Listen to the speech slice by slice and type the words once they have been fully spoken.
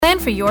Plan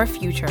for your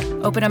future.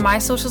 Open a My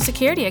Social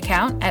Security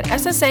account at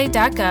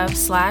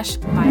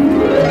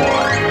ssa.gov/my.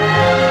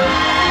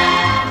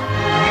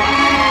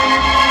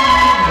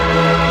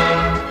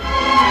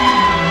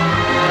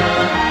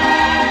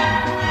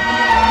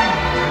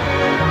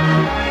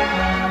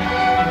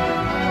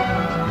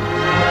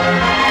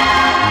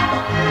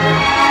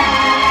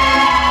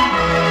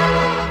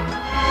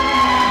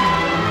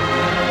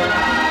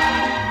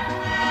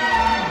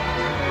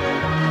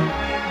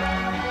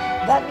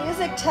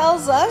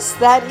 Tells us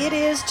that it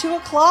is 2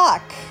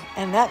 o'clock,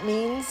 and that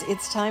means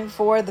it's time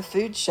for the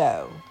food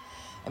show.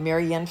 I'm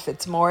Marianne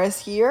Fitzmaurice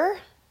here.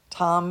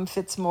 Tom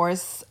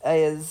Fitzmaurice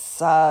is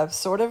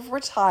sort of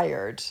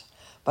retired,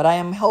 but I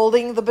am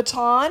holding the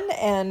baton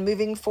and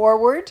moving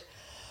forward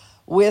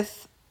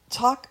with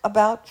talk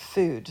about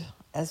food,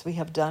 as we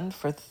have done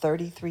for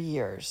 33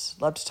 years.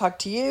 Love to talk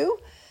to you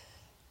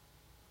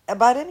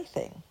about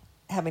anything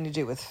having to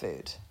do with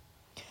food.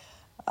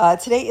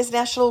 Today is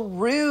National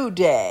Roux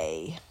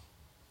Day.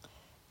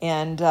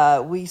 And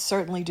we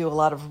certainly do a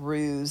lot of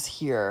roux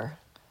here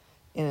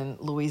in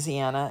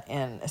Louisiana,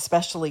 and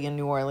especially in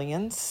New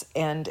Orleans.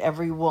 And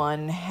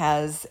everyone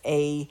has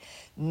a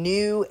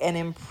new and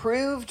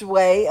improved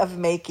way of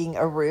making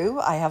a roux.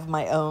 I have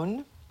my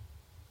own.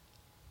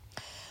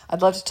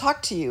 I'd love to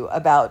talk to you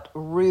about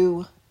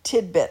roux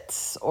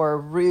tidbits or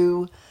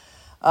roux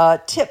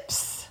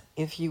tips,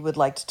 if you would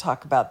like to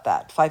talk about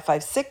that.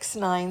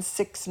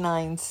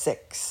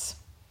 556-9696.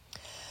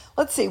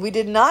 Let's see, we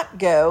did not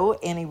go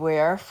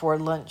anywhere for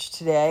lunch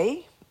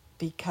today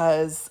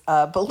because,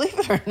 believe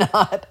it or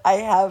not, I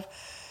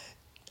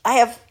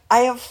have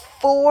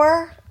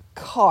 4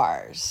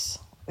 cars.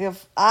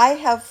 I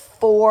have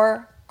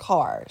 4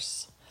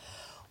 cars.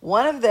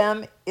 One of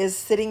them is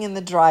sitting in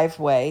the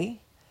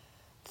driveway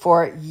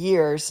for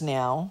years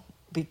now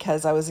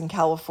because I was in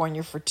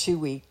California for 2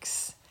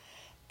 weeks,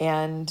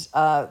 and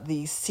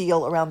the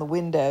seal around the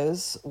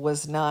windows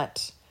was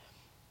not...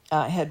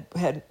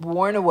 had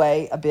worn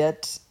away a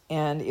bit,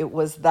 and it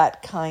was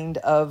that kind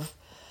of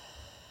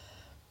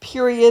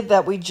period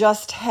that we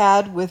just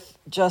had with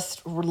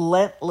just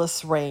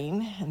relentless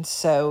rain, and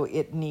so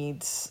it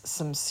needs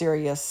some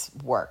serious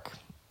work.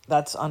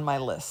 That's on my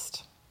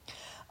list.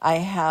 I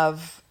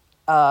have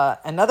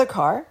another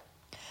car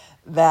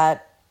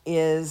that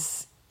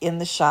is in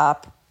the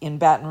shop in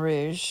Baton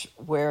Rouge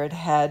where it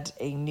had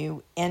a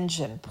new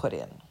engine put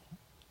in,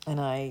 and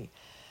I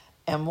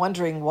am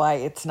wondering why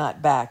it's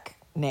not back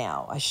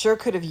now. I sure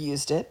could have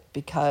used it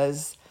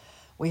because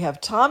we have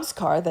Tom's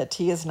car that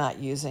he is not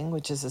using,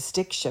 which is a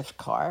stick shift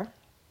car.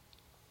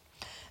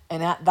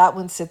 And that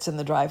one sits in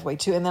the driveway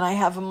too. And then I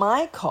have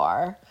my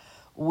car,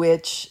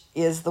 which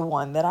is the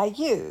one that I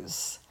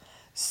use.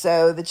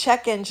 So the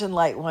check engine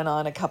light went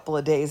on a couple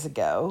of days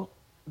ago.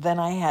 Then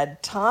I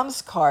had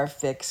Tom's car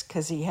fixed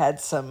because he had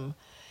some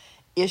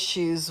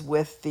issues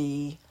with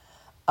the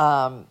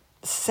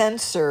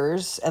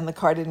sensors, and the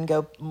car didn't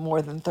go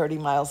more than 30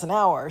 miles an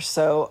hour.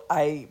 So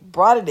I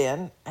brought it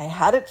in, I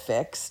had it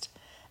fixed,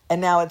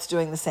 and now it's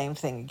doing the same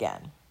thing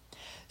again.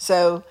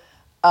 So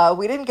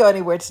we didn't go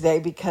anywhere today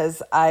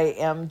because I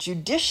am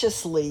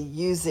judiciously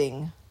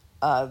using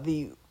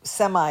the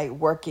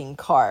semi-working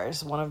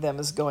cars. One of them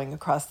is going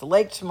across the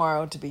lake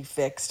tomorrow to be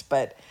fixed,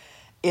 but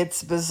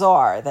it's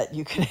bizarre that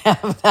you can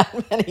have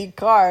that many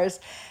cars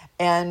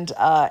and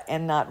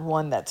not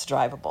one that's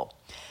drivable.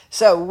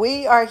 So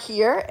we are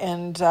here,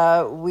 and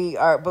we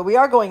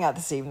are going out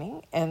this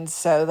evening, and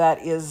so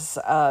that is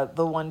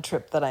the one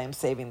trip that I am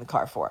saving the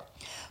car for.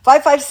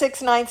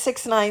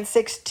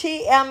 556-9696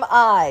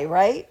 TMI,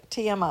 right?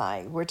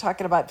 TMI. We're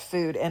talking about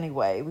food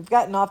anyway. We've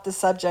gotten off the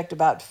subject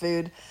about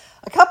food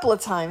a couple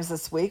of times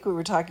this week. We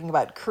were talking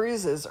about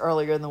cruises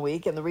earlier in the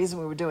week, and the reason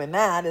we were doing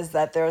that is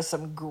that there are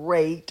some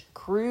great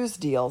cruise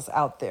deals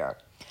out there.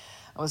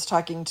 I was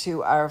talking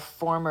to our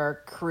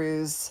former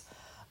cruise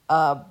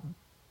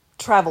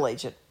travel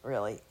agent,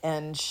 really,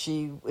 and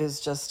she is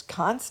just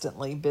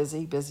constantly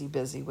busy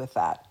with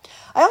that.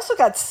 I also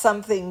got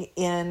something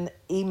in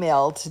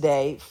email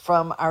today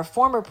from our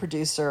former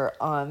producer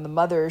on the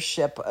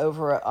mothership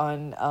over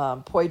on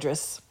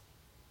Poydras,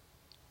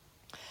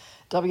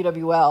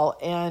 WWL,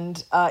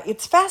 and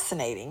it's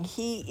fascinating.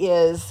 He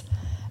is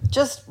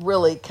just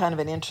really kind of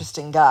an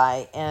interesting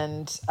guy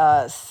and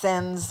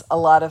sends a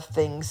lot of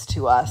things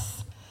to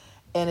us,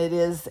 and it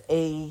is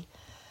a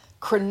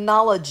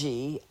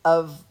chronology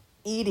of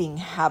eating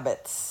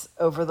habits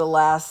over the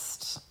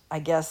last, I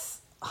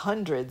guess,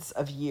 hundreds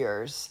of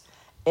years.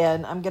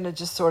 And I'm going to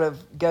just sort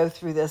of go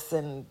through this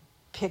and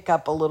pick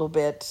up a little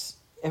bit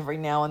every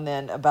now and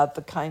then about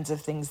the kinds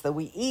of things that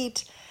we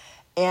eat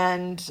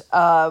and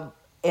why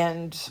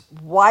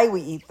we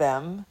eat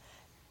them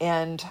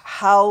and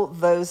how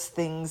those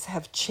things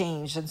have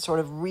changed and sort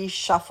of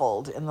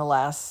reshuffled in the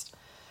last,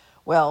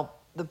 well,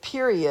 the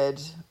period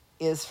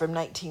is from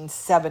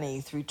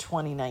 1970 through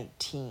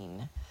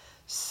 2019.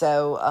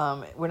 So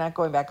we're not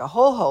going back a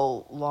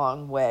whole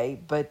long way,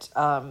 but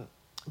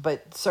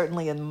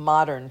certainly in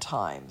modern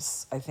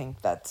times, I think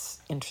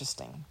that's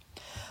interesting.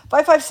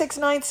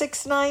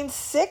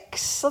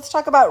 5569696. Let's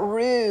talk about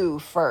roux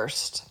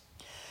first.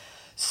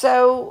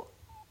 So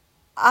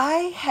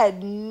I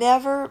had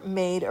never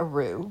made a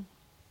roux.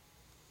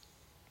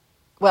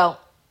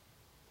 Well,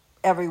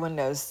 everyone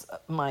knows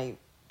my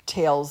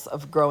tales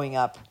of growing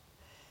up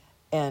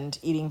and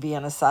eating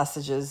Vienna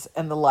sausages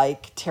and the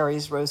like,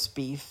 Terry's roast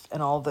beef,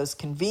 and all those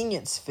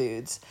convenience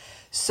foods.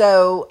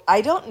 So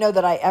I don't know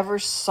that I ever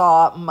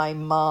saw my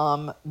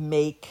mom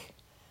make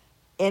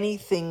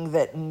anything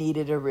that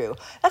needed a roux.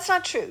 That's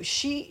not true.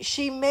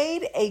 She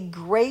made a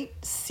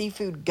great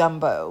seafood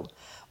gumbo,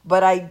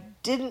 but I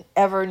didn't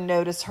ever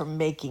notice her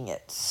making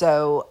it.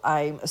 So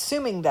I'm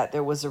assuming that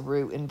there was a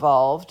roux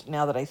involved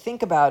now that I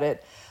think about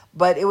it,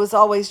 but it was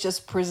always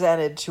just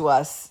presented to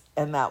us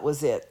and that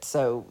was it.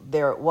 So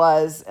there it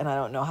was, and I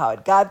don't know how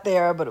it got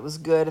there, but it was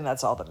good, and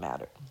that's all that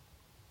mattered.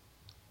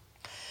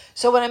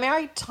 So when I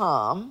married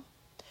Tom,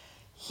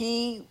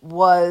 he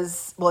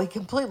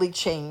completely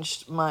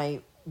changed my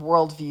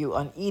worldview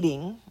on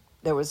eating.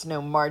 There was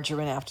no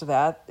margarine after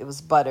that. It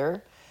was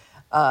butter.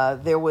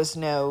 There was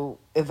no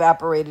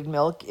evaporated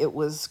milk. It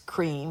was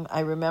cream. I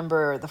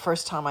remember the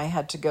first time I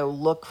had to go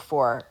look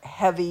for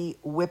heavy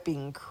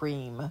whipping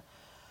cream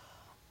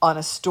on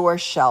a store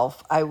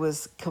shelf. I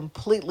was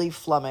completely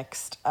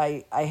flummoxed.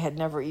 I had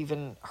never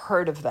even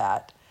heard of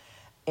that.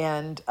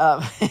 And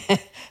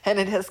and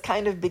it has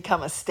kind of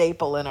become a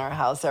staple in our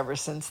house ever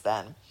since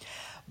then.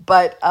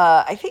 But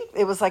I think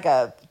it was like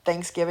a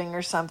Thanksgiving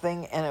or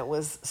something, and it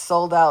was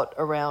sold out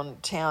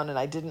around town, and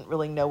I didn't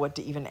really know what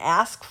to even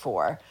ask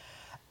for.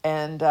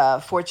 And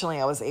fortunately,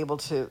 I was able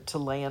to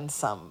land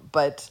some.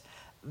 But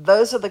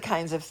those are the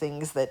kinds of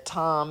things that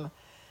Tom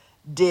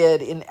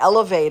did in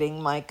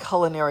elevating my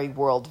culinary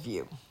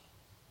worldview.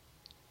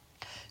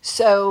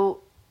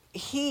 So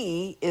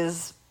he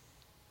is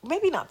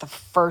maybe not the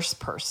first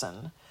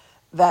person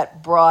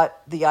that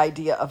brought the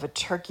idea of a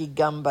turkey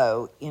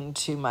gumbo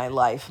into my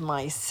life.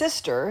 My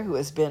sister, who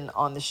has been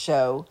on the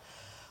show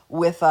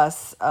with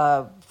us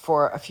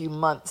for a few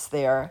months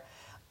there,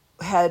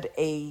 had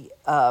a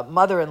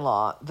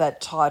mother-in-law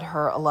that taught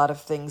her a lot of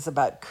things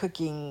about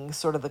cooking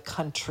sort of the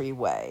country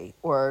way,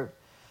 or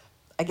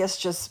I guess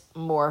just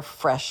more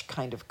fresh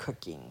kind of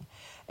cooking.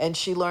 And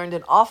she learned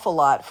an awful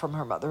lot from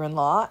her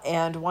mother-in-law.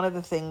 And one of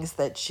the things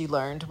that she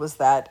learned was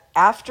that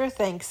after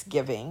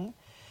Thanksgiving,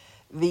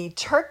 the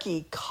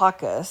turkey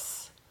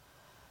carcass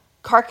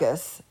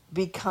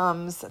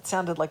becomes, it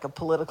sounded like a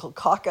political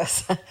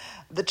caucus,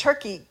 the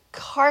turkey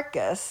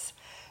carcass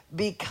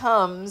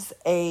becomes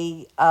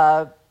a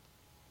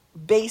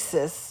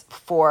basis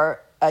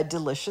for a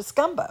delicious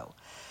gumbo.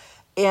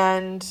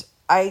 And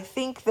I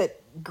think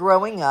that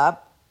growing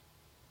up,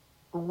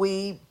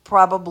 we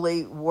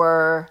probably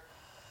were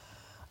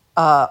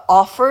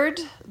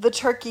offered the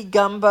turkey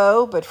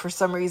gumbo, but for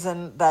some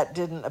reason that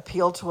didn't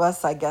appeal to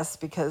us, I guess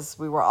because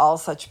we were all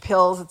such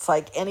pills. It's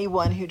like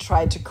anyone who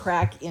tried to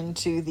crack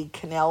into the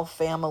Cannell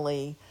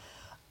family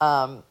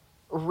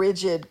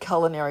rigid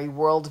culinary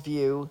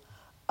worldview,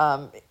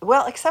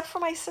 well, except for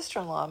my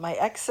sister-in-law, my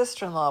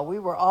ex-sister-in-law, we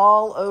were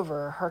all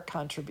over her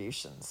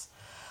contributions.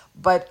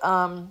 But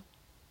I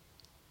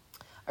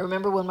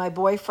remember when my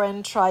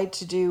boyfriend tried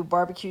to do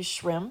barbecue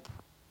shrimp.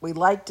 We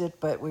liked it,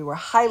 but we were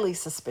highly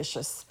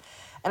suspicious.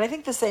 And I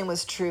think the same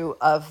was true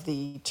of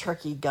the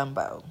turkey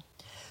gumbo.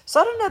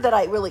 So I don't know that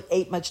I really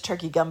ate much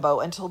turkey gumbo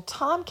until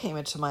Tom came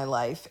into my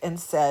life and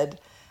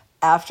said,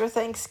 after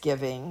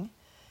Thanksgiving,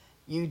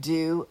 you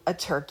do a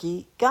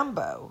turkey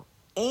gumbo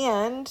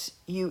and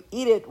you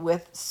eat it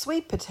with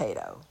sweet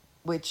potato,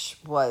 which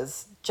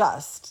was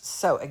just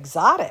so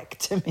exotic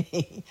to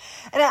me.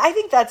 And I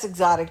think that's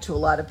exotic to a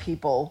lot of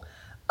people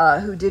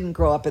who didn't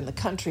grow up in the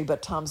country,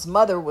 but Tom's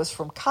mother was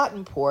from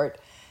Cottonport,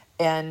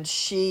 and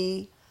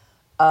she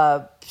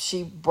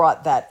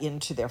brought that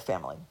into their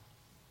family.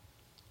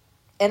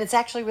 And it's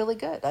actually really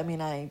good. I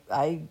mean,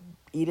 I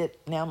eat it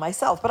now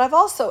myself, but I've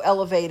also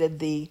elevated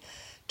the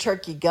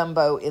turkey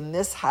gumbo in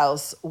this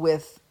house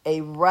with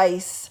a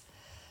rice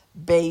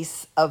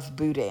base of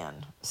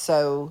boudin.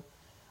 So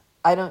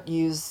I don't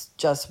use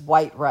just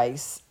white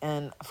rice,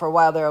 and for a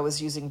while there I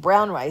was using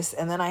brown rice,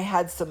 and then I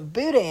had some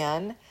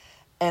boudin,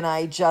 and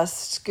I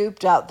just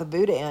scooped out the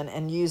boudin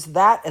and used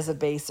that as a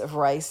base of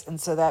rice.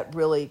 And so that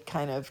really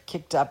kind of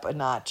kicked up a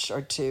notch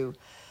or two,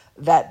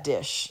 that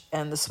dish.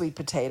 And the sweet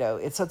potato,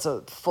 it's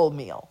a full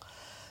meal.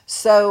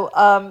 So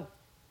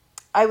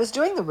I was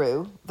doing the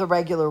roux the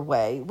regular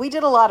way. We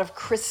did a lot of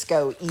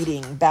Crisco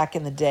eating back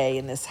in the day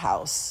in this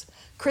house.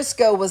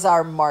 Crisco was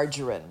our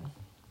margarine.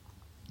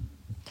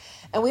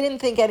 And we didn't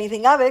think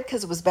anything of it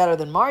because it was better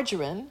than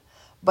margarine.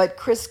 But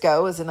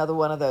Crisco is another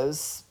one of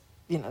those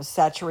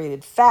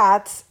saturated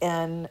fats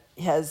and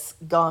has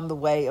gone the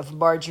way of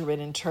margarine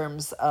in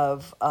terms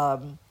of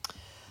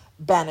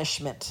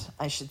banishment,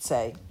 I should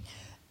say.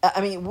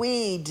 I mean,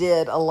 we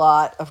did a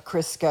lot of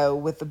Crisco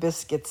with the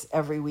biscuits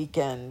every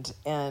weekend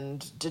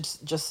and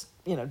just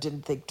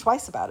didn't think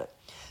twice about it.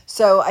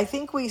 So I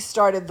think we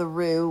started the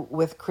roux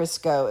with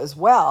Crisco as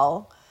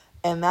well,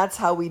 and that's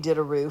how we did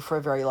a roux for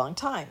a very long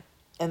time.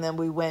 And then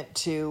we went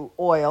to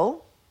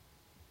oil,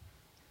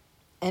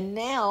 And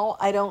now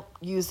I don't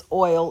use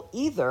oil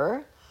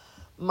either.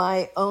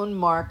 My own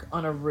mark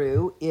on a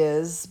roux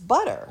is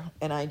butter,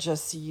 and I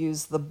just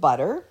use the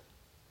butter.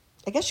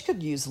 I guess you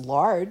could use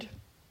lard.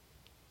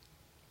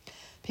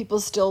 People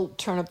still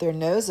turn up their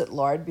nose at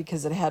lard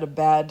because it had a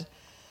bad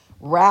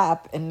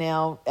rap, and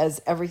now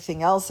as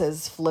everything else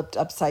is flipped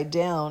upside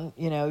down,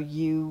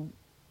 you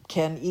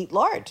can eat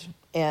lard.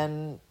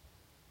 And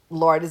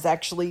lard is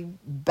actually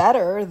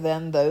better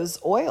than those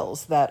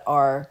oils that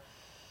are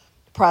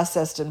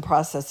processed and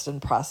processed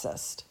and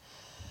processed.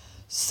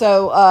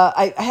 So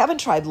I haven't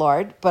tried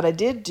lard, but I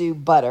did do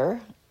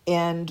butter,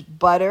 and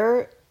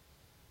butter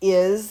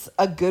is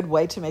a good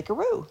way to make a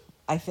roux,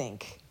 I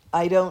think.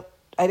 I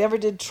never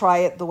did try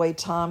it the way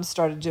Tom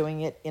started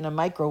doing it in a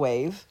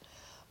microwave,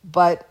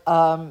 but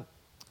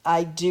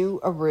I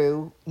do a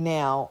roux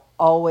now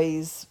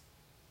always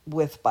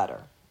with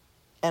butter.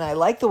 And I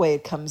like the way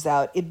it comes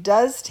out. It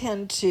does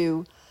tend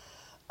to,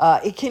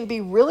 it can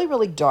be really,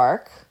 really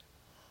dark,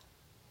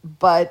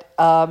 but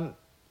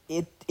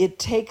it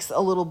takes a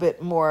little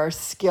bit more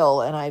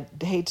skill, and I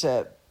hate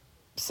to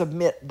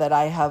submit that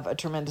I have a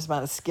tremendous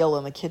amount of skill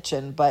in the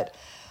kitchen, but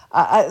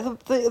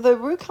the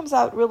roux comes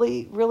out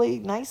really, really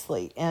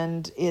nicely,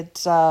 and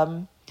it's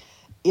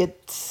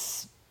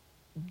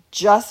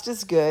just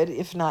as good,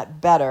 if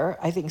not better.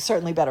 I think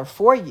certainly better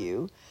for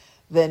you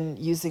than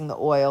using the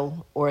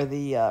oil or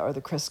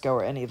the Crisco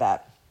or any of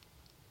that.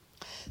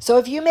 So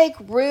if you make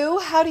roux,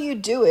 how do you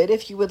do it?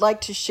 If you would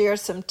like to share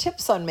some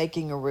tips on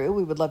making a roux,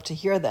 we would love to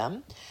hear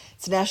them.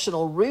 It's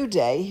National Roux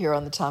Day here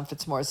on the Tom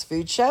Fitzmaurice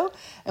Food Show,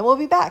 and we'll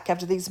be back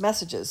after these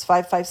messages.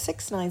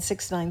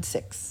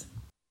 556-9696.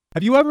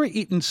 Have you ever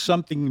eaten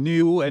something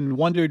new and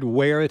wondered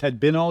where it had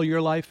been all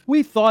your life?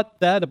 We thought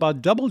that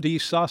about Double D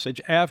sausage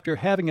after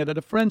having it at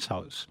a friend's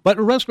house. But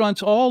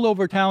restaurants all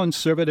over town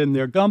serve it in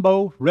their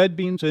gumbo, red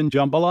beans, and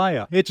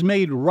jambalaya. It's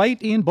made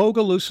right in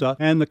Bogalusa,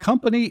 and the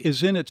company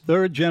is in its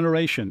third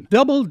generation.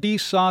 Double D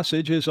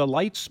sausage is a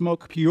light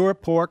smoke, pure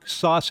pork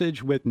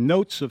sausage with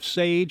notes of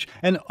sage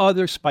and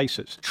other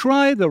spices.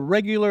 Try the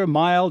regular,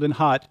 mild, and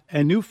hot,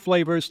 and new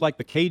flavors like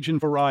the Cajun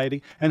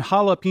variety and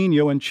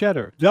jalapeno and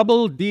cheddar.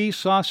 Double D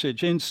sausage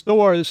in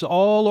stores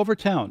all over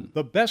town.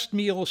 The best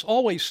meals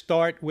always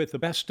start with the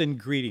best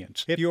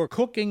ingredients. If you're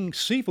cooking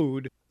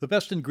seafood, the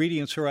best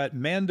ingredients are at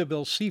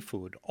Mandeville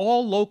Seafood.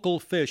 All local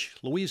fish,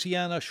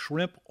 Louisiana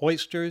shrimp,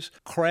 oysters,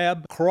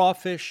 crab,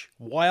 crawfish,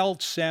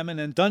 wild salmon,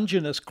 and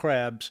Dungeness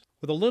crabs.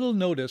 With a little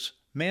notice,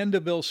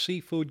 Mandeville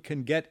Seafood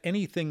can get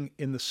anything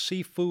in the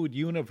seafood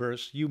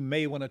universe you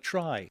may want to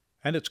try.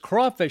 And it's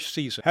crawfish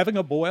season. Having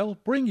a boil?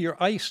 Bring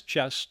your ice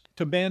chest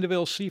to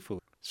Mandeville Seafood.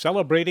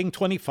 Celebrating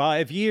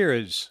 25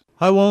 years.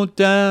 I won't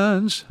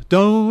dance,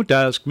 don't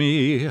ask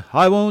me.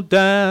 I won't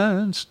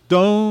dance,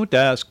 don't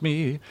ask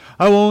me.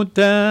 I won't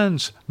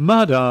dance,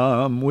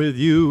 madame, with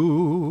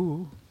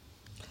you.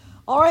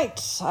 All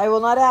right, I will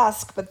not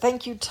ask, but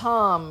thank you,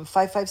 Tom.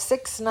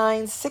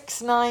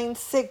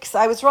 556-9696.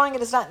 I was wrong,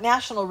 it is not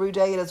National Roux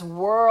Day, it is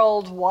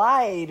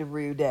Worldwide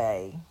Roux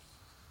Day.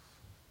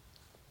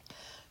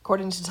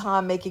 According to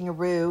Tom, making a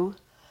roux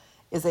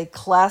is a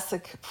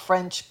classic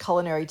French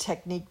culinary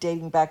technique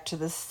dating back to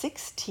the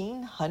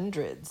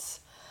 1600s.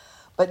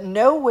 But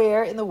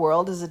nowhere in the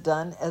world is it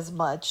done as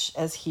much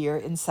as here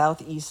in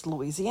southeast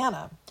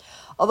Louisiana.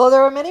 Although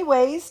there are many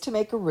ways to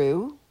make a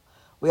roux,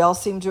 we all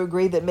seem to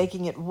agree that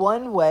making it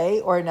one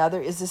way or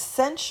another is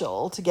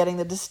essential to getting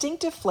the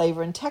distinctive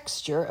flavor and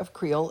texture of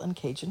Creole and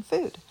Cajun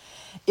food.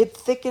 It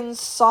thickens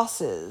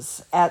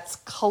sauces, adds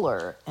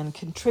color, and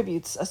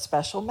contributes a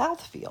special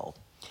mouthfeel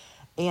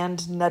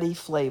and nutty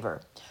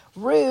flavor.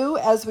 Roux,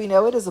 as we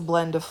know it, is a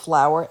blend of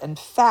flour and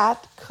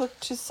fat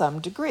cooked to some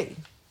degree.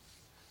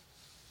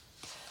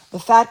 The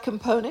fat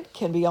component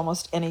can be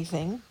almost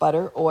anything: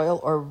 butter, oil,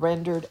 or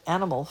rendered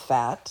animal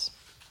fat.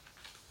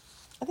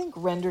 I think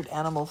rendered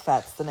animal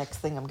fat's the next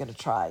thing I'm going to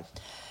try.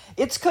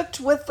 It's cooked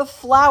with the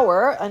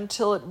flour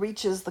until it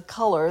reaches the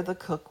color the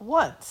cook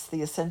wants.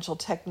 The essential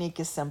technique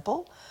is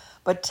simple,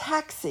 but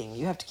taxing.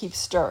 You have to keep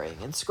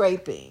stirring and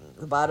scraping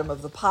the bottom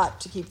of the pot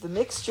to keep the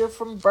mixture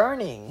from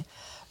burning.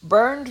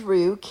 Burned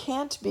roux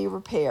can't be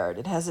repaired.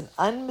 It has an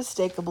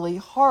unmistakably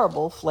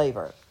horrible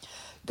flavor.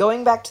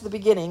 Going back to the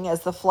beginning,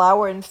 as the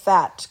flour and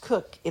fat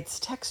cook, its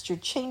texture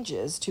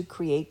changes to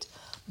create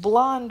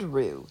blonde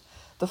roux,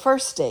 the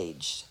first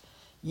stage,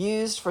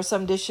 used for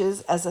some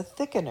dishes as a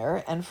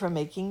thickener and for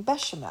making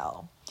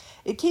bechamel.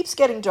 It keeps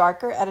getting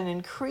darker at an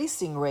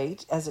increasing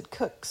rate as it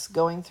cooks,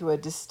 going through a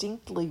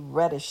distinctly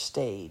reddish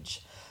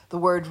stage. The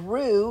word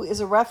roux is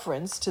a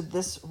reference to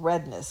this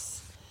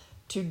redness,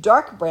 to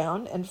dark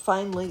brown and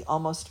finally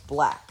almost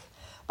black.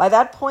 By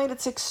that point,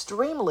 it's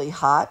extremely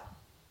hot.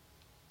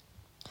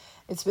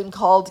 It's been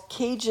called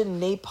Cajun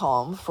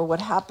napalm for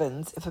what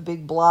happens if a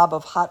big blob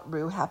of hot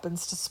roux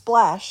happens to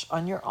splash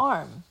on your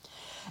arm.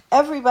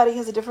 Everybody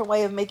has a different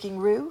way of making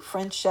roux.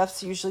 French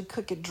chefs usually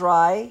cook it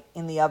dry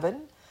in the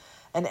oven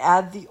and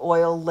add the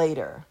oil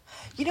later.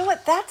 You know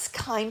what? That's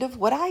kind of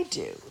what I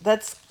do.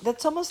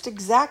 That's almost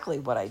exactly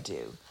what I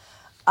do.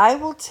 I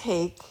will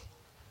take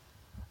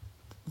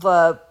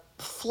the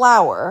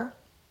flour,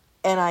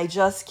 and I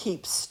just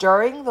keep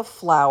stirring the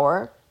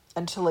flour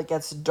until it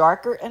gets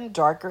darker and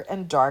darker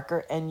and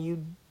darker, and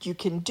you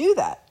can do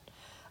that.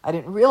 I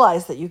didn't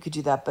realize that you could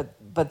do that,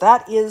 but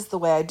that is the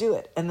way I do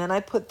it. And then I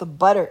put the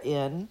butter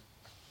in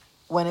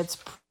when it's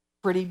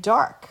pretty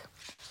dark.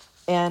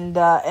 And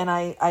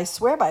I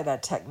swear by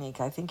that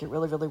technique. I think it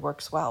really, really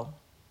works well.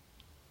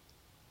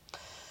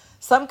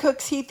 Some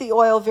cooks heat the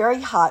oil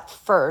very hot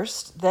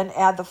first, then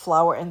add the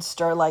flour and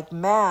stir like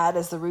mad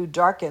as the roux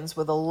darkens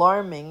with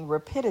alarming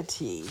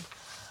rapidity.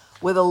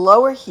 With a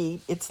lower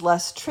heat, it's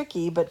less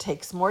tricky but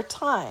takes more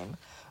time.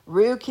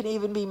 Roux can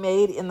even be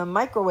made in the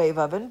microwave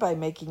oven by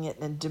making it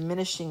in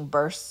diminishing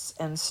bursts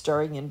and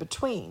stirring in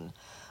between.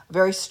 A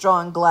very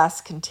strong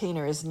glass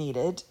container is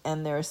needed,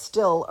 and there is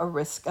still a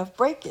risk of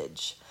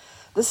breakage.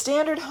 The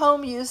standard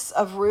home use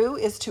of roux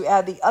is to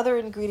add the other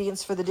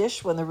ingredients for the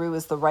dish when the roux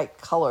is the right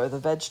color. The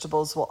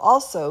vegetables will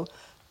also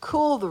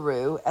cool the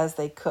roux as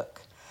they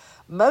cook.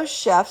 Most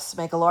chefs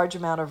make a large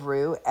amount of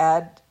roux,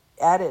 add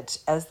it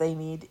as they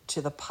need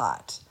to the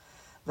pot.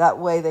 That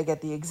way they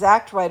get the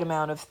exact right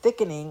amount of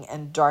thickening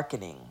and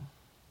darkening.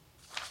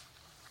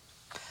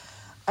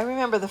 I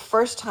remember the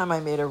first time I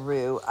made a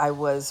roux, I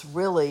was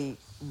really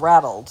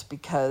rattled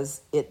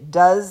because it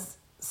does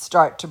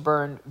start to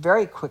burn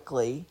very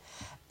quickly.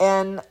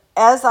 And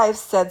as I've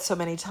said so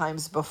many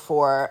times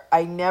before,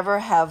 I never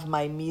have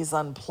my mise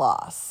en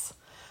place.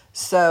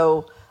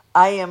 So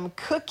I am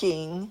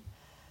cooking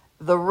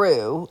the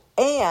roux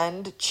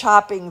and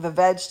chopping the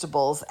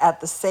vegetables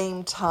at the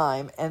same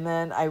time, and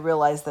then I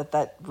realized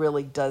that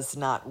really does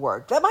not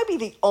work. That might be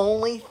the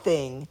only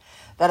thing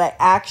that I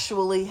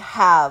actually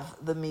have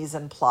the mise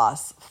en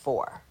place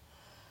for,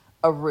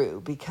 a roux,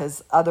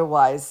 because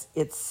otherwise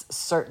it's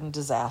certain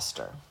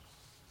disaster.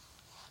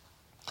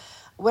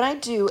 When I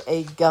do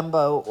a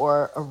gumbo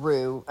or a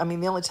roux,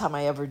 the only time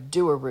I ever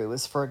do a roux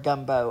is for a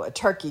gumbo, a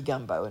turkey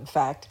gumbo, in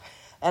fact,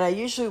 and I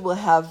usually will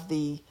have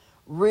the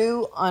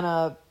roux on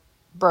a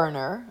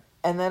burner,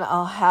 and then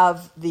I'll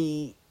have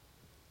the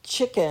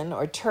chicken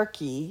or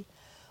turkey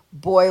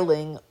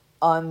boiling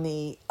on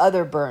the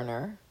other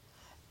burner.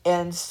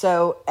 And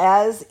so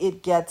as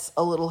it gets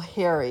a little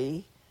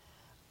hairy,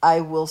 I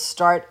will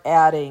start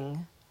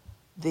adding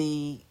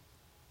the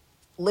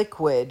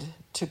liquid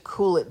to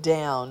cool it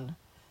down.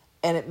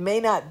 And it may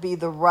not be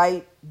the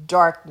right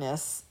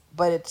darkness,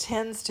 but it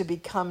tends to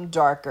become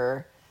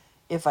darker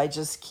if I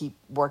just keep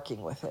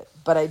working with it.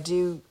 But I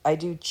do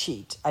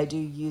cheat. I do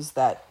use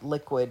that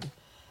liquid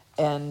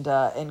and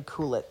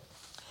cool it.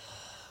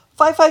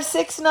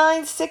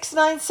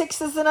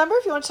 556-9696 is the number.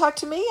 If you want to talk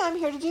to me, I'm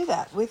here to do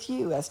that with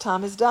you, as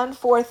Tom has done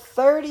for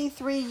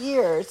 33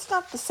 years. It's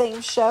not the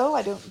same show.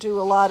 I don't do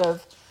a lot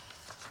of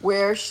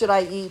where should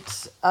I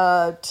eat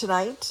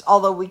tonight,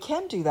 although we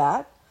can do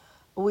that.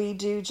 We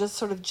do just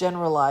sort of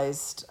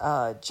generalized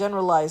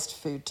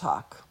food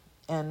talk,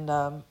 and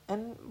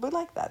we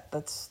like that.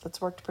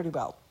 That's worked pretty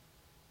well.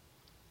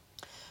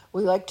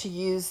 We like to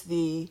use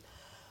the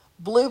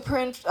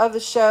blueprint of the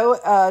show,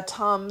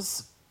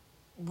 Tom's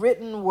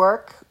written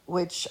work,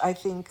 which I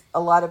think a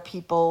lot of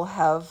people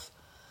have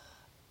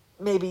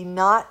maybe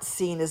not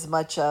seen as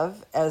much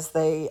of as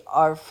they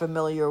are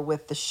familiar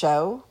with the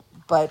show.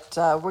 But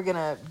we're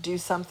gonna do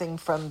something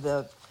from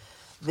the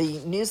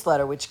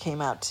newsletter, which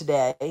came out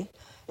today.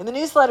 In the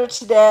newsletter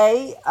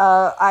today,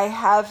 I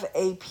have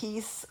a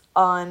piece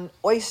on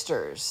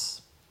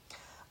oysters.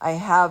 I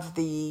have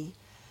the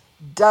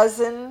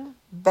dozen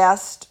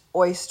best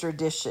oyster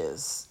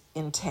dishes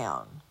in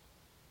town.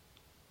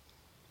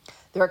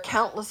 There are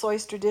countless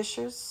oyster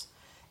dishes.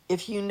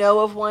 If you know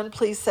of one,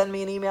 please send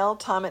me an email,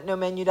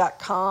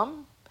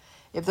 tom@nomenu.com.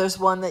 If there's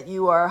one that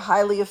you are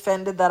highly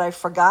offended that I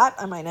forgot,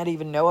 I might not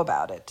even know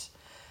about it,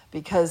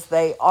 because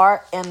they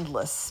are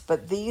endless.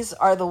 But these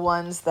are the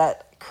ones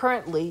that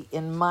currently,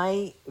 in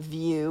my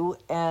view,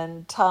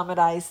 and Tom and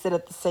I sit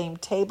at the same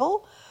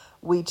table.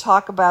 We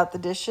talk about the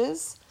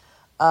dishes.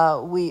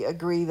 We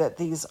agree that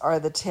these are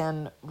the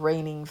 10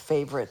 reigning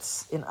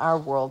favorites in our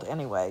world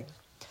anyway.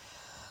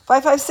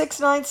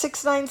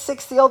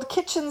 556-9696, the old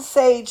kitchen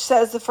sage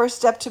says the first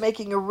step to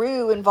making a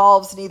roux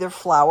involves neither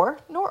flour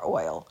nor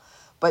oil,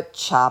 but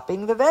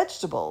chopping the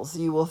vegetables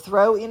you will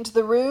throw into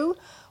the roux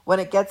when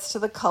it gets to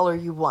the color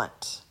you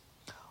want,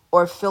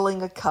 or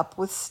filling a cup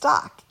with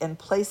stock and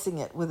placing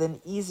it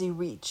within easy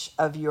reach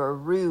of your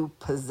roux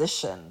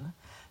position.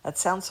 That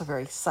sounds so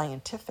very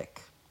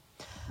scientific.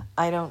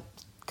 I don't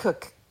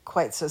cook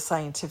quite so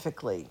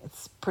scientifically.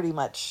 It's pretty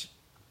much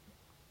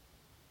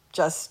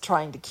just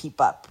trying to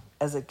keep up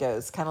as it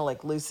goes, kind of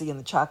like Lucy in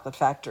the Chocolate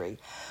Factory.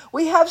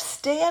 We have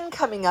Stan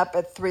coming up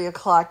at 3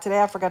 o'clock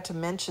today. I forgot to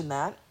mention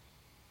that.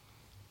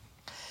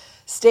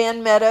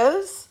 Stan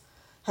Meadows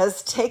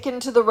has taken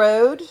to the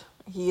road.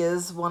 He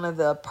is one of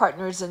the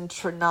partners in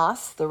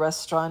Trenas, the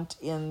restaurant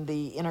in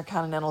the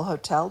Intercontinental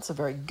Hotel. It's a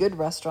very good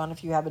restaurant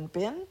if you haven't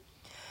been.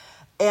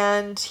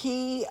 And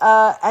he,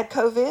 at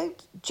COVID,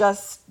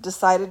 just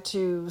decided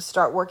to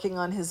start working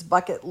on his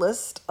bucket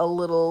list a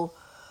little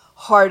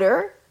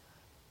harder.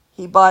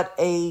 He bought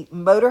a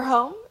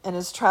motorhome and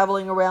is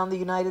traveling around the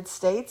United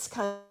States,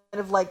 kind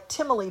of like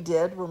Timely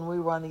did when we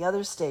were on the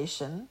other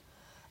station,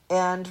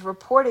 and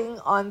reporting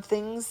on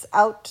things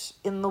out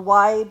in the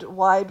wide,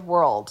 wide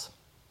world.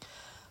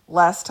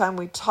 Last time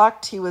we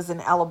talked, he was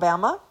in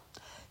Alabama.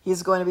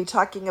 He's going to be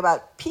talking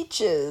about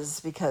peaches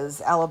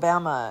because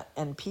Alabama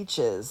and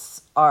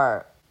peaches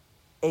are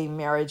a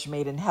marriage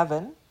made in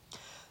heaven.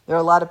 There are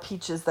a lot of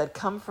peaches that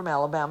come from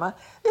Alabama.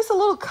 There's a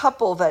little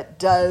couple that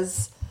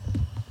does,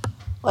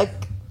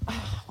 like,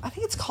 I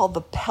think it's called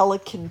the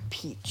Pelican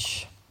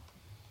Peach.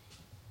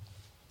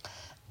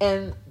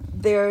 And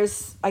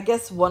there's, I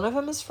guess one of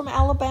them is from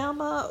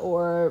Alabama,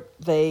 or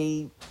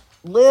they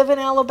live in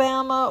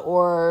Alabama,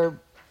 or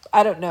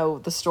I don't know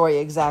the story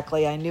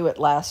exactly. I knew it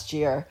last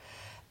year.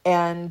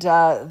 And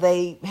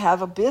they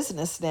have a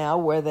business now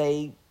where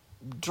they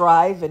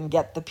drive and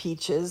get the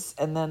peaches,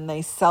 and then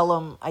they sell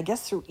them, I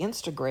guess, through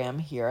Instagram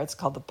here. It's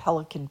called the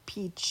Pelican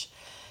Peach.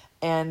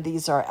 And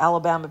these are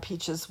Alabama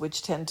peaches,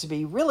 which tend to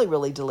be really,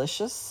 really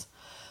delicious.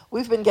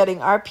 We've been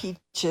getting our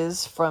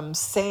peaches from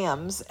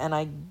Sam's, and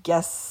I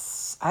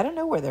guess, I don't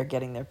know where they're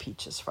getting their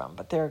peaches from,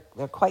 but they're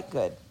quite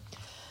good.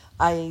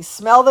 I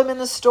smell them in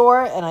the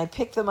store, and I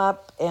pick them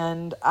up,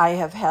 and I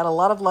have had a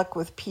lot of luck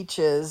with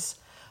peaches,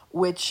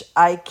 which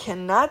I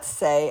cannot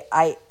say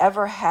I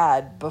ever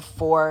had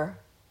before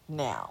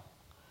now.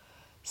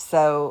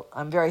 So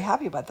I'm very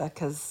happy about that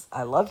because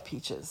I love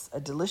peaches.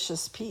 A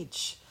delicious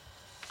peach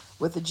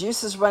with the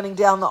juices running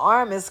down the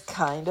arm is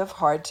kind of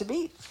hard to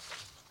beat.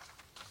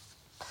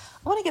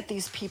 I want to get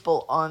these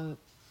people on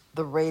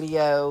the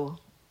radio.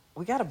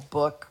 We got a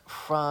book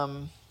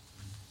from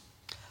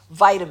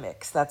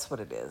Vitamix. That's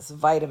what it is,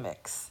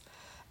 Vitamix.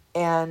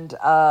 And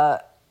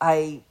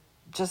I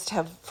just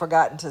have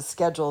forgotten to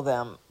schedule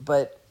them,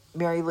 but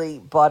Mary Lee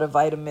bought a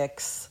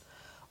Vitamix,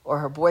 or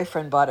her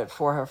boyfriend bought it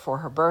for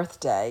her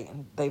birthday,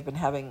 and they've been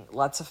having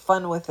lots of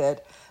fun with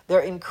it. They're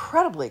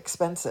incredibly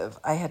expensive.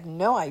 I had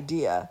no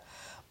idea,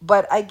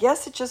 but I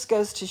guess it just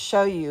goes to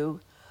show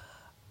you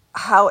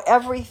how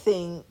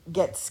everything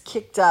gets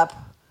kicked up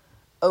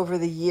over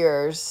the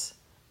years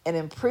and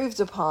improved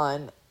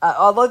upon.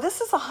 Although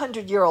this is a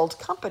 100-year-old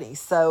company,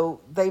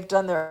 so they've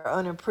done their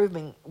own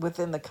improvement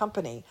within the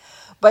company.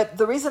 But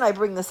the reason I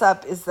bring this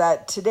up is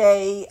that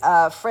today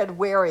Fred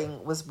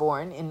Waring was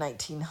born in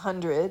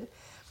 1900.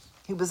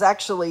 He was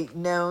actually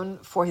known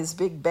for his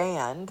big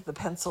band, the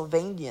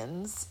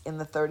Pennsylvanians, in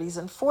the 30s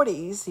and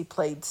 40s. He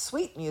played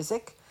sweet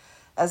music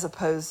as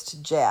opposed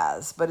to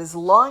jazz. But his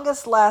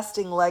longest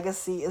lasting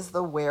legacy is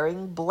the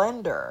Waring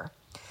blender.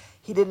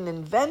 He didn't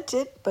invent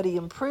it, but he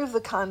improved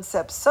the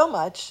concept so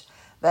much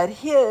that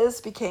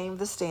his became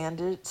the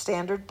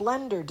standard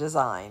blender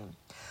design,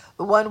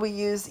 the one we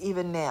use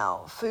even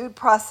now. Food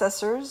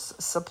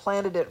processors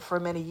supplanted it for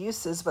many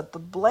uses, but the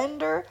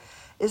blender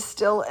is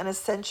still an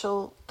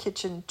essential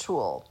kitchen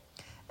tool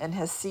and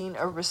has seen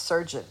a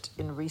resurgence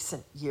in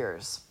recent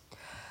years.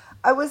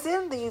 I was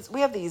in these,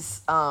 we have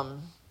these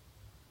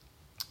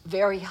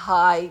very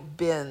high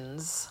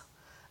bins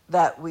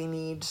that we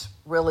need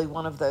really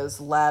one of those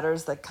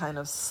ladders that kind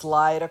of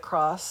slide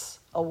across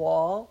a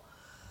wall.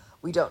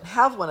 We don't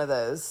have one of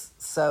those,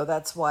 so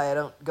that's why I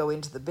don't go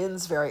into the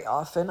bins very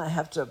often. I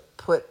have to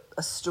put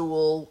a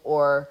stool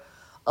or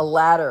a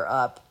ladder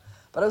up.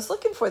 But I was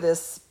looking for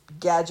this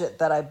gadget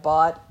that I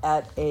bought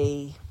at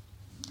those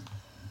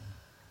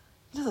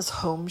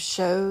home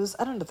shows.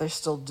 I don't know if they're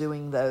still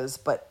doing those,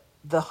 but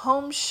the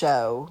home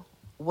show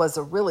was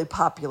a really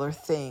popular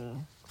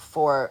thing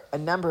for a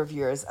number of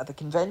years at the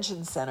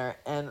convention center,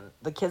 and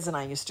the kids and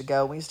I used to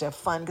go. We used to have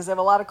fun because they have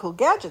a lot of cool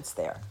gadgets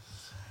there.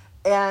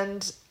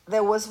 And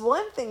there was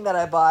one thing that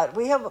I bought.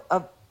 We have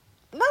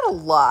not a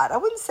lot. I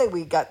wouldn't say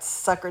we got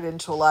suckered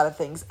into a lot of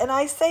things. And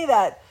I say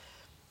that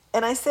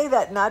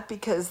not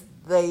because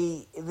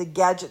the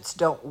gadgets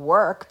don't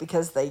work,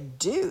 because they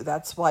do.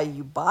 That's why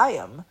you buy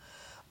them.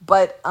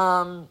 But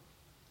I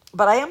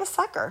am a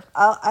sucker.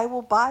 I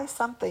will buy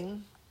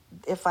something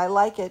if I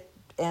like it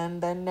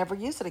and then never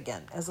use it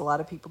again, as a lot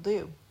of people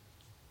do.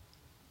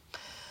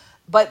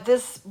 But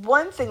this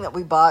one thing that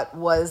we bought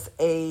was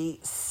a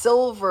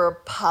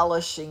silver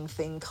polishing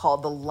thing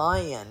called the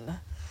Lion.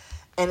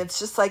 And it's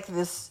just like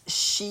this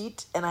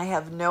sheet, and I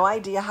have no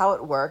idea how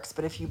it works.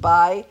 But if you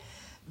buy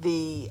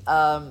the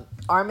Arm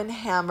 &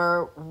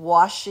 Hammer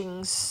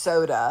washing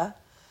soda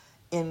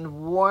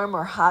in warm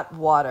or hot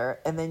water,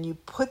 and then you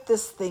put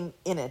this thing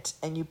in it,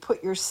 and you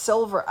put your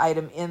silver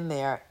item in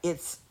there,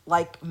 it's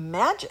like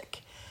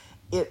magic.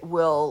 It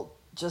will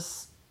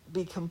just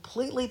be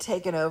completely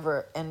taken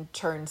over and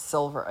turn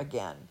silver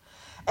again.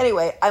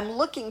 Anyway, I'm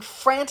looking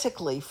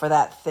frantically for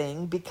that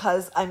thing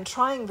because I'm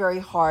trying very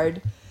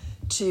hard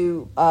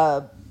to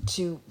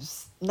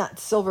not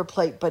silver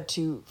plate, but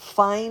to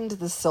find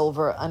the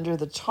silver under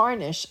the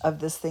tarnish of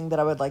this thing that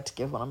I would like to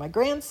give one of my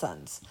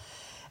grandsons.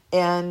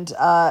 And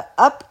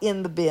up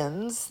in the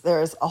bins,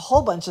 there's a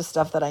whole bunch of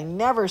stuff that I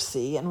never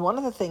see. And one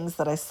of the things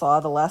that I saw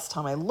the last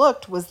time I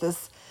looked was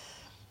this,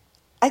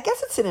 I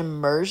guess it's an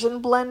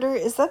immersion blender.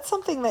 Is that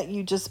something that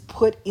you just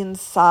put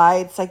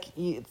inside?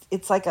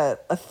 It's like a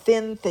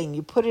thin thing.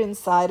 You put it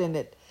inside and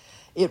it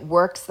it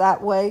works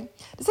that way.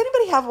 Does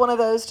anybody have one of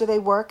those? Do they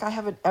work? I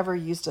haven't ever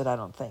used it, I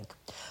don't think.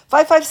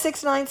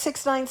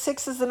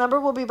 556-9696 is the number.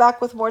 We'll be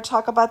back with more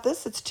talk about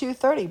this. It's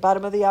 2:30,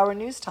 bottom of the hour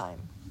news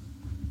time.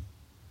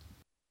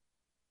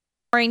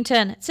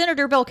 Warrington,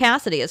 Senator Bill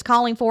Cassidy is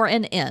calling for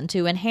an end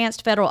to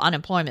enhanced federal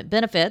unemployment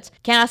benefits.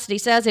 Cassidy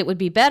says it would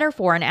be better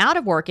for an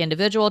out-of-work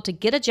individual to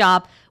get a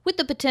job with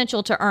the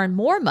potential to earn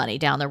more money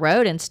down the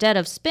road instead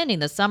of spending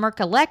the summer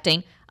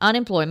collecting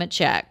unemployment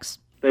checks.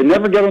 They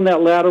never get on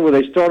that ladder where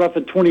they start off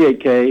at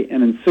 $28K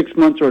and in 6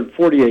 months are at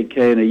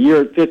 $48K and a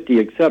year at $50,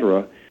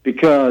 etc.,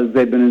 because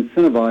they've been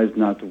incentivized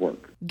not to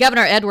work.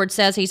 Governor Edwards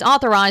says he's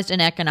authorized an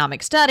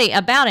economic study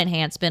about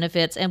enhanced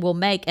benefits and will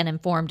make an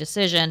informed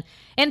decision.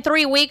 In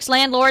 3 weeks,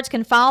 landlords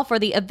can file for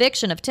the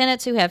eviction of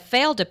tenants who have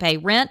failed to pay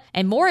rent.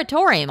 A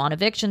moratorium on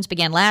evictions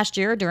began last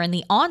year during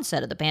the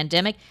onset of the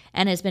pandemic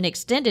and has been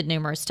extended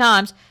numerous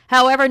times.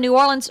 However, New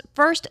Orleans'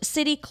 first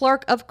city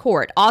clerk of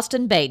court,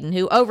 Austin Baden,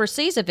 who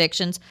oversees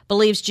evictions,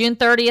 believes June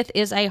 30th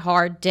is a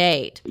hard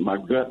date. My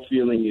gut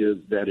feeling is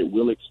that it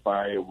will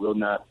expire, it will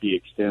not be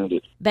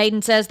extended.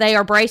 Baden says they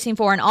are bracing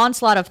for an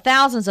onslaught of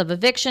thousands of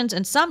evictions,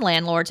 and some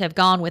landlords have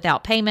gone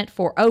without payment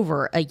for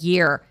over a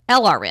year.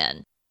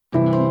 LRN.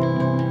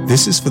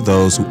 This is for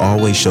those who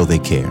always show they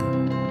care,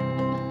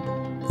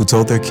 who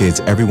told their kids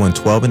everyone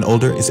 12 and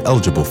older is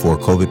eligible for a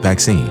COVID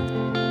vaccine.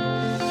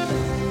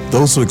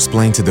 Those who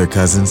explain to their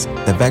cousins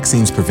that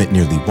vaccines prevent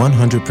nearly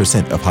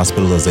 100% of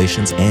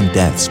hospitalizations and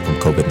deaths from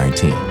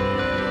COVID-19.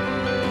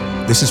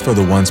 This is for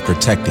the ones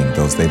protecting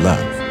those they love.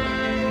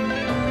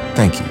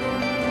 Thank you.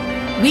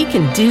 We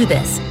can do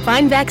this.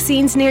 Find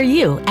vaccines near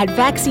you at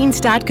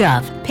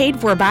vaccines.gov, paid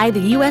for by the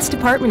U.S.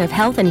 Department of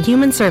Health and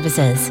Human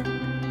Services.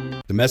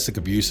 Domestic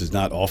abuse is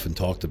not often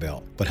talked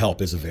about, but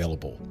help is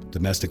available.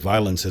 Domestic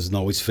violence isn't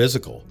always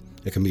physical.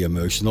 It can be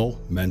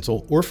emotional,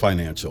 mental, or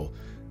financial.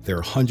 There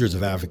are hundreds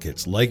of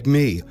advocates like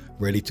me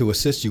ready to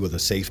assist you with a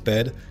safe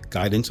bed,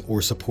 guidance,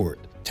 or support.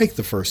 Take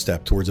the first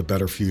step towards a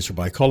better future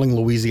by calling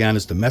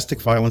Louisiana's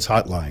Domestic Violence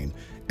Hotline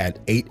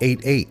at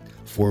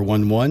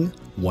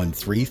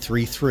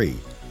 888-411-1333.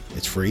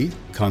 It's free,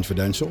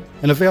 confidential,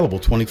 and available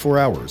 24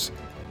 hours.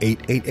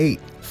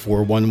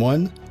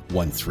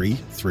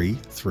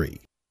 888-411-1333.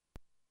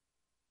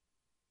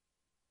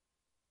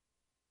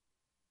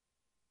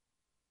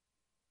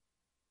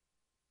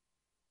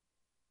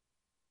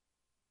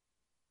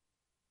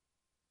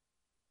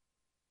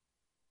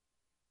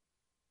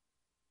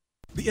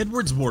 The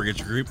Edwards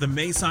Mortgage Group, the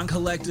Mason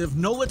Collective,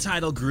 NOLA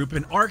Title Group,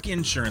 and ARC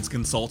Insurance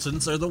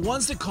Consultants are the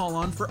ones to call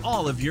on for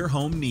all of your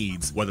home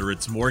needs. Whether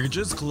it's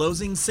mortgages,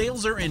 closing,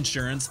 sales, or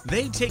insurance,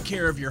 they take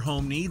care of your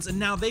home needs, and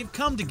now they've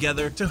come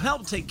together to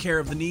help take care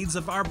of the needs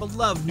of our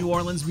beloved New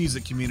Orleans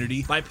music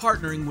community by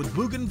partnering with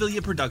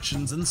Bougainvillea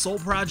Productions and Soul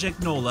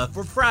Project NOLA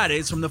for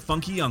Fridays from the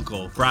Funky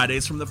Uncle.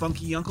 Fridays from the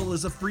Funky Uncle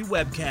is a free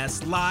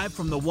webcast live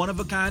from the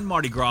one-of-a-kind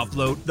Mardi Gras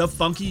float, the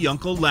Funky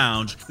Uncle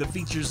Lounge, that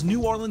features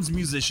New Orleans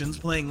musicians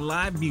playing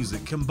live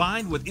music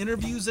combined with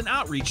interviews and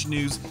outreach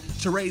news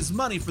to raise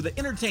money for the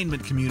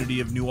entertainment community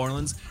of New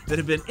Orleans that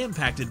have been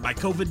impacted by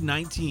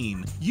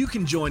COVID-19. You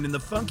can join in the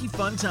funky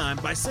fun time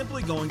by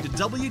simply going to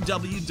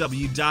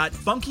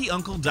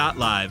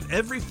www.funkyuncle.live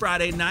every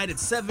Friday night at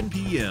 7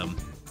 p.m.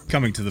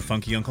 Coming to the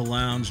Funky Uncle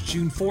Lounge,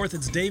 June 4th,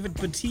 it's David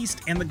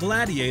Batiste and the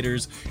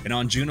Gladiators, and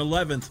on June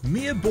 11th,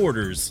 Mia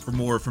Borders. For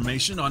more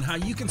information on how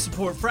you can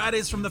support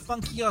Fridays from the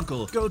Funky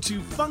Uncle, go to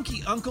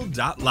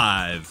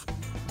funkyuncle.live.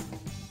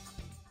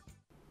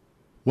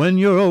 When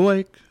you're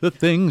awake, the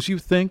things you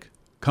think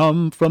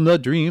come from the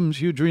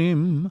dreams you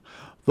dream.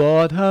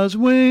 Thought has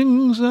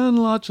wings and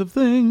lots of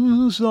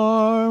things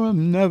are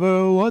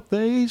never what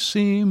they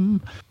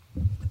seem.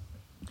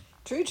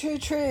 True, true,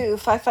 true.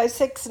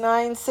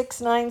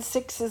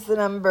 556-9696 is the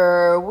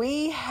number.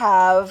 We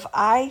have,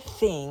 I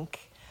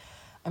think,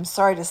 I'm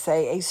sorry to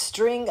say, a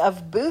string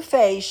of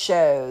buffet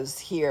shows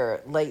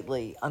here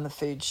lately on the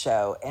Food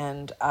Show,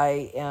 and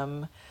I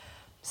am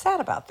sad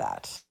about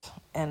that.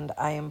 And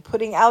I am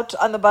putting out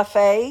on the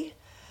buffet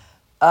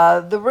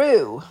the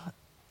roux.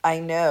 I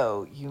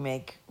know you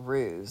make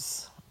roux.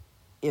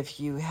 If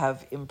you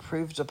have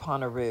improved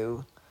upon a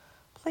roux,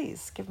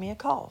 please give me a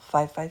call,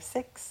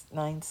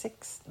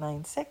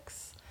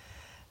 556-9696.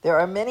 There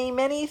are many,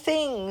 many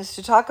things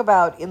to talk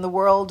about in the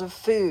world of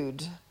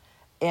food,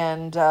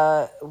 and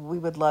we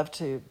would love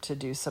to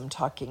do some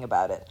talking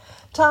about it.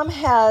 Tom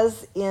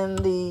has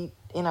in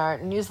our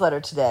newsletter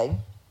today,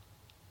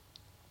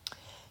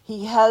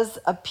 he has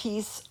a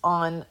piece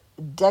on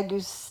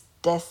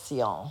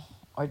degustation,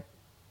 or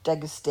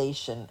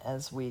degustation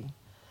as we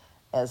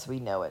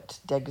know it,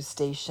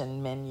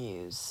 degustation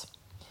menus.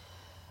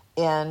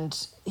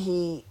 And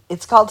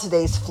it's called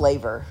Today's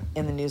Flavor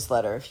in the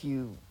newsletter. If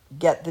you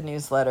get the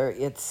newsletter,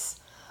 it's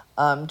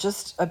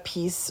just a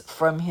piece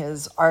from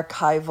his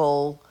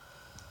archival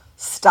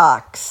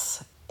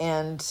stocks.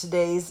 And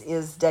today's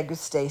is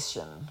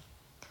degustation.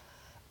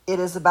 It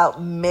is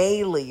about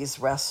Maylee's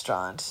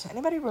restaurant.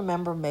 Anybody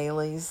remember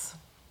Maylee's?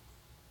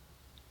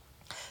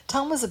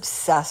 Tom was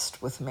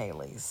obsessed with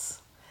Maylee's.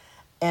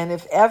 And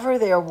if ever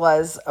there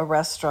was a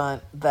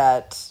restaurant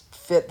that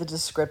fit the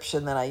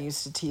description that I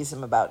used to tease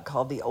him about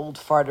called the Old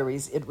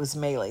Farteries, it was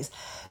Maley's.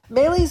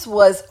 Maley's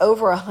was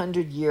over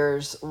 100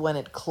 years when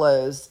it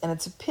closed, and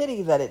it's a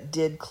pity that it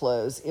did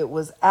close. It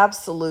was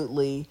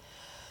absolutely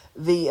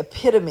the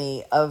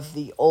epitome of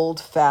the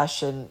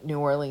old-fashioned New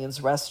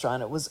Orleans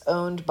restaurant. It was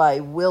owned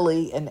by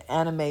Willie and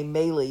Anna Mae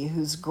Maley,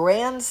 whose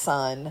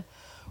grandson,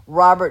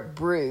 Robert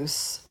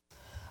Bruce,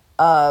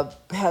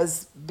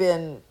 has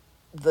been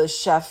the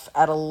chef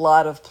at a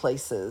lot of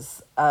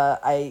places.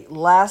 I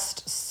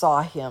last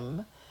saw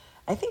him,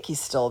 I think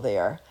he's still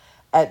there,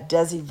 at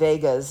Desi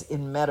Vega's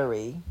in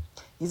Metairie.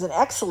 He's an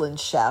excellent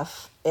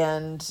chef,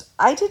 and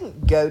I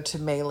didn't go to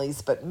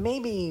Maley's, but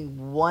maybe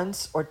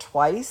once or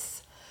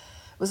twice.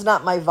 It was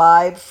not my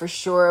vibe for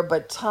sure,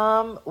 but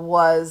Tom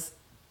was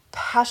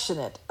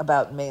passionate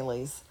about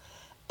Maley's,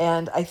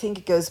 and I think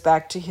it goes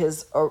back to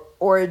his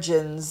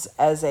origins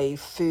as a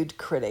food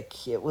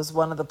critic. It was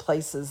one of the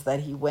places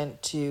that he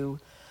went to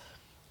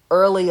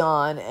early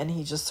on, and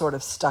he just sort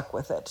of stuck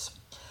with it.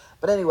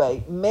 But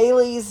anyway,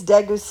 Maley's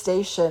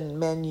degustation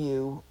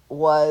menu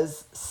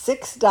was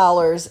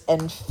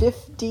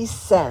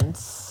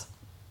 $6.50,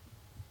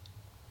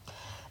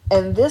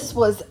 and this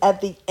was at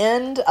the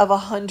end of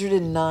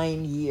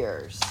 109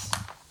 years.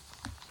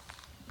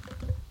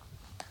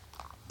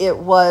 It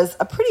was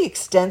a pretty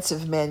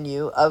extensive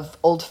menu of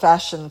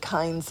old-fashioned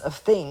kinds of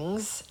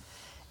things.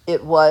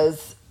 It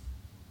was,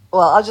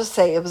 well, I'll just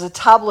say it was a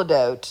table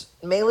d'hote.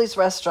 Maley's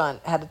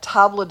restaurant had a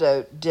table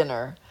d'hote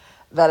dinner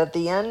that at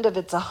the end of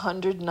its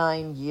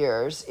 109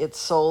 years, it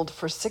sold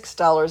for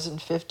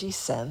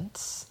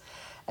 $6.50.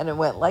 And it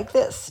went like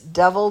this: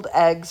 deviled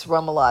eggs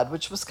remoulade,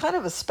 which was kind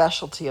of a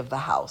specialty of the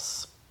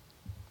house.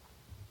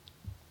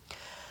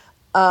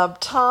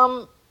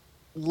 Tom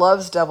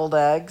loves deviled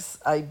eggs.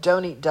 I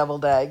don't eat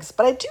deviled eggs,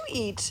 but I do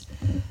eat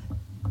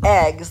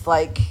eggs,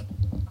 like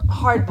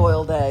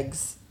hard-boiled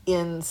eggs,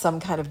 in some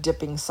kind of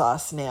dipping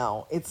sauce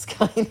now. It's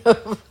kind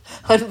of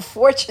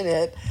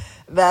unfortunate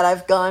that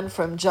I've gone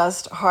from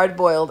just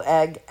hard-boiled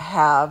egg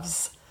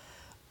halves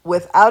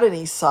without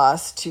any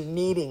sauce to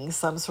needing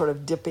some sort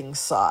of dipping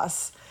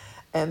sauce.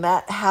 And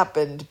that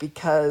happened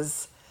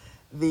because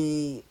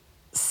the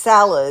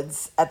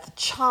salads at the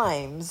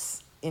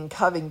Chimes in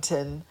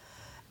Covington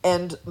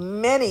and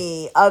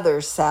many other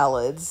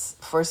salads,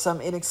 for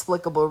some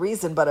inexplicable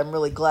reason, but I'm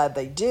really glad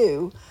they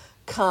do,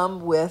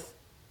 come with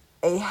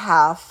a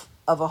half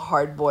of a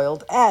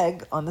hard-boiled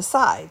egg on the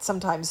side,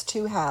 sometimes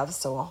two halves,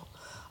 so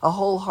a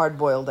whole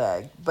hard-boiled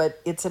egg.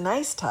 But it's a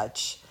nice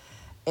touch.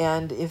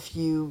 And if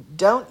you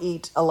don't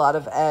eat a lot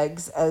of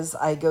eggs, as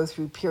I go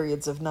through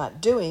periods of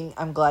not doing,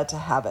 I'm glad to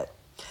have it.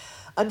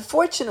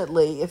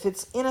 Unfortunately, if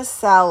it's in a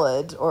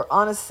salad or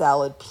on a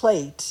salad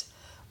plate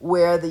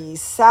where the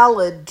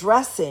salad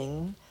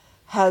dressing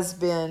has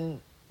been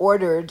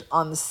ordered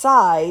on the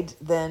side,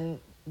 then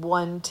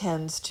one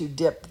tends to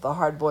dip the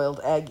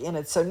hard-boiled egg in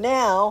it. So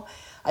now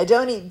I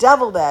don't eat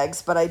deviled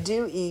eggs, but I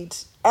do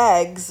eat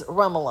eggs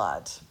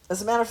remoulade.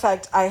 As a matter of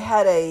fact, I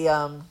had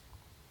a,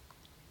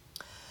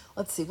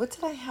 let's see, what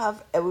did I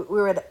have? We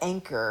were at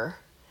Anchor,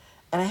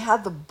 and I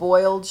had the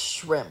boiled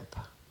shrimp.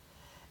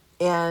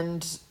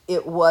 And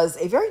it was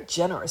a very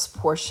generous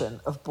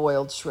portion of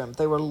boiled shrimp.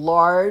 They were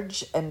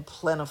large and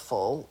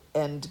plentiful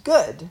and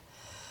good.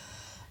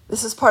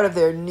 This is part of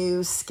their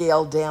new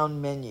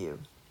scaled-down menu.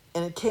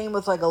 And it came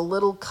with like a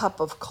little cup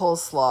of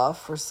coleslaw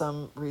for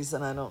some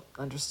reason. I don't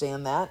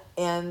understand that.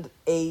 And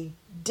a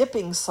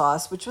dipping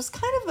sauce, which was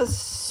kind of a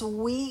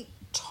sweet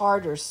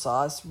tartar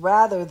sauce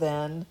rather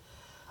than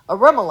a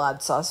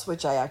remoulade sauce,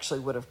 which I actually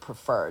would have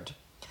preferred.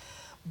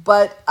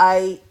 But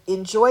I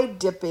enjoyed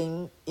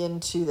dipping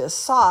into this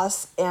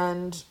sauce,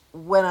 and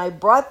when I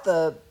brought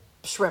the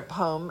shrimp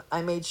home,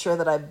 I made sure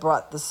that I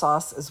brought the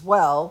sauce as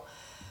well.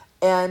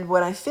 And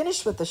when I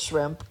finished with the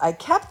shrimp, I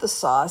kept the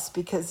sauce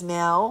because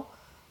now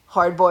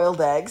hard-boiled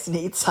eggs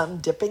need some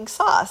dipping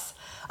sauce.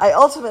 I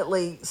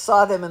ultimately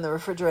saw them in the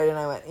refrigerator and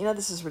I went,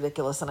 this is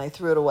ridiculous, and I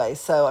threw it away.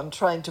 So I'm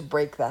trying to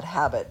break that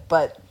habit,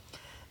 but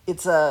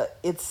it's a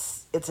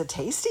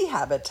tasty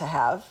habit to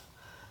have.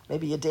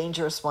 Maybe a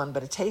dangerous one,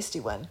 but a tasty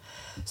one.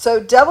 So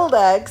deviled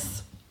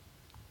eggs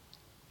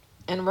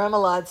and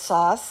remoulade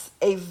sauce,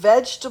 a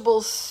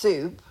vegetable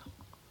soup,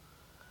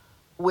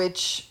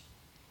 which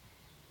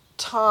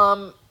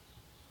Tom,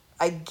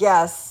 I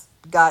guess,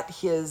 got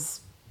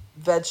his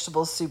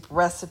vegetable soup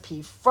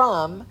recipe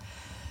from,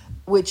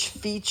 which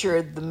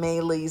featured the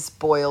Maley's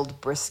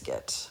boiled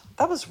brisket.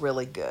 That was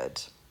really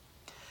good.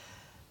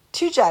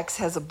 Two Jacks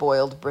has a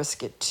boiled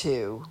brisket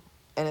too,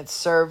 and it's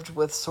served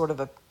with sort of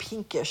a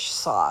pinkish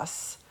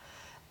sauce.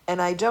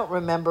 And I don't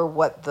remember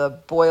what the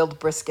boiled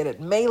brisket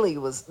at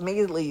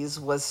Maley's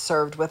was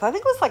served with. I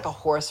think it was like a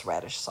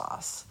horseradish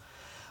sauce.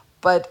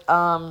 But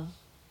a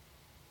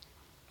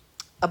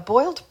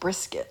boiled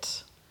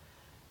brisket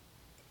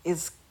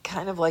is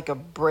kind of like a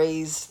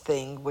braised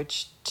thing,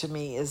 which to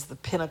me is the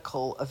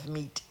pinnacle of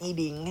meat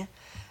eating.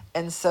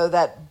 And so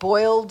that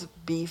boiled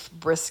beef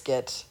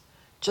brisket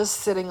just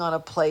sitting on a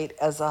plate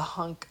as a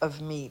hunk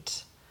of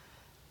meat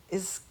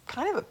is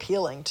kind of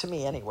appealing to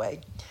me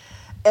anyway.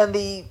 And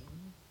the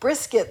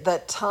brisket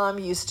that Tom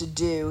used to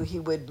do, he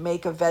would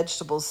make a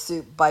vegetable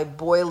soup by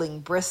boiling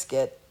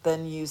brisket,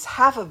 then use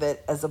half of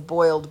it as a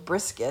boiled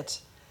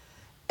brisket,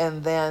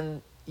 and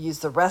then use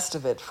the rest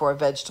of it for a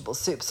vegetable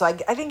soup. So I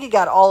think he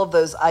got all of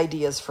those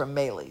ideas from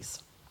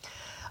Maylie's.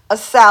 A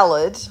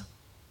salad.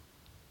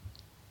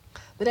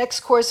 The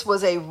next course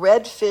was a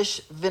red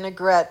fish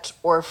vinaigrette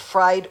or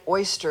fried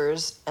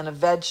oysters and a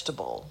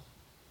vegetable.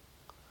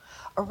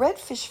 A red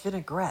fish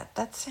vinaigrette,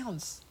 that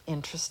sounds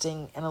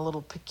interesting and a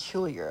little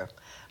peculiar.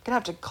 I'm going to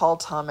have to call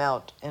Tom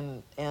out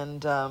and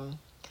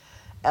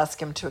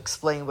ask him to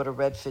explain what a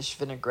red fish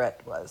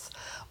vinaigrette was.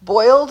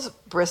 Boiled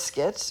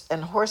brisket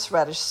and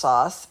horseradish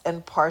sauce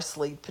and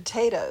parsley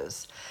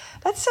potatoes.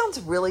 That sounds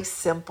really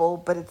simple,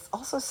 but it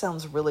also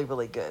sounds really,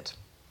 really good.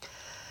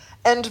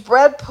 And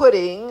bread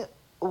pudding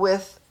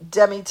with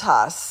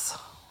demi-tasse.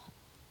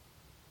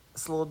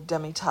 It's a little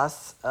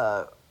demi-tasse,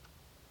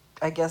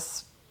 I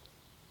guess,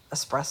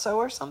 espresso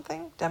or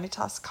something?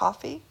 Demi-tasse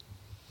coffee?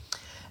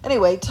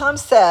 Anyway, Tom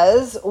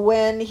says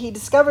when he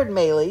discovered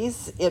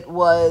Maylie's, it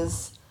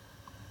was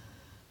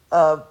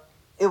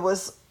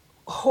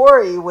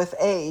hoary with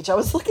age. I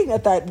was looking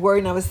at that word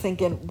and I was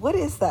thinking, what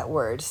is that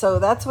word? So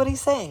that's what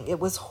he's saying. It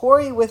was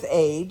hoary with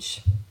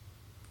age,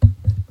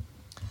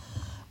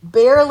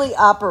 barely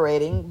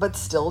operating, but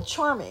still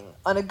charming.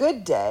 On a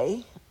good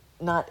day,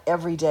 not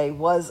every day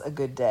was a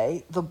good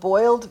day, the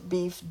boiled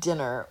beef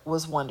dinner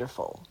was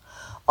wonderful.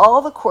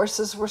 All the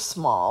courses were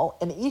small,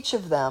 and each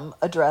of them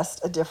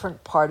addressed a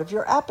different part of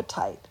your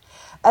appetite.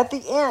 At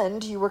the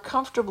end, you were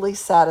comfortably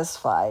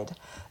satisfied.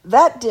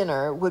 That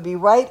dinner would be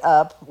right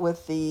up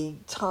with the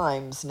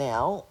times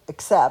now,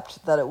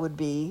 except that it would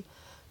be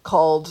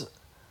called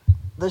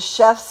the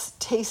chef's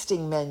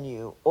tasting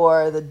menu,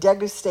 or the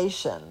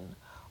degustation,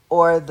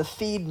 or the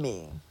feed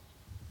me.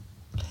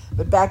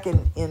 But back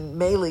in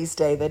Maylie's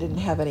day, they didn't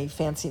have any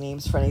fancy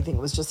names for anything.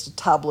 It was just a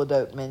table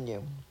d'hote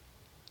menu.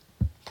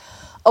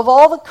 Of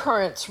all the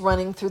currents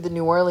running through the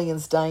New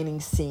Orleans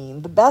dining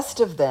scene, the best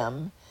of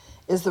them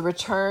is the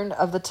return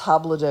of the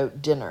table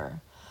d'hote dinner,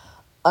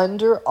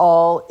 under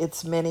all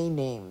its many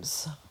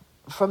names.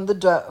 From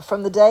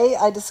the day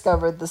I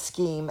discovered the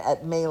scheme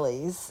at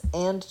Maylie's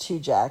and Two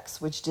Jacks,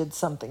 which did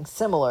something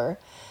similar,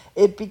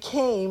 it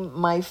became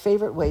my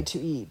favorite way to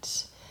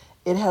eat.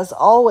 It has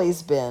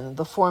always been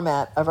the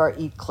format of our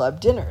Eat Club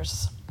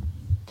dinners.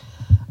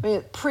 I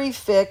mean,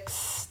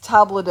 prefix,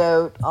 table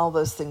d'hote, all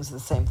those things are the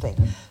same thing.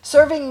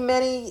 Serving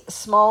many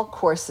small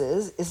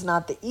courses is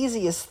not the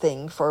easiest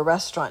thing for a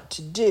restaurant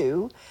to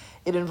do.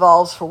 It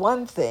involves, for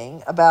one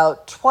thing,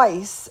 about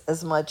twice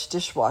as much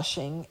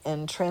dishwashing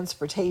and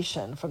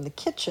transportation from the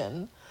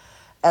kitchen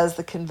as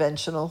the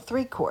conventional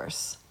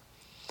 3-course.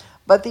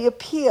 But the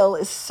appeal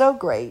is so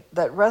great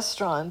that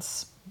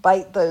restaurants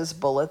bite those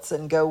bullets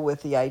and go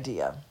with the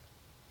idea.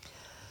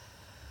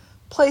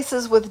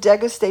 Places with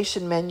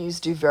degustation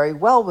menus do very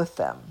well with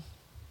them.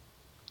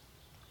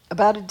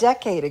 About a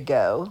decade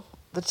ago,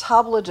 the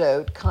table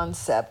d'hote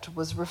concept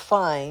was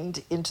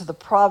refined into the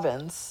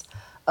province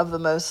of the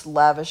most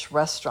lavish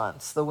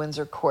restaurants. The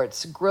Windsor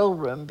Courts Grill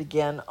Room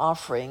began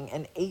offering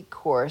an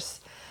 8-course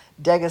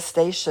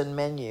degustation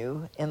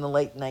menu in the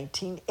late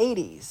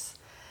 1980s.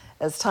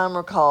 As Tom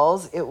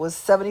recalls, it was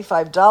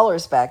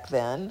 $75 back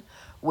then,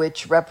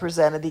 which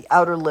represented the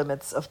outer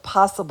limits of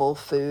possible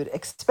food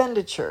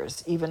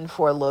expenditures, even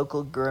for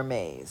local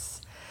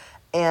gourmets.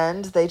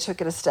 And they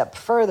took it a step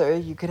further.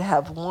 You could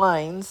have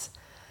wines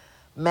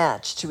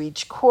matched to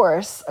each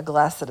course, a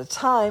glass at a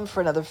time, for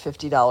another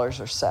 $50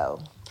 or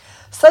so.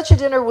 Such a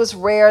dinner was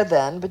rare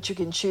then, but you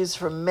can choose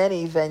from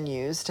many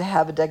venues to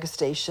have a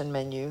degustation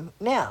menu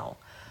now.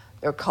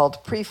 They're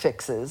called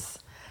prefixes.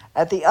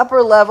 At the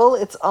upper level,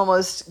 it's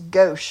almost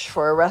gauche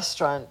for a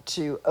restaurant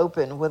to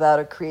open without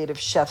a creative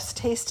chef's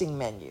tasting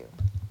menu.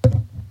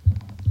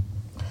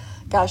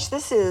 Gosh,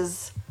 this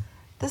is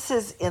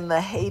in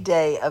the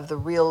heyday of the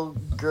real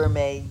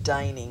gourmet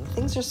dining.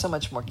 Things are so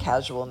much more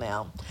casual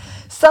now.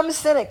 Some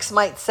cynics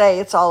might say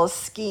it's all a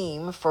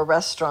scheme for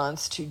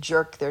restaurants to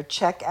jerk their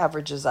check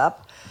averages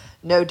up.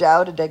 No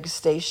doubt a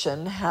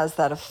degustation has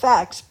that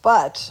effect,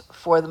 but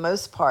for the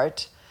most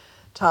part,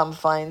 Tom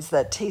finds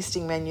that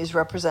tasting menus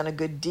represent a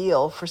good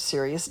deal for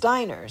serious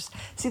diners.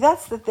 See,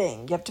 that's the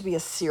thing. You have to be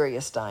a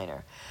serious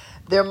diner.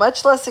 They're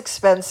much less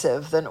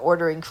expensive than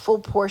ordering full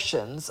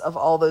portions of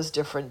all those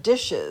different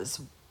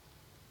dishes.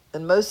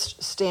 And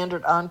most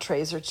standard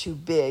entrees are too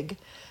big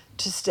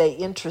to stay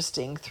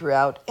interesting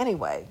throughout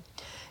anyway.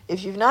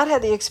 If you've not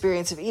had the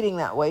experience of eating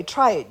that way,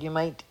 try it. You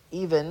might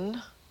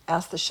even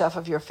ask the chef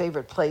of your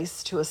favorite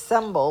place to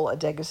assemble a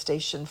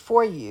degustation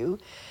for you,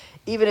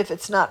 even if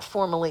it's not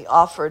formally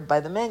offered by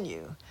the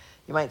menu.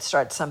 You might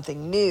start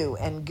something new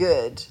and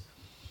good.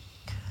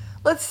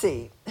 Let's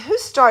see. Who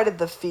started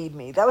the Feed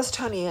Me? That was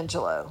Tony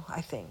Angelo,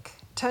 I think.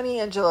 Tony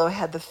Angelo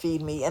had the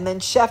Feed Me, and then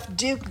Chef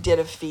Duke did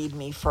a Feed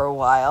Me for a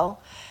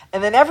while,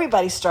 and then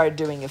everybody started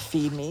doing a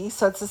Feed Me,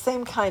 so it's the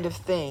same kind of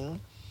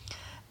thing.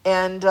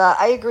 And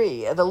I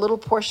agree. The little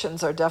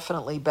portions are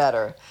definitely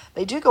better.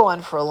 They do go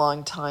on for a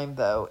long time,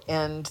 though.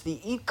 And the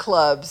Eat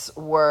Clubs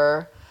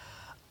were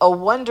a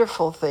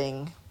wonderful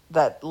thing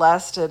that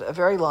lasted a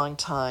very long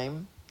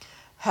time.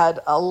 Had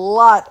a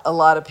lot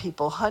of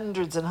people,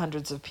 hundreds and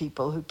hundreds of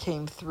people who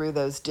came through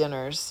those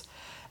dinners.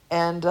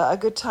 And a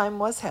good time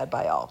was had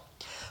by all.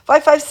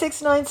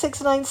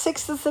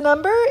 556-9696 is the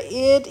number.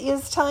 It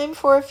is time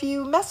for a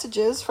few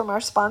messages from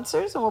our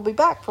sponsors, and we'll be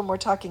back for more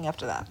talking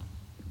after that.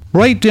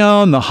 Right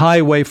down the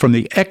highway from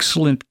the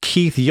excellent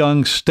Keith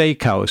Young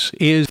Steakhouse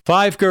is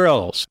Five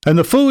Girls, and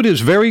the food is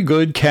very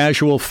good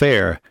casual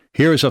fare.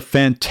 Here's a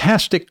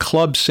fantastic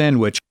club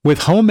sandwich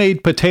with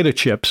homemade potato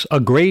chips, a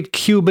great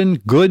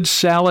Cuban, good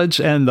salads,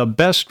 and the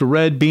best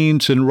red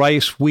beans and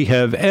rice we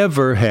have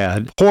ever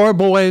had. Poor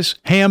boys,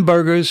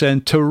 hamburgers,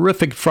 and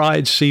terrific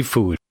fried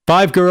seafood.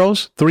 Five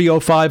Girls,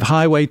 305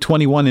 Highway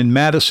 21 in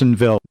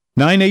Madisonville.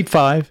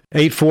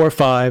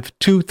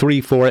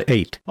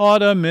 985-845-2348.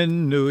 Autumn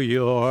in New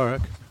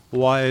York,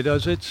 why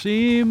does it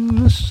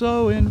seem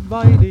so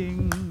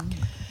inviting?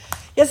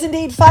 Yes,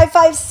 indeed.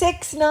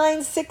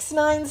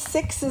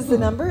 556-9696 is the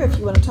number. If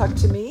you want to talk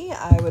to me,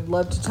 I would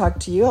love to talk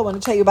to you. I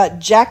want to tell you about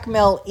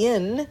Jackmel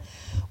Inn,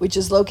 which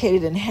is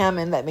located in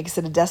Hammond. That makes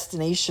it a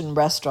destination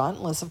restaurant,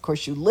 unless, of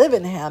course, you live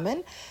in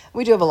Hammond.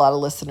 We do have a lot of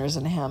listeners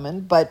in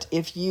Hammond. But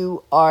if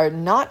you are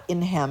not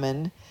in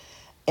Hammond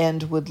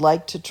and would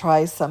like to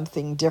try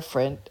something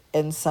different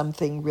and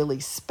something really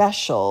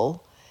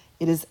special,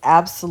 it is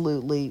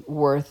absolutely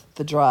worth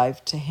the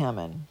drive to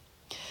Hammond.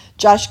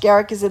 Josh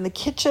Garrick is in the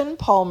kitchen.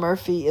 Paul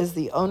Murphy is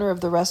the owner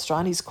of the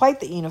restaurant. He's quite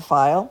the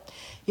enophile.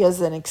 He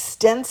has an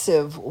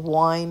extensive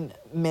wine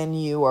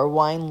menu or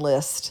wine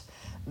list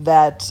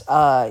that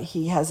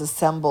he has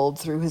assembled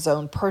through his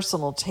own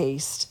personal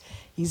taste.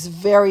 He's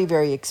very,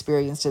 very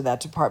experienced in that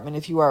department.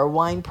 If you are a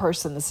wine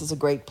person, this is a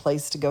great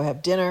place to go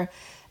have dinner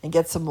and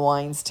get some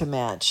wines to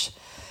match.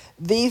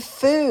 The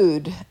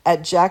food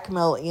at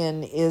Jackmel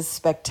Inn is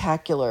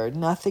spectacular.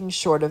 Nothing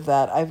short of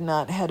that. I've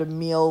not had a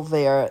meal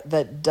there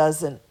that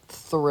doesn't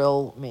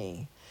thrill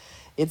me.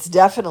 It's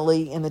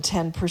definitely in the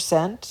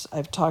 10%.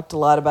 I've talked a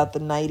lot about the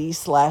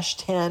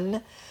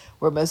 90/10,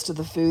 where most of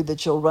the food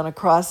that you'll run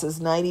across is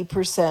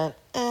 90%,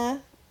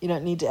 you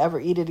don't need to ever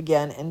eat it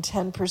again, and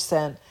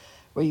 10%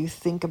 where you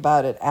think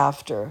about it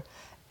after.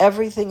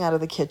 Everything out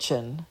of the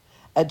kitchen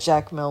at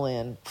Jackmel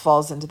Inn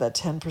falls into that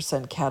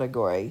 10%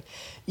 category.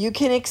 You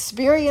can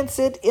experience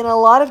it in a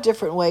lot of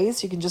different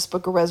ways. You can just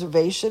book a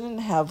reservation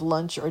and have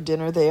lunch or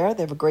dinner there.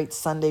 They have a great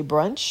Sunday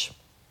brunch.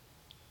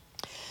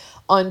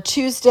 On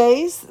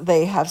Tuesdays,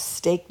 they have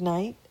steak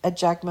night at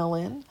Jackmel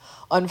Inn.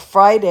 On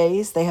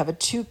Fridays, they have a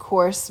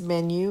 2-course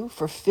menu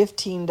for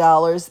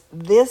 $15.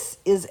 This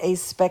is a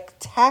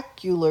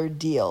spectacular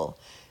deal.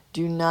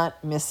 Do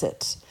not miss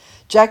it.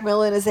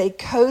 Jackmel Inn is a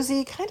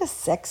cozy, kind of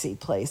sexy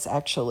place,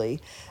 actually.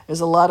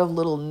 There's a lot of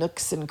little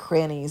nooks and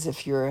crannies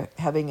if you're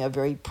having a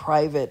very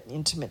private,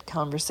 intimate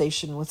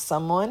conversation with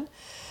someone.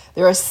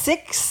 There are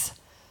six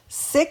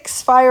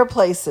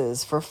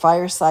fireplaces for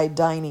fireside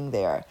dining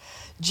there.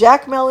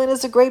 Jackmel Inn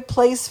is a great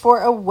place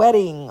for a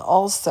wedding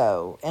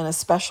also and a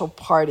special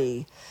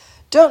party.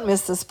 Don't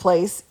miss this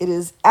place. It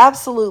is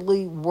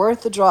absolutely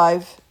worth the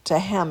drive to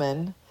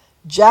Hammond.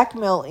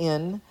 Jackmel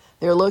Inn.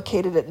 They're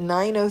located at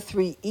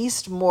 903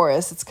 East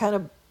Morris. It's kind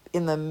of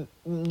in the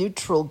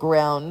neutral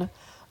ground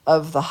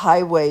of the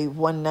Highway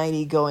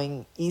 190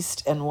 going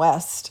east and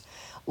west.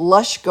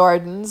 Lush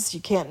Gardens,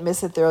 you can't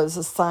miss it. There is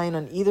a sign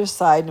on either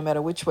side, no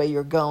matter which way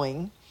you're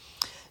going.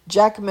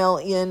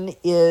 Jackmel Inn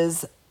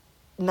is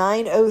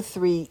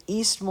 903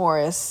 East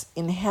Morris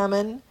in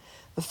Hammond.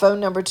 The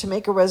phone number to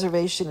make a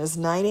reservation is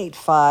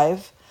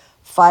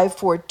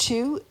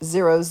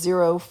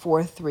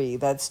 985-542-0043.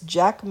 That's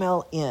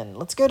Jackmel Inn.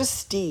 Let's go to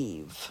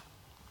Steve.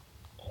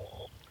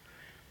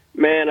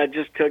 Man, I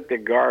just took the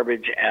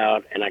garbage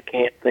out, and I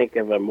can't think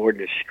of a more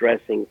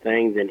distressing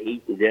thing than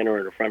eating dinner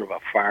in front of a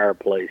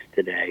fireplace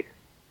today.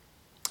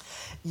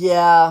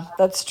 Yeah,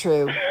 that's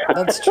true.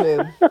 That's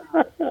true.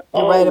 You're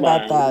right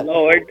about that.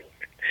 Lord.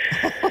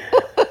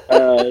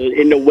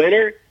 In the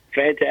winter,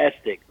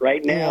 fantastic.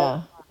 Right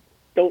now,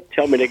 don't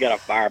tell me they got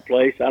a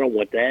fireplace. I don't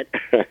want that.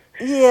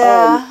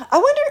 Yeah,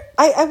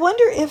 I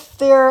wonder if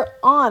they're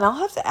on. I'll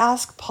have to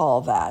ask Paul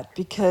that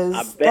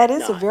because that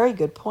is a very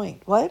good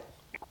point. What?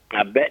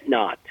 I bet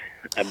not.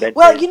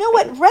 Well, you know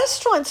what?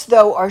 Restaurants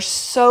though are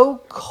so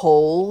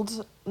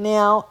cold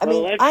now. I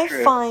mean, I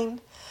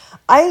find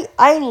I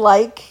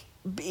like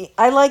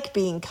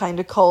being kind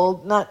of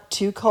cold, not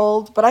too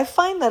cold, but I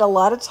find that a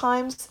lot of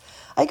times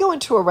I go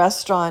into a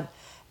restaurant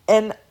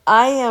and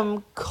I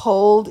am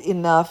cold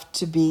enough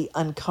to be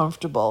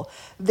uncomfortable.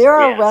 There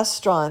are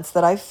restaurants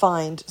that I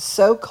find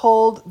so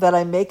cold that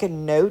I make a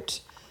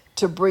note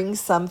to bring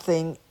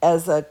something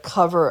as a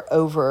cover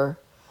over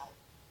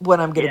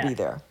when I'm going to be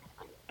there.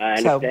 I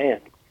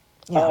understand.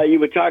 You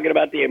were talking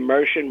about the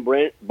immersion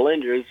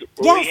blenders.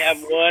 Yes. We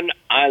have one.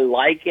 I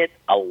like it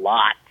a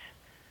lot.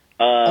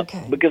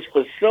 Because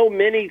for so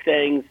many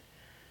things,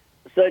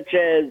 such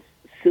as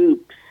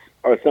soups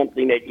or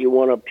something that you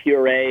want to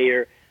puree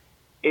or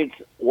it's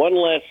one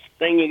less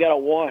thing you got to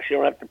wash. You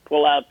don't have to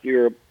pull out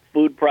your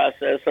food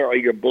processor or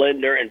your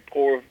blender and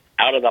pour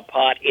out of the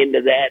pot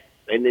into that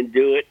and then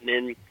do it. And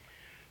then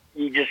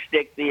you just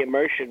stick the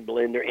immersion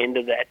blender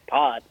into that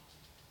pot,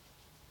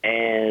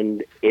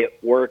 and it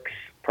works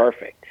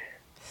perfect.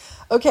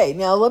 Okay,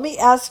 now let me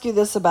ask you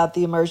this about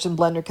the immersion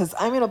blender, because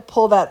I'm going to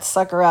pull that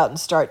sucker out and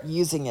start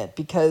using it,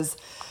 because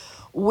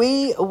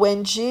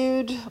when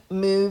Jude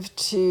moved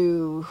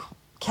to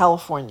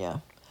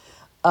California,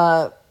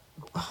 what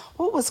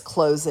was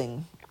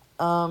closing?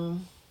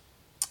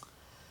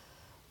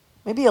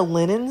 Maybe a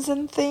Linens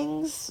and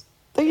Things?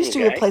 There used to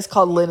be a place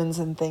called Linens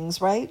and Things,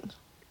 right?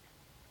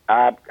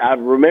 I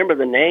remember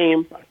the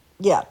name.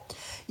 Yeah.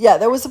 Yeah,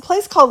 there was a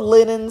place called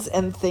Linens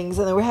and Things,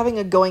 and they were having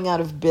a going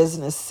out of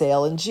business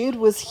sale, and Jude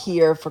was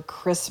here for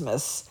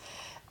Christmas,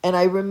 and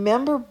I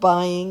remember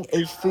buying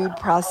a food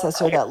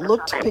processor that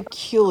looked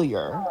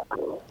peculiar,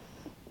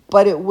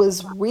 but it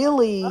was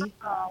really,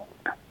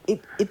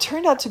 it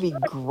turned out to be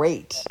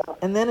great,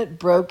 and then it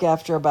broke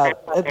after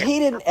he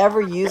didn't ever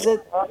use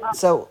it,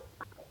 so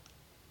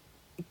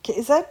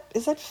is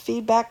that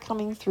feedback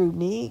coming through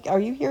me? Are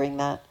you hearing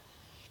that?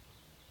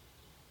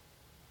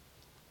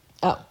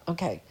 Oh,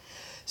 okay.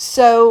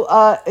 So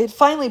it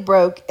finally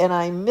broke, and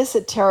I miss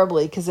it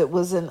terribly because it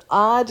was an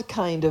odd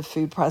kind of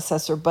food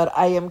processor, but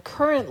I am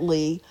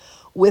currently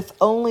with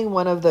only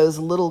one of those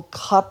little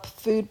cup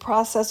food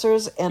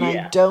processors, and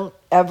I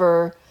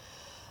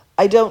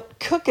don't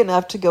cook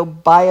enough to go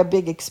buy a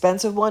big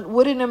expensive one.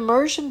 Would an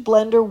immersion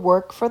blender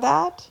work for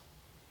that?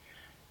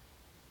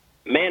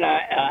 Man,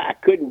 I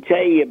couldn't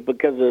tell you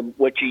because of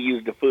what you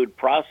use the food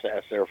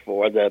processor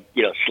for, the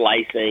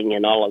slicing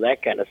and all of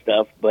that kind of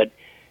stuff, but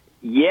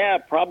yeah,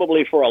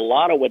 probably for a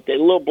lot of what the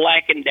little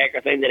Black &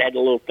 Decker thing that had the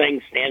little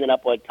thing standing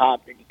up on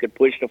top that you could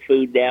push the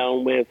food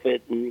down with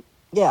it. And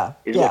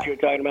is what you're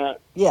talking about?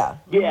 Yeah.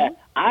 Yeah,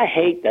 I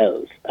hate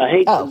those. I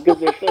hate them because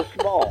they're so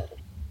small.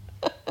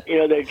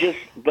 They're just,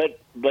 but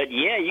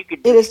yeah, you could.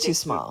 It is too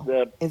small.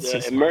 The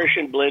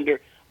immersion blender.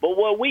 But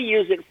what we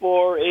use it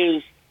for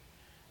is,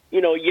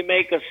 you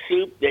make a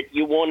soup that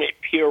you want it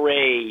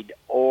pureed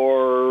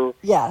or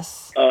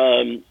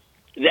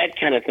that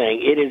kind of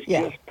thing. It is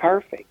just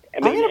perfect.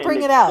 I'm going to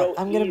bring it out.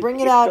 I'm going to bring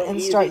it out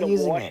and start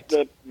using it.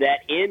 That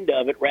end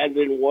of it rather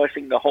than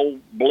washing the whole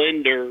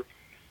blender.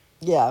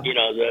 Yeah.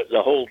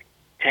 The whole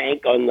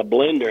tank on the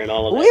blender and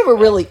all of that. We have a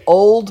really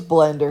old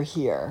blender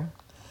here.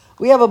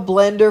 We have a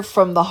blender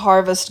from the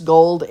Harvest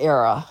Gold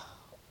era.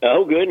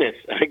 Oh, goodness.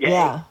 Okay.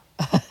 Yeah.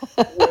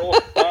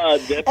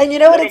 And you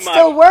know what? It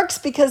still works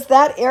because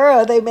that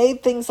era, they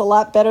made things a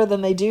lot better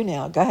than they do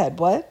now. Go ahead.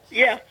 What?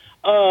 Yeah.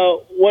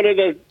 One of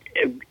the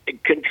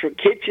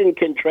kitchen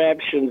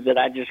contraptions that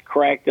I just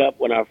cracked up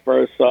when I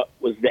first saw it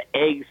was the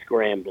egg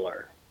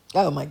scrambler.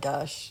 Oh my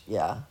gosh,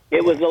 yeah.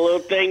 It was a little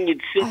thing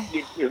it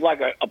was like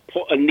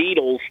a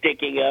needle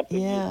sticking up.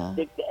 And you'd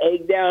stick the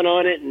egg down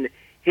on it and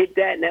hit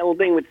that, and that little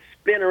thing would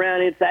spin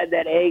around inside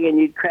that egg, and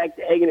you'd crack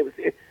the egg, and it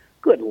was,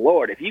 good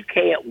Lord, if you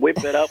can't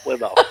whip it up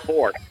with a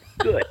fork,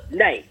 good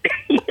night.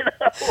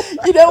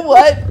 You know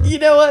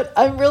what?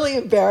 I'm really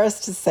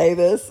embarrassed to say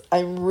this.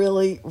 I'm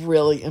really,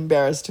 really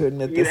embarrassed to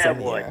admit this in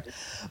the air.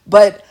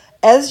 But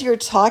as you're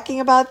talking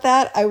about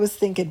that, I was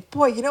thinking,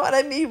 boy, you know what?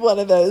 I need one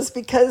of those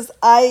because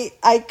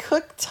I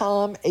cook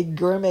Tom a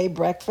gourmet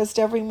breakfast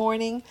every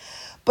morning.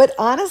 But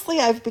honestly,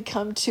 I've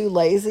become too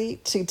lazy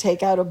to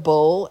take out a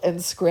bowl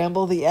and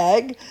scramble the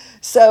egg.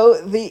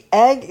 So the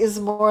egg is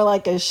more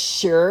like a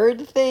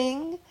shirred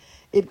thing.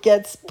 It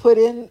gets put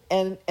in,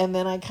 and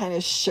then I kind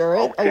of shir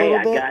it a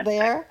little bit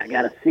there. I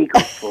got a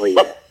secret for you.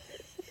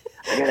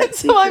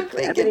 So I'm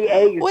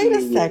thinking, wait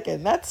a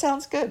second, that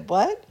sounds good.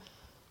 What?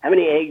 How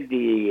many eggs do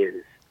you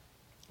use?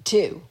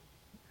 2.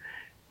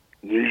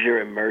 Use your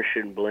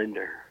immersion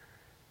blender.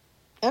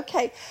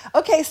 Okay,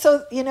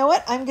 so you know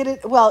what?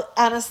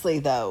 Honestly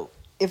though,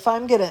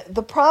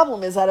 the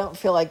problem is I don't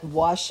feel like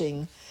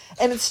washing,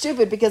 and it's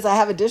stupid because I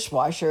have a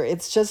dishwasher.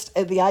 It's just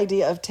the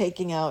idea of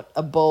taking out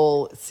a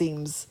bowl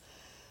seems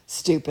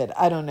stupid.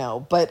 I don't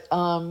know, but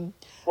I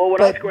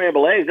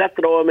scramble eggs, I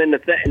throw them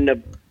in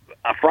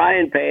a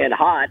frying pan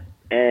hot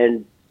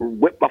and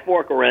whip my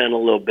fork around a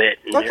little bit.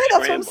 Okay,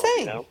 that's what I'm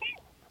saying.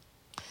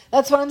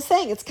 That's what I'm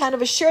saying. It's kind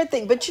of a shared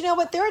thing, but you know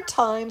what? There are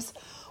times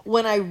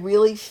when I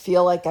really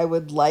feel like I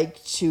would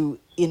like to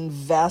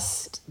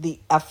invest the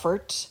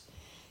effort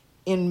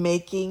in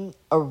making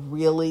a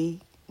really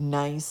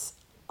nice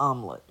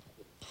omelet.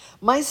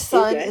 My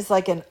son is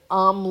like an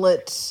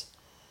omelet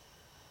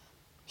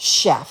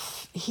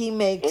chef. He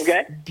makes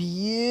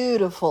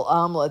beautiful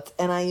omelets,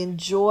 and I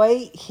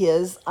enjoy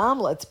his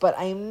omelets, but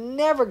I'm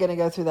never going to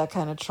go through that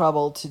kind of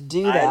trouble to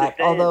do that,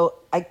 although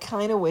I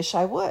kind of wish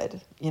I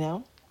would,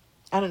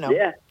 I don't know.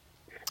 Yeah.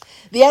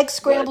 The egg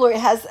scrambler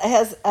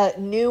has a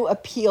new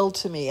appeal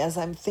to me as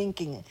I'm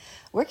thinking,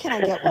 where can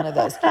I get one of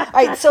those? All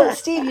right, so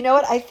Steve, you know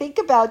what? I think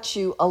about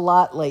you a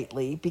lot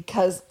lately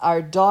because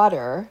our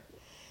daughter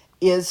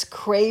is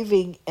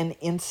craving an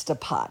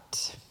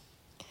Instapot.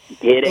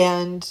 Get it?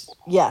 And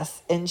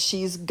yes, and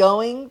she's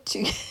going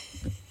to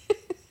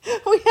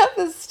we have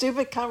this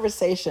stupid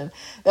conversation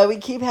that we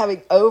keep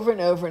having over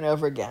and over and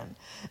over again.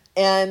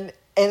 And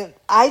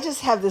I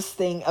just have this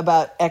thing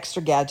about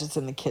extra gadgets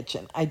in the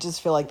kitchen. I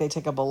just feel like they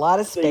take up a lot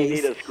of So you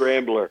space. need a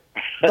scrambler.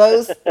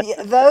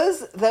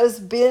 Those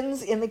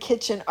bins in the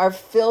kitchen are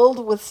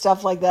filled with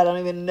stuff like that. I don't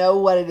even know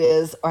what it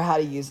is or how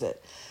to use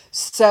it.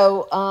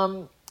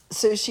 So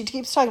so she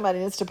keeps talking about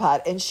an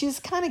Instapot, and she's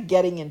kind of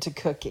getting into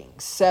cooking.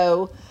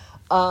 So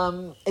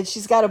and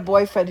she's got a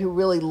boyfriend who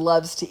really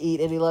loves to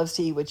eat, and he loves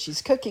to eat what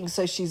she's cooking,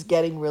 so she's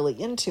getting really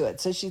into it.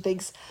 So she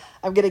thinks,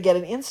 I'm going to get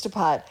an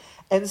Instapot.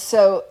 And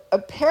so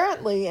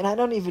apparently, and I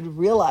don't even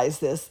realize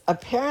this,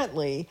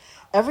 apparently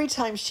every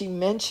time she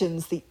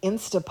mentions the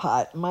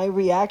Instapot, my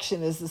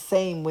reaction is the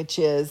same, which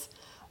is,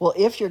 well,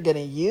 if you're going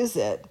to use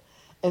it.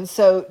 And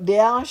so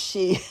now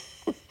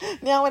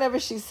now whenever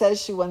she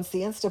says she wants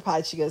the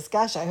Instapot, she goes,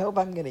 gosh, I hope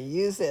I'm going to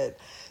use it.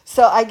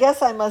 So I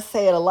guess I must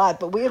say it a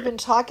lot, but we have been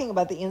talking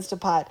about the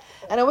Instapot,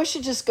 and I wish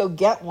you'd just go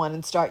get one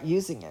and start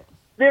using it.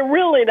 They're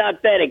really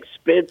not that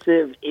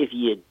expensive if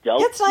you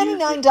don't. It's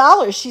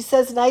 $99. She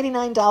says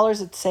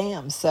 $99 at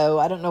Sam's, so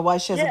I don't know why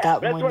she hasn't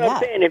gotten one yet.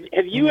 That's what I'm saying.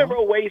 Have you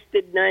ever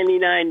wasted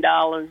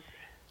 $99?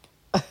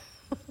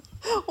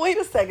 Wait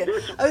a second.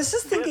 I was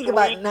just thinking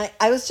about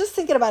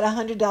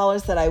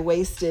 $100 that I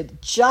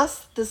wasted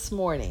just this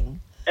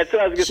morning. That's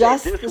what I was going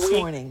to say. Just this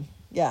morning.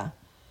 Yeah.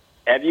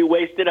 Have you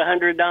wasted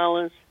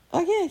 $100? Oh,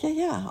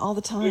 yeah, all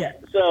the time. Yeah,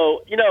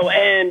 so,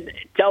 and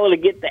tell her to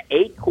get the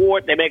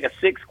 8-quart. They make a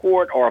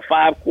 6-quart or a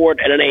 5-quart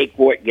and an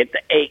 8-quart. Get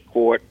the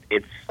 8-quart.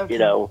 It's, Okay.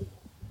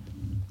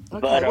 Okay,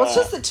 but, well, it's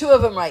just the two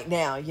of them right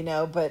now,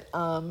 but...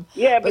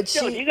 yeah, but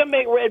still, if you're going to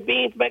make red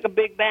beans, make a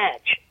big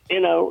batch,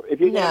 if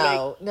you're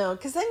No,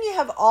 because then you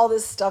have all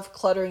this stuff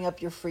cluttering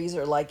up your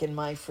freezer, like in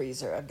my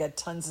freezer. I've got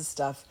tons of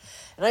stuff.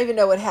 And I don't even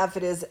know what half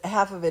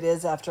of it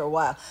is after a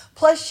while.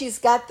 Plus, she's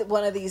got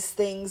one of these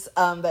things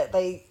that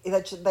they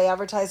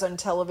advertise on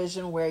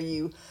television where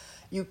you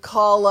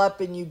call up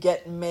and you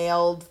get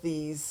mailed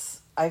these,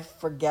 I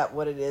forget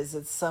what it is.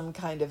 It's some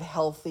kind of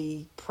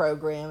healthy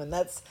program. And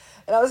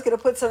I was going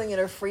to put something in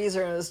her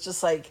freezer, and it was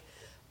just like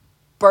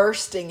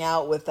bursting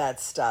out with that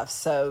stuff.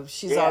 So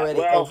she's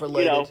already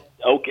overloaded.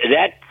 Okay,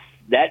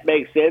 that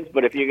makes sense.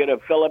 But if you're going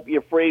to fill up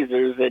your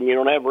freezers and you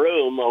don't have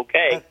room,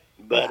 okay.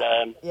 But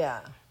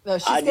yeah. No,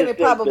 she's going to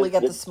probably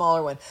get the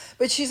smaller one.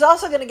 But she's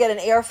also going to get an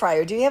air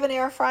fryer. Do you have an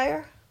air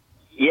fryer?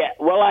 Yeah,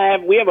 well,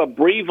 we have a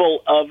Breville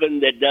oven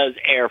that does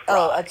air fry.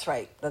 Oh, that's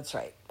right.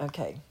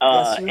 Okay.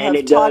 Yes, you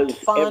have talked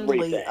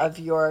fondly of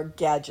your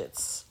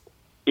gadgets.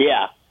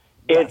 Yeah.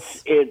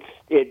 Yes.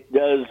 It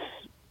does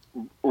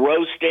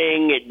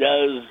roasting, it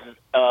does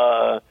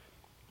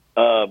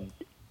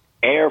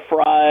air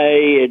fry,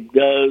 it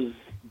does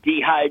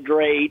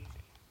dehydrate,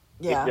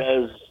 yeah. It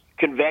does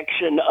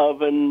convection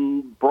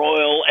oven,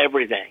 broil,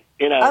 everything.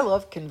 I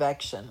love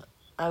convection.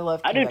 I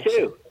do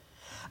too.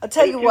 I'll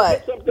tell you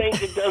what. Some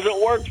things it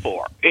doesn't work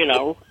for,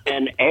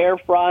 and air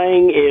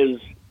frying is,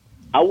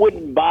 I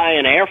wouldn't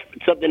buy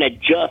something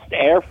that just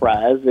air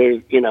fries.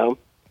 There's,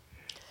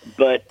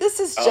 but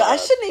this is I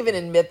shouldn't even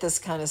admit this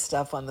kind of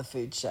stuff on the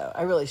food show.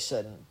 I really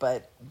shouldn't,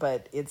 but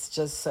it's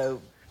just so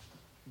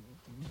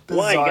bizarrely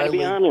Why? You gotta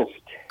be honest.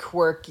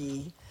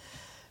 Quirky.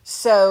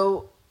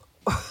 So,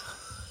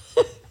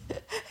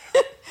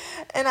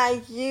 and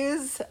I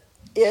use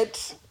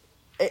it.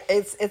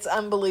 It's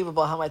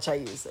unbelievable how much I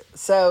use it.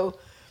 So,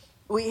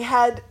 we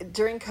had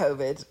during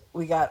COVID,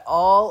 we got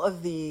all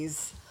of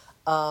these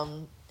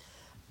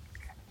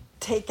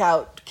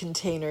takeout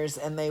containers,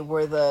 and they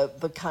were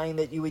the kind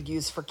that you would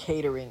use for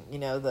catering,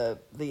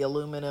 the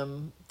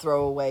aluminum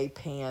throwaway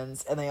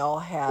pans, and they all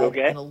had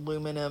an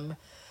aluminum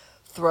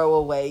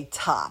throwaway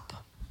top.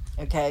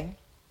 Okay.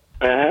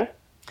 Uh-huh.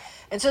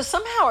 And so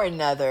somehow or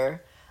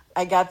another,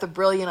 I got the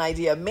brilliant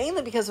idea,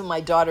 mainly because when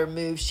my daughter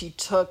moved, she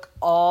took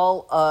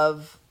all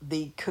of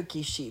the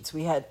cookie sheets.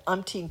 We had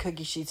umpteen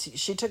cookie sheets.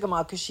 She took them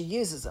all because she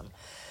uses them.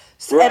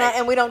 So, right.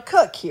 And we don't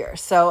cook here.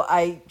 So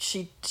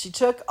she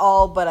took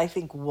all but I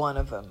think one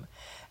of them.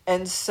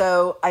 And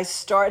so I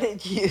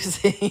started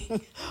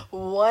using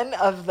one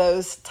of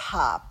those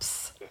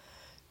tops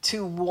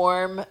to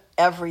warm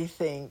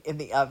everything in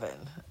the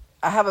oven.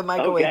 I have a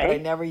microwave, but I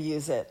never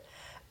use it.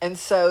 And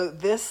so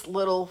this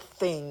little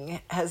thing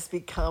has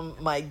become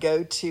my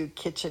go-to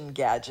kitchen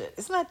gadget.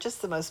 Isn't that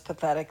just the most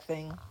pathetic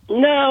thing?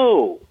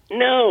 No.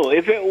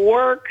 If it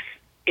works,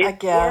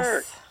 it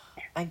works.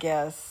 I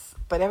guess.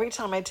 But every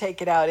time I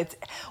take it out,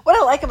 what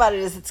I like about it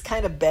is it's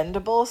kind of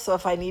bendable. So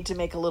if I need to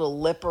make a little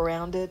lip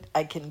around it,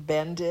 I can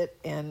bend it,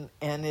 and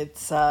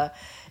it's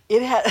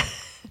it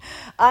has.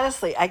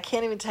 Honestly, I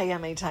can't even tell you how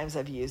many times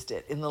I've used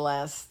it in the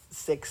last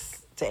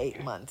 6 to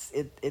 8 months.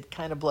 It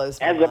kind of blows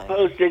my mind. As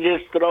opposed to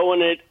just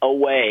throwing it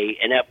away.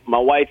 And my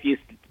wife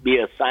used to be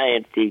a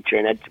science teacher,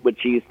 and that's what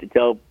she used to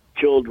tell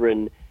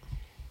children.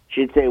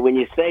 She'd say, when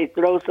you say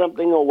throw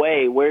something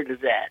away, where does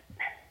that?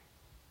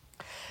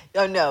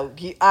 Oh, no,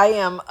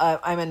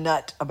 I'm a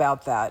nut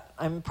about that.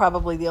 I'm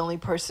probably the only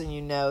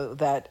person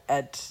that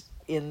at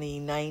in the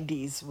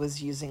 90s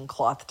was using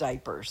cloth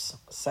diapers.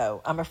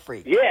 So I'm a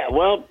freak. Yeah,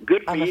 well,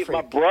 good for I'm a you. freak.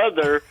 My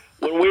brother,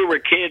 when we were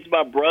kids,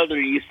 my brother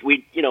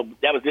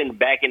that was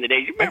back in the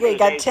days. You remember Okay, you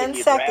got 10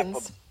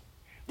 seconds.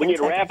 When you'd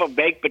wrap a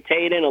baked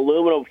potato in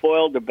aluminum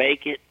foil to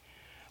bake it,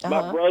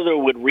 my brother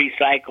would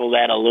recycle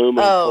that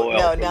aluminum foil. Oh,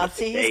 no, now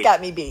see, he's got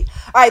me beat.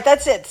 All right,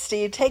 that's it,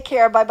 Steve. Take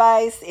care.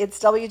 Bye-bye. It's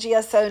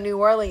WGSO New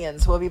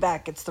Orleans. We'll be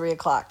back. It's 3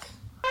 o'clock.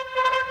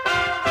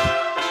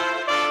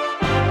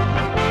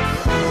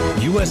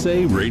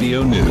 USA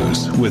Radio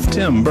News with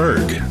Tim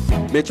Berg.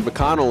 Mitch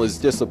McConnell is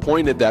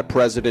disappointed that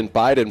President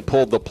Biden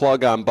pulled the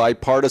plug on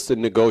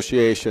bipartisan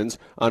negotiations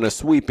on a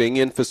sweeping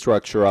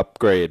infrastructure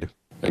upgrade.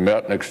 They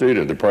met and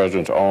exceeded the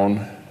president's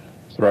own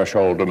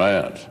threshold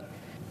demands.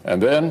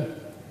 And then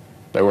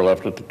they were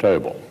left at the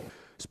table.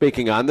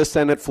 Speaking on the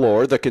Senate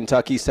floor, the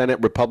Kentucky Senate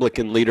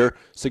Republican leader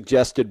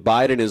suggested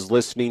Biden is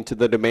listening to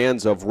the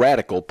demands of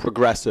radical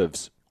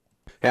progressives.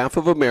 Half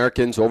of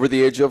Americans over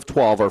the age of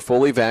 12 are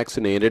fully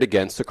vaccinated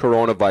against the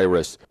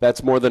coronavirus.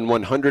 That's more than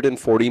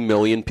 140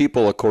 million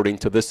people, according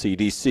to the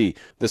CDC.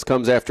 This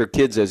comes after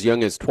kids as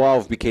young as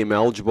 12 became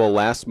eligible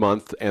last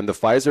month, and the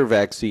Pfizer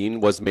vaccine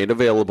was made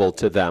available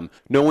to them.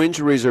 No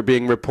injuries are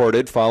being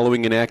reported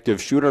following an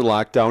active shooter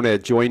lockdown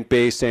at Joint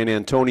Base San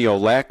Antonio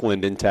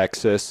Lackland in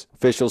Texas.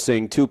 Officials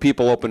saying 2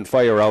 people opened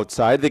fire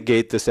outside the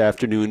gate this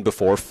afternoon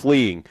before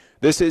fleeing.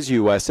 This is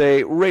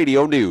USA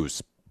Radio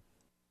News.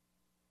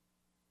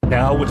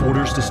 Now with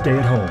orders to stay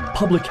at home,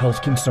 public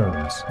health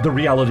concerns, the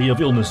reality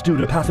of illness due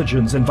to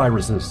pathogens and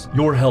viruses.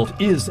 Your health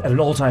is at an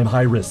all-time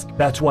high risk.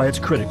 That's why it's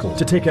critical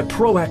to take a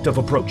proactive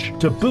approach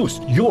to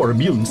boost your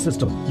immune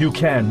system. You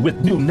can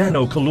with new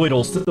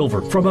nano-colloidal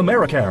silver from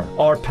Americare.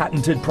 Our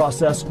patented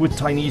process with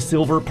tiny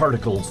silver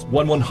particles,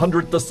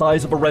 1/100th the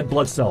size of a red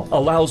blood cell,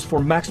 allows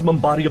for maximum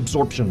body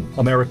absorption.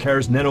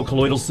 Americare's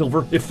nano-colloidal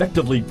silver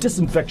effectively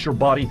disinfects your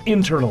body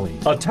internally,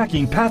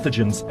 attacking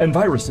pathogens and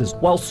viruses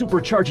while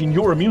supercharging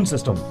your immune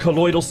system.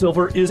 Colloidal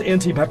silver is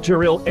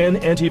antibacterial and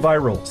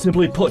antiviral.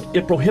 Simply put,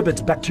 it prohibits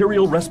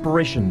bacterial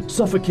respiration,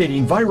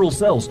 suffocating viral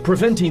cells,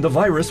 preventing the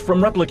virus from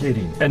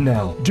replicating. And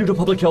now, due to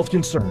public health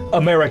concern,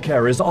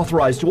 Americare is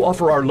authorized to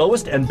offer our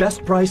lowest and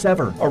best price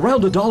ever,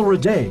 around $1 a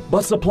day,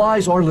 but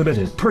supplies are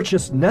limited.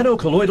 Purchase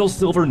nano-colloidal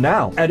silver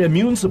now at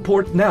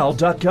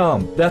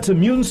immunesupportnow.com. That's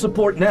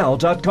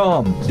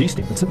immunesupportnow.com. These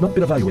statements have not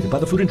been evaluated by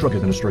the Food and Drug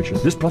Administration.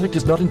 This product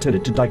is not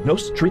intended to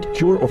diagnose, treat,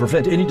 cure, or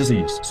prevent any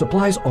disease.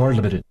 Supplies are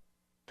limited.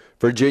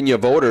 Virginia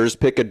voters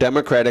pick a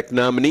Democratic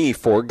nominee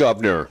for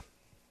governor.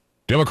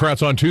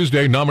 Democrats on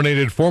Tuesday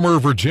nominated former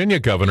Virginia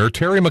Governor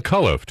Terry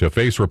McAuliffe to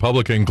face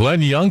Republican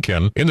Glenn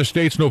Youngkin in the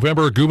state's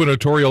November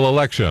gubernatorial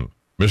election.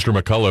 Mr.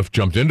 McAuliffe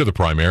jumped into the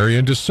primary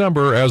in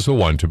December as the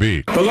one to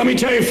beat. But let me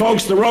tell you,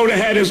 folks, the road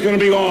ahead is going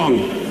to be long.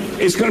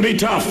 It's going to be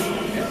tough.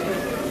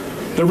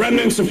 The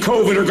remnants of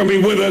COVID are going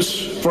to be with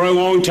us for a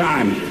long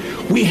time.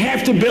 We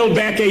have to build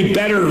back a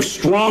better,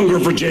 stronger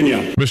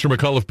Virginia. Mr.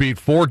 McAuliffe beat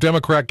 4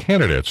 Democrat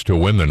candidates to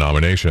win the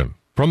nomination.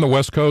 From the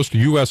West Coast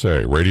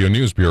USA Radio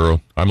News Bureau,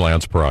 I'm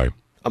Lance Pry.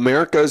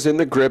 America is in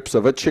the grips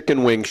of a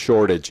chicken wing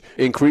shortage.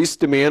 Increased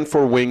demand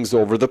for wings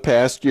over the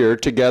past year,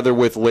 together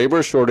with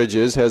labor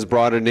shortages, has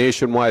brought a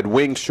nationwide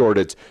wing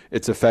shortage.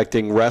 It's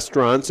affecting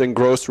restaurants and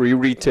grocery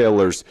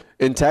retailers.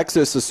 In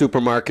Texas, a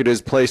supermarket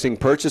is placing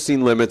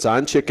purchasing limits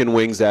on chicken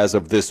wings as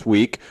of this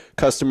week.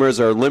 Customers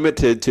are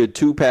limited to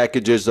 2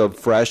 packages of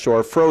fresh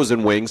or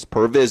frozen wings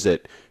per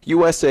visit.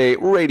 USA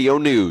Radio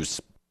News.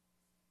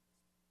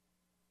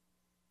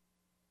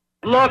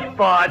 Look,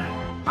 bud,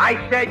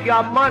 I said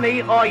your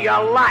money or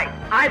your life.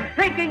 I'm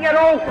thinking it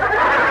over.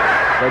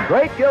 The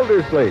Great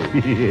Gildersleeve.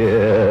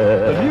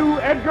 The new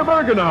Edgar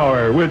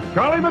Bergenauer with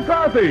Charlie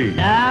McCarthy.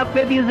 Now,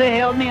 if you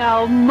help me,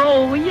 I'll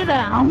mow you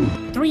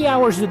down. 3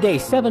 hours a day,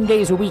 7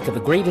 days a week of the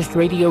greatest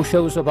radio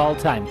shows of all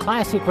time.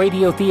 Classic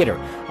Radio Theater.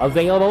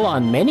 Available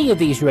on many of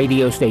these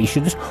radio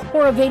stations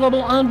or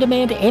available on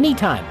demand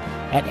anytime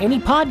at any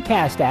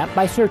podcast app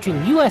by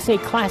searching USA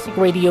Classic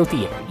Radio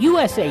Theater.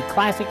 USA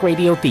Classic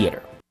Radio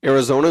Theater.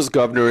 Arizona's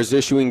governor is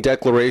issuing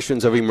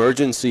declarations of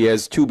emergency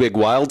as 2 big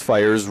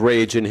wildfires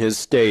rage in his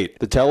state.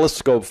 The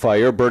Telescope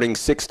fire, burning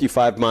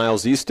 65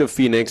 miles east of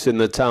Phoenix in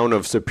the town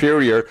of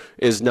Superior,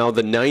 is now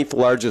the 9th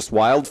largest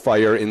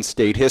wildfire in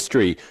state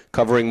history,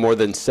 covering more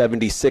than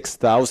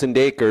 76,000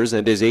 acres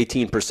and is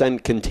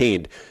 18%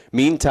 contained.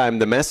 Meantime,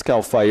 the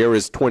Mescal fire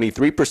is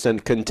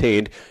 23%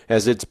 contained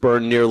as it's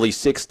burned nearly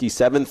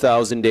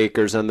 67,000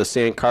 acres on the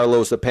San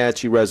Carlos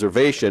Apache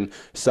Reservation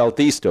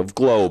southeast of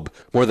Globe.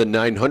 More than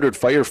 900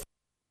 firefighters.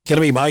 Going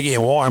to be muggy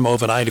and warm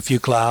overnight. A few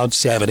clouds,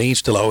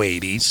 70s to low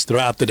 80s.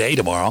 Throughout the day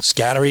tomorrow,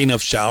 scattering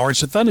of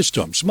showers and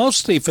thunderstorms,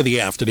 mostly for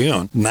the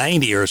afternoon.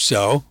 90 or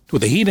so,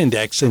 with the heat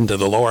index into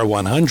the lower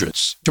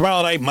 100s.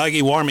 Tomorrow night,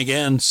 muggy, warm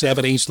again,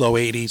 70s, low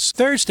 80s.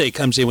 Thursday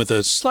comes in with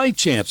a slight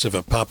chance of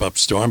a pop-up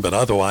storm, but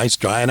otherwise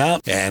drying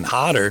out and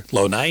hotter,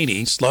 low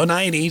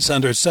 90s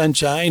under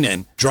sunshine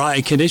and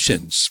dry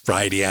conditions.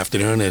 Friday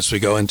afternoon as we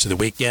go into the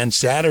weekend,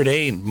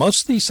 Saturday, and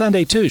mostly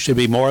Sunday too, should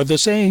be more of the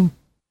same.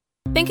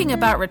 Thinking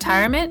about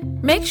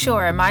retirement? Make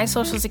sure a My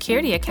Social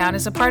Security account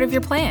is a part of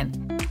your plan.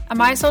 A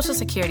My Social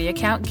Security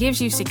account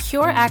gives you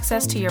secure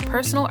access to your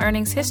personal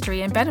earnings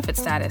history and benefit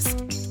status.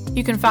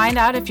 You can find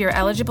out if you're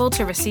eligible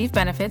to receive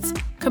benefits,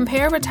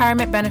 compare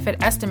retirement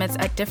benefit estimates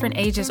at different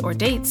ages or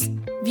dates,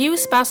 view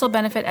spousal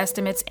benefit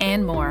estimates,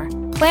 and more.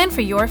 Plan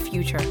for your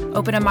future.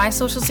 Open a My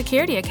Social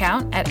Security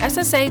account at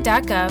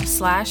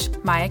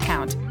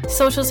ssa.gov/myaccount.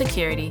 Social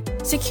Security,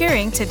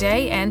 securing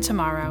today and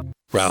tomorrow.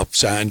 Ralph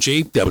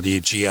Sanji,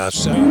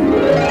 WGSO.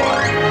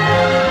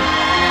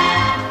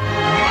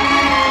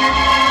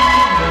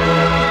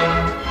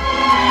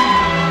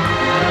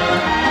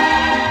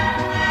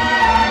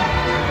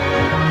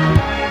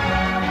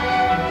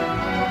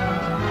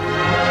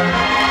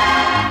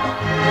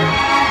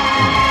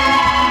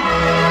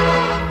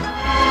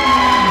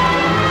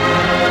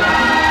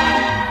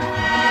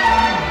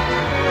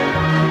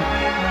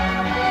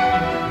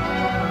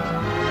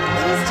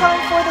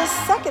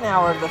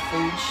 Hour of the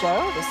food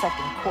show, the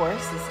second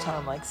course, as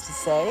Tom likes to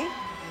say.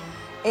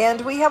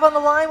 And we have on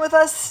the line with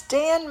us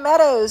Stan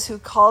Meadows, who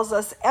calls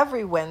us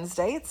every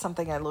Wednesday. It's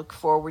something I look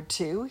forward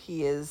to.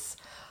 He is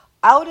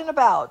out and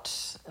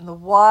about in the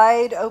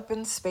wide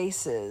open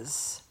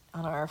spaces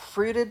on our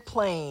fruited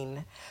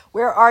plain.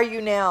 Where are you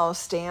now,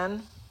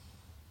 Stan?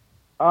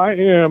 I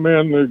am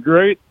in the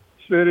great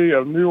city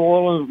of New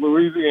Orleans,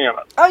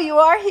 Louisiana. Oh, you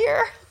are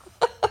here?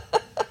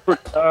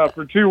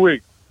 For 2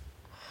 weeks.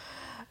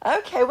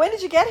 Okay, when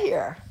did you get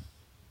here?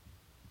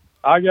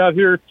 I got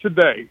here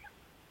today.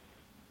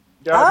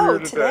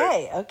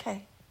 Today.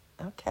 Okay.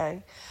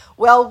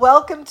 Well,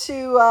 welcome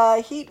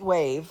to Heat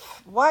Wave.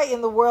 Why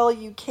in the world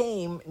you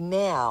came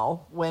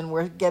now when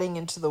we're getting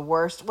into the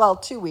worst? Well,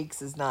 2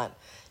 weeks is not.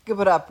 You can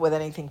put up with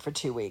anything for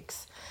 2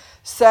 weeks.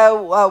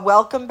 So,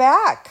 welcome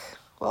back.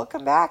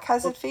 Welcome back.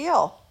 How's it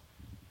feel?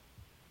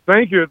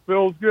 Thank you. It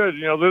feels good.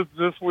 You know,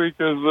 this week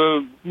is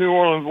the New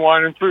Orleans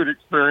Wine and Food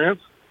Experience.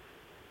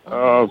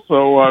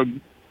 So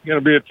I'm going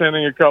to be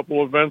attending a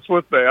couple events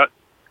with that.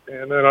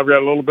 And then I've got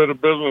a little bit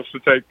of business to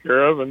take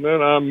care of. And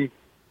then I'm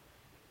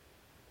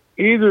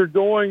either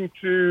going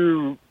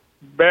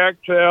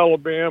back to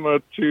Alabama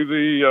to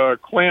the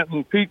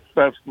Clanton Peach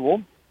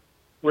Festival,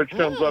 which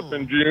comes up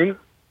in June,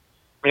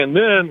 and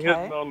then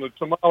hitting on the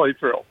Tamale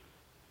Trail.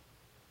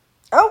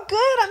 Oh,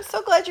 good. I'm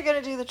so glad you're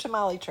going to do the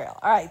Tamale Trail.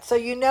 All right. So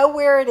you know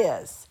where it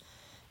is.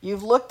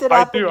 You've looked it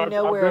up and you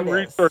know where it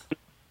is.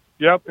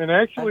 Yep, and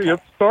actually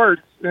it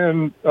starts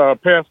in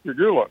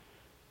Pascagoula,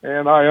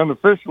 and I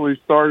unofficially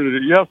started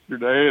it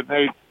yesterday and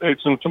ate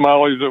some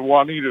tamales at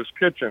Juanita's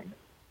Kitchen.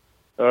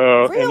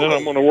 Really? And then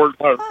I'm going to work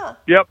and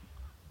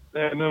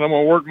then I'm going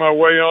to work my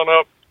way on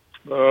up.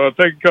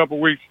 Take a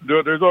couple weeks to do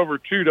it. There's over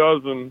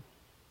 24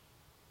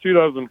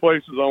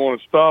 places I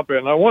want to stop at,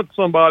 and I want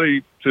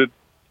somebody to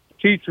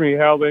teach me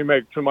how they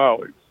make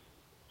tamales.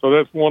 So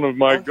that's one of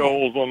my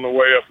goals on the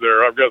way up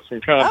there. I've got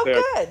some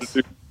contacts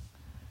to do.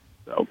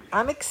 So.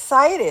 I'm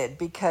excited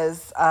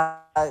because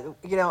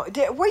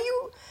were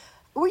you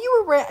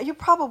around? You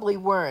probably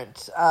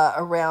weren't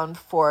around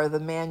for the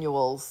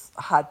Manuel's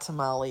hot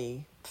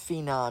tamale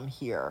phenom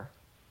here.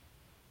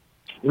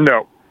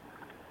 No.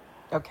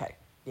 Okay.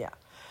 Yeah.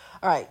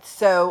 All right.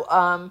 So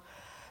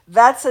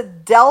that's a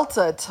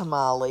Delta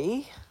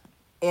tamale,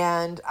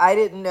 and I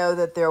didn't know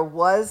that there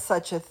was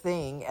such a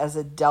thing as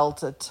a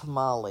Delta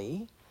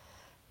tamale.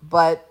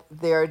 But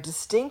they're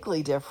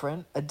distinctly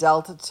different, a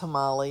Delta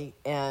tamale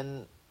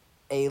and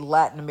a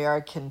Latin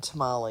American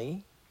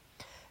tamale.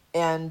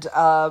 And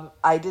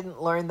I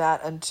didn't learn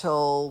that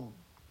until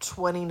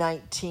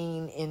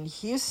 2019 in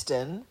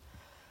Houston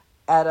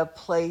at a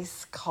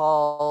place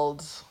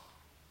called,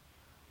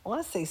 I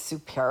want to say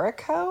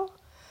Superico.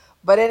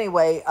 But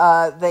anyway,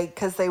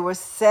 because they were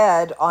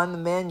said on the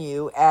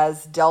menu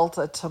as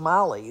Delta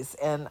tamales.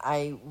 And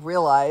I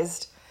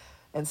realized,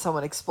 and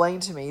someone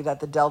explained to me,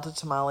 that the Delta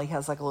tamale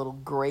has like a little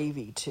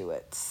gravy to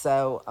it.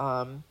 So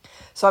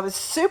so I was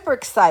super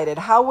excited.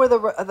 How were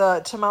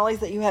the tamales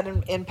that you had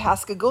in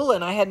Pascagoula?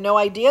 And I had no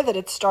idea that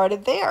it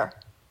started there.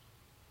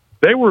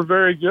 They were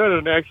very good,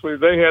 and actually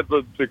they had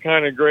the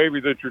kind of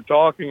gravy that you're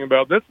talking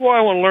about. That's why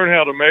I want to learn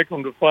how to make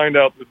them, to find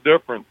out the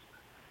difference.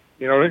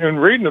 You know,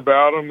 and reading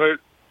about them,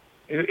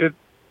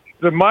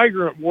 the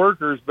migrant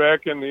workers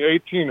back in the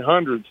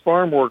 1800s,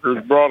 farm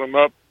workers, brought them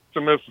up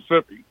to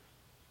Mississippi.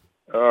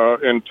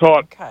 And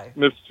taught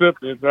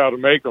Mississippians how to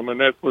make them, and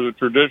that's where the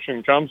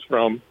tradition comes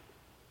from.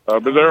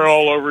 But they're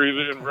all over,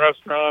 either in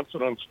restaurants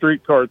and on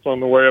street carts on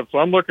the way up. So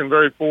I'm looking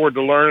very forward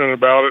to learning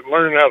about it and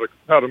learning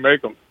how to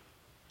make them.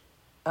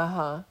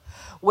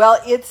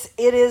 Well, it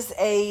is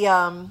a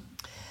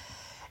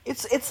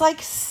it's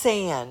like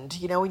sand.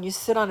 You know, when you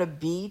sit on a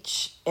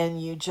beach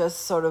and you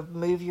just sort of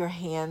move your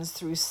hands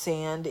through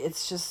sand,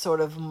 it's just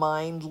sort of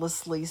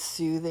mindlessly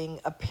soothing.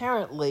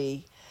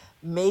 Apparently,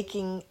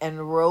 making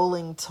and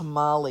rolling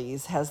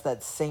tamales has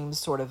that same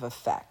sort of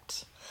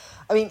effect.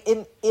 I mean,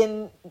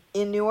 in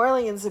New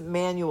Orleans at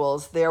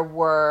Manuel's, there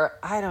were,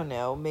 I don't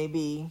know,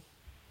 maybe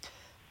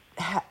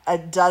a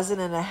dozen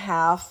and a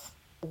half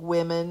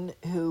women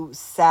who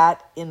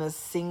sat in a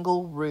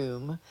single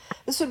room.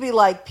 This would be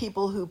like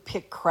people who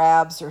pick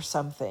crabs or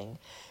something.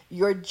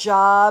 your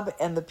job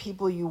and the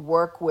people you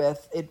work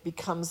with, it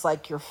becomes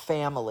like your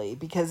family,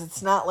 because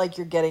it's not like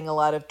you're getting a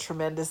lot of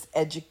tremendous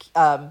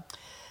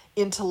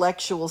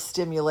intellectual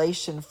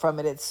stimulation from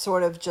it. It's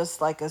sort of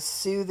just like a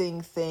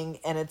soothing thing,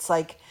 and it's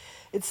like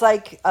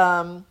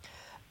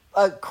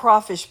a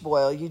crawfish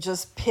boil. You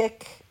just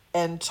pick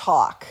and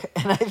talk,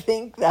 and I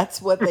think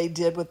that's what they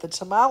did with the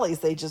tamales.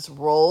 They just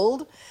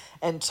rolled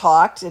and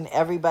talked, and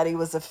everybody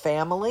was a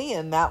family,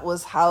 and that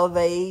was how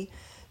they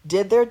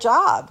did their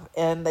job.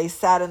 And they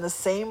sat in the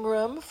same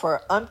room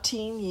for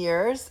umpteen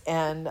years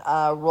and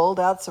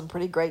rolled out some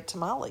pretty great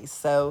tamales.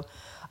 So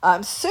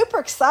I'm super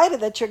excited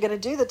that you're going to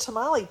do the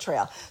tamale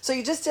trail. So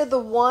you just did the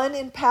one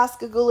in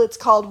Pascagoula. It's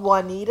called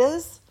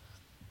Juanita's?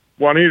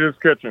 Juanita's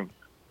Kitchen.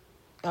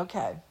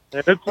 Okay.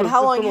 And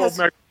how long a little has...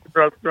 Mexican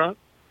restaurant.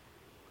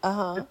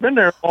 Uh-huh. It's been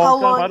there a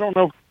long time. I don't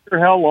know for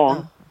how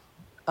long.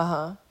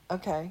 Uh-huh.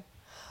 Okay.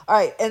 All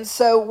right. And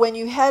so when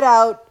you head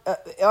out,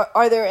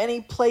 are there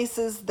any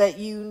places that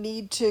you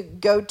need to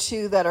go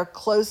to that are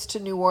close to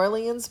New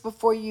Orleans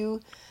before you...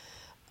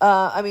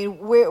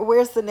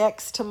 where's the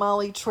next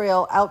Tamale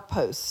Trail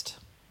outpost?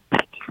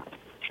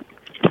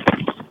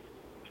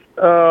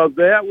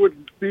 That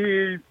would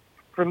be,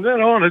 from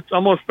then on,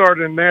 I'm going to start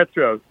in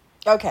Natchez.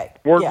 Okay.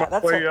 Work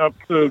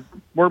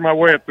my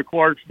way up to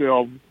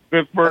Clarksdale,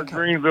 Pittsburgh, Okay.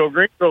 Greenville.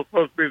 Greenville's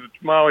supposed to be the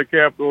tamale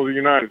capital of the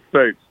United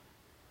States.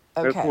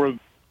 Okay. That's where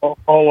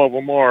all of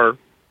them are.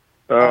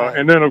 right.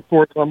 And then, of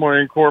course, I'm going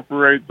to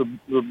incorporate the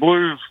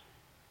blues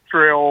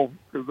trail,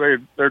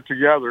 because they're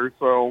together.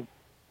 So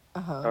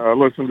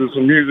listen to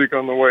some music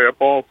on the way up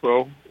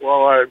also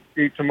while I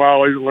eat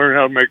tamales and learn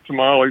how to make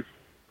tamales.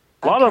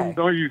 A lot of them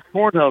don't use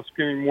corn husk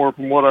anymore,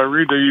 from what I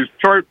read. They use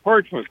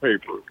parchment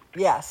paper.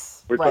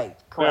 Yes, right,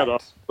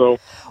 correct. So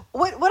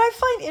what I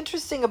find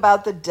interesting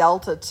about the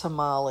Delta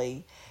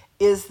tamale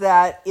is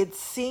that it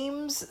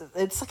seems,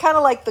 it's kind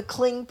of like the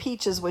cling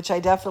peaches, which I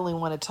definitely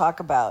want to talk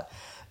about.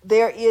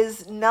 There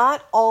is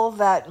not all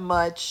that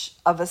much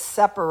of a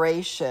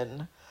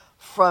separation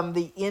from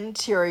the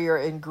interior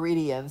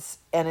ingredients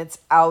and its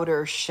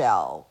outer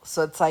shell.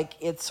 So it's like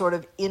it's sort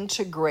of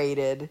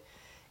integrated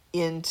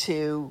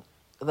into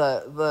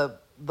the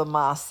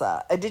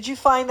masa. Did you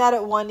find that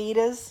at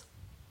Juanita's?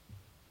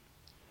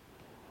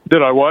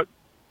 did I what?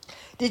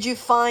 Did you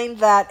find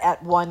that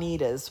at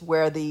Juanita's,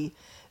 where the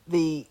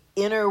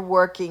inner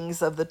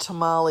workings of the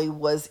tamale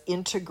was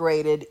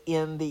integrated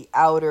in the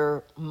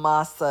outer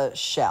masa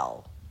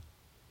shell?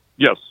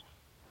 Yes.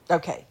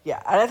 Okay,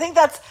 yeah. And I think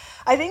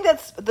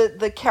that's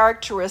the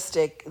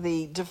characteristic,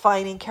 the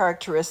defining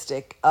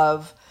characteristic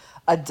of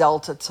a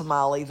Delta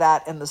tamale,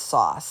 that and the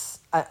sauce.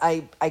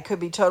 I could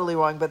be totally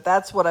wrong, but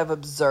that's what I've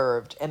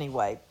observed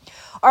anyway.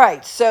 All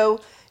right,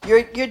 so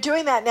you're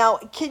doing that now.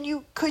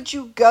 Could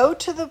you go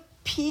to the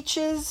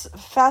Peaches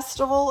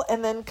Festival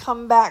and then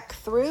come back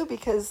through,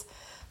 because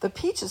the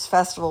Peaches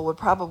Festival would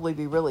probably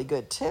be really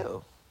good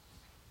too.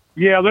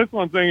 Yeah, that's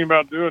one thing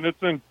about doing.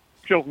 It's in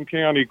Chilton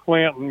County,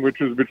 Clanton,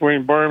 which is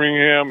between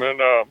Birmingham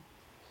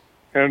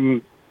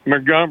and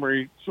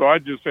Montgomery. So I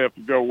just have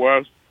to go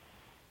west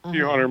a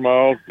few hundred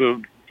miles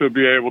to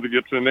be able to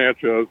get to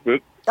Natchez.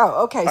 But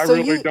okay. I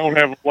really don't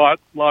have a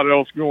lot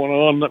else going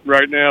on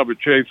right now but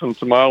chasing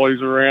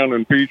tamales around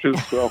and peaches.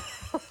 So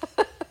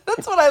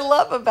that's what I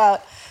love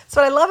about. That's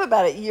what I love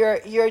about it.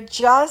 You're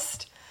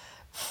just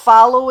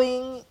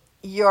following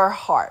your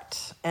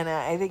heart, and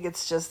I think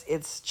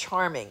it's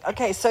charming.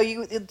 Okay, so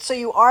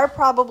you are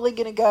probably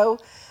going to go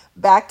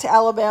back to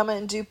Alabama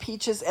and do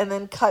peaches, and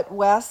then cut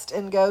west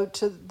and go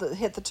to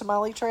hit the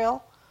tamale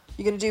trail.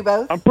 You going to do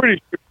both? I'm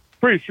pretty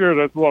sure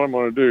that's what I'm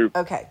going to do.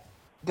 Okay,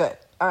 good.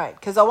 All right,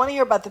 because I want to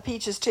hear about the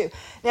peaches too.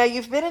 Now,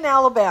 you've been in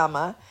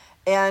Alabama,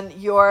 and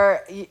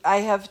I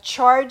have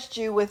charged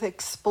you with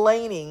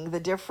explaining the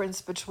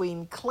difference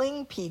between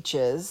cling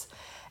peaches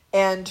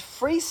and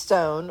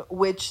freestone,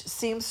 which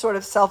seems sort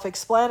of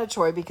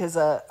self-explanatory because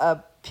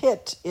a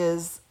pit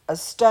is a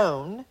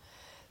stone.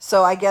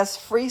 So I guess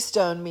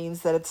freestone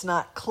means that it's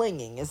not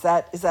clinging. Is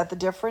that the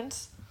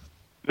difference?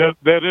 That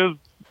is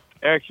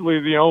actually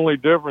the only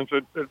difference.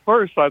 At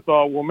first I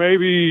thought, well,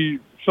 maybe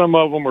some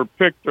of them were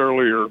picked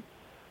earlier,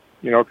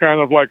 kind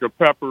of like a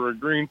pepper, a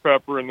green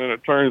pepper, and then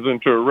it turns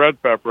into a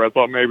red pepper. I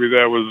thought maybe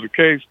that was the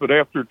case. But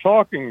after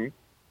talking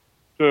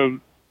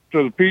to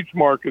the peach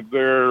market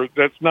there,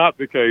 that's not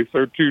the case.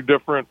 They're two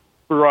different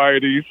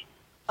varieties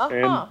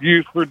and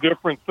used for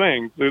different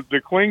things.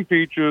 The cling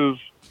peaches,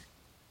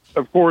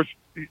 of course,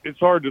 it's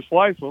hard to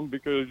slice them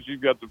because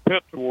you've got the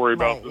pit to worry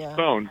about, the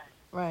stone.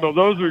 Right. So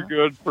those are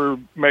good for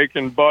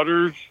making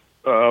butters,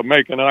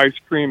 making ice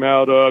cream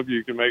out of.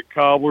 You can make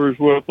cobblers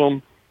with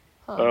them.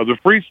 The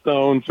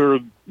freestones are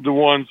the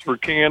ones for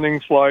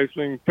canning,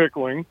 slicing,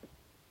 pickling.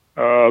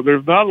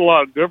 There's not a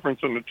lot of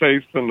difference in the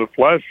taste and the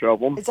flesh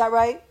of them. Is that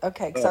right?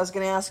 Okay, because I was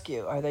going to ask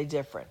you, are they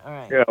different? All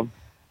right. Yeah.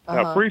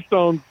 Now,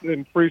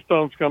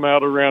 freestones come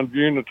out around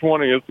June the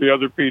 20th. The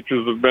other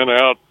peaches have been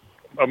out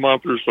a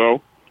month or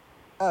so.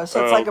 Oh,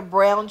 so it's like a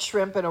brown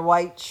shrimp and a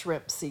white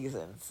shrimp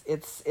seasons.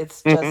 It's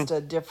just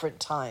a different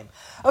time.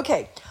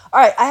 Okay.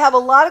 All right. I have a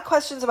lot of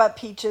questions about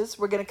peaches.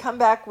 We're going to come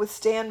back with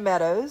Stan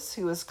Meadows,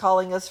 who is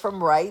calling us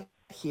from right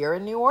here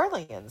in New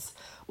Orleans.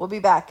 We'll be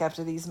back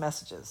after these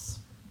messages.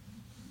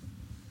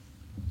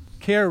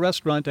 Care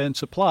Restaurant and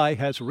Supply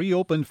has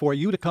reopened for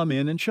you to come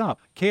in and shop.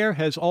 Care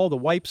has all the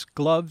wipes,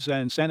 gloves,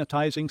 and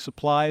sanitizing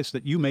supplies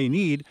that you may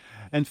need,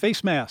 and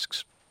face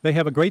masks. They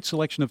have a great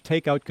selection of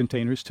takeout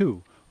containers,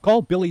 too.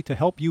 Call Billy to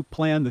help you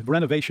plan the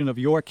renovation of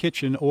your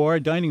kitchen or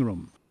dining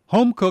room.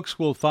 Home cooks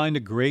will find a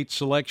great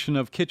selection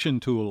of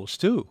kitchen tools,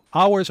 too.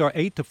 Hours are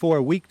 8 to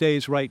 4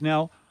 weekdays right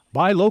now.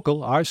 Buy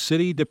local. Our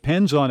city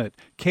depends on it.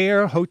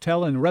 Care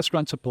Hotel and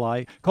Restaurant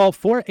Supply. Call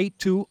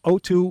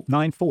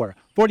 482-0294,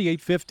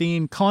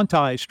 4815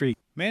 Conti Street.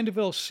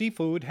 Mandeville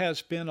Seafood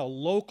has been a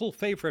local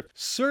favorite,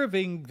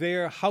 serving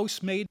their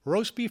house-made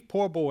roast beef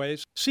poor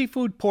boys,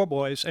 seafood poor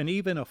boys, and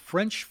even a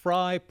French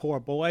fry poor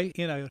boy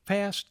in a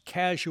fast,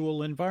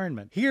 casual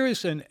environment. Here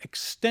is an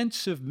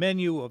extensive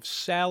menu of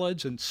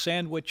salads and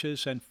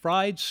sandwiches and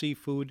fried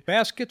seafood,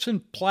 baskets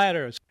and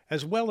platters,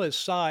 as well as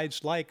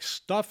sides like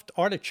stuffed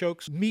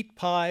artichokes, meat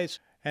pies,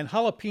 and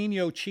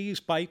jalapeno cheese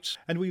bites,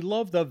 and we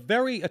love the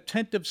very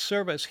attentive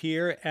service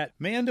here at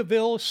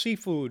Mandeville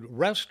Seafood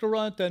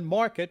Restaurant and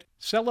Market,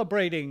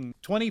 celebrating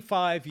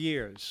 25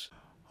 years.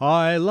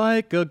 I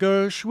like a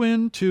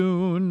Gershwin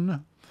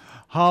tune.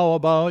 How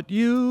about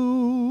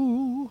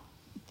you?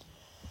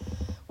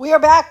 We are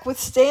back with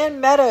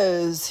Stan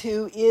Meadows,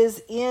 who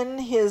is in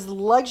his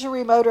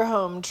luxury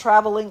motorhome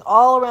traveling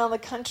all around the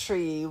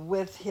country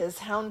with his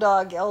hound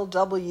dog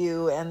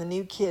LW and the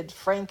new kid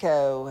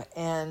Franco,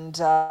 and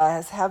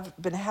has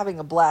been having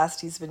a blast.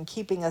 He's been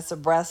keeping us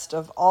abreast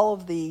of all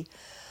of the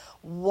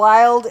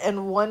wild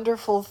and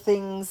wonderful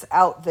things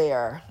out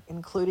there,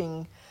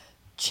 including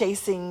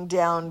chasing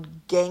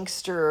down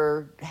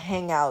gangster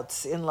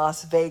hangouts in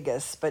Las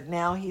Vegas. But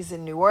now he's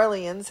in New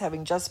Orleans,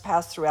 having just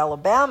passed through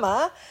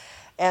Alabama,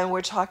 and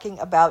we're talking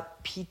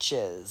about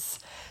peaches.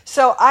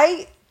 So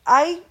I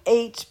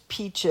ate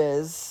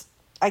peaches.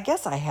 I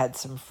guess I had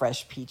some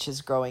fresh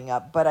peaches growing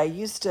up, but I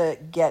used to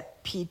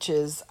get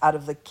peaches out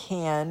of the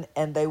can,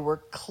 and they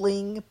were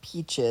cling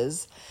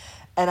peaches.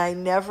 And I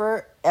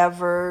never,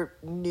 ever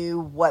knew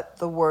what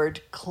the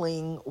word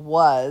cling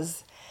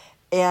was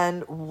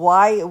and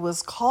why it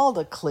was called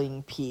a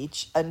cling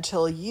peach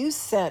until you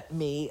sent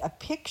me a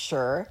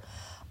picture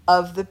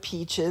of the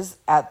peaches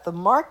at the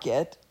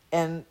market,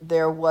 and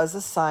there was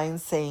a sign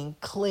saying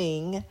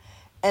cling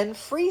and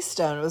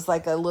Freestone. It was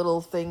like a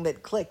little thing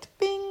that clicked,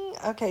 bing.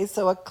 Okay,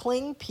 so a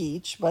cling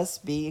peach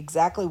must be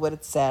exactly what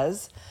it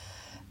says,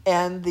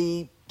 and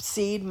the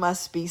seed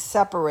must be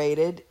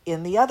separated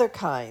in the other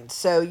kind.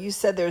 So you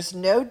said there's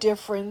no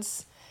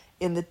difference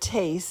in the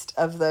taste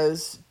of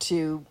those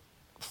two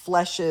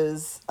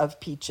fleshes of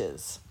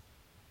peaches.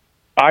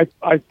 I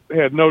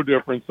had no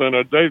difference in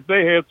it.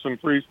 They had some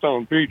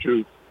Freestone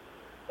peaches.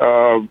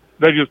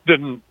 They just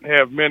didn't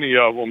have many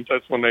of them.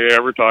 That's when they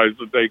advertised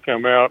that they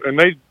come out, and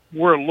they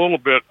were a little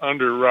bit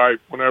underripe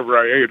whenever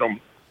I ate them.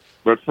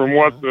 But from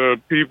what the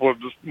people at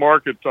the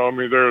market told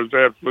me, there was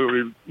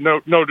absolutely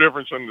no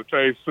difference in the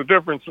taste. The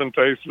difference in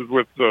taste is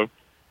with the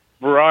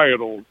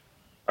varietals.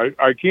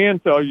 I can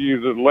tell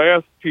you that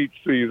last peach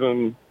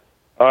season,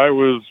 I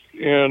was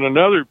in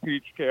another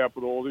peach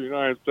capital, the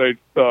United States,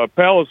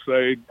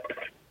 Palisade,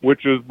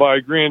 which is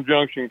by Grand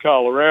Junction,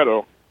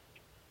 Colorado.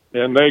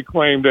 And they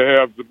claim to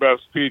have the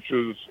best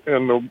peaches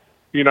in the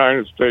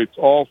United States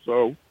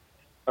also.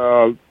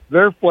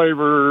 Their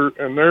flavor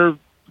and their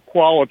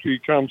quality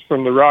comes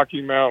from the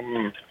Rocky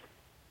Mountain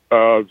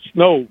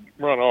snow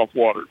runoff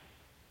water,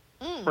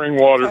 spring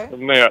water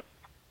from that.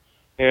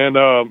 And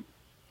I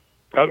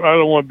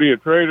don't want to be a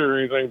traitor or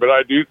anything, but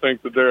I do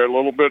think that they're a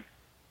little bit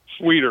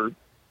sweeter.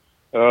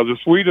 The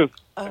sweetest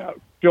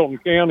Chilton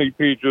County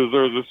peaches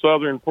are the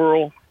Southern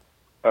Pearl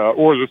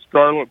or the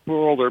Scarlet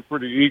Pearl. They're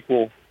pretty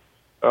equal.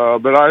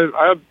 But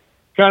I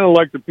kind of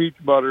like the peach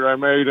butter I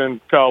made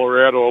in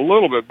Colorado a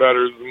little bit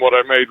better than what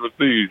I made with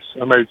these.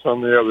 I made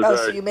some the other day. Oh,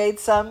 so you made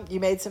some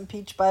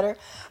peach butter.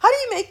 How do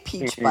you make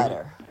peach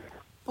butter?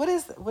 What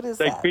is that?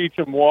 Take peach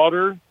and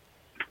water,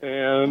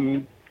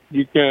 and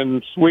you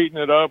can sweeten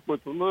it up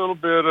with a little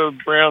bit of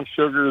brown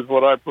sugar is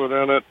what I put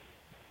in it,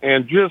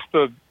 and just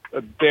a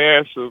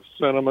dash of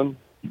cinnamon,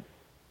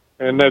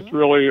 and that's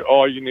really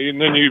all you need.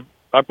 And then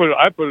I put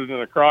it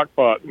in a crock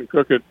pot and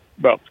cook it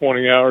about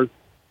 20 hours.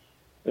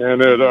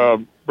 And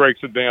it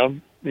breaks it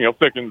down,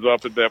 thickens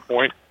up at that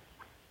point.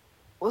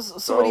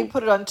 So what do you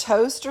put it on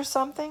toast or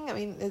something? I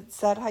mean, is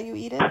that how you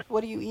eat it?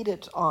 What do you eat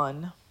it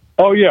on?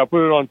 Oh, yeah,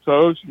 put it on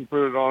toast and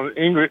put it on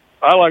English.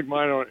 I like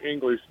mine on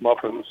English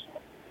muffins.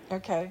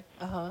 Okay,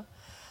 Oh,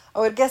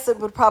 I guess it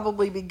would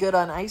probably be good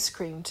on ice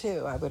cream,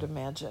 too, I would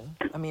imagine.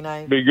 I mean,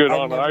 Be good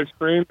on ice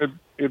cream.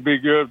 It'd be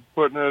good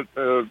putting it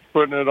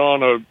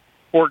on a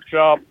pork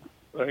chop,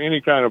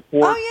 any kind of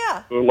pork.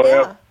 Oh,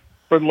 yeah.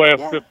 For the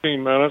last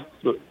 15 minutes,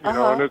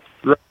 and it's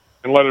dry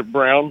and let it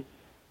brown.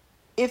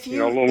 If a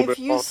little bit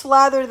you more.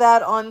 slather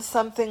that on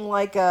something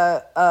like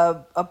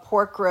a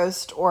pork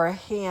roast or a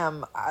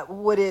ham,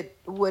 would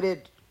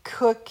it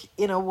cook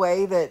in a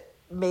way that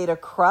made a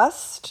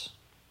crust?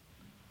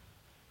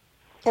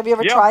 Have you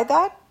ever tried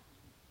that?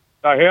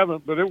 I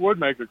haven't, but it would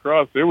make a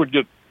crust. It would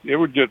get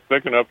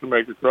thick enough to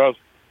make a crust.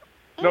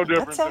 No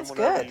different than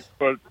whenever you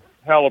put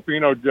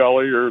jalapeno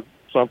jelly or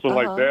something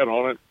like that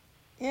on it.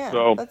 Yeah,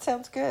 So that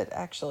sounds good,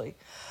 actually.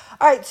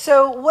 All right,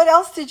 so what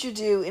else did you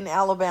do in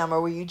Alabama?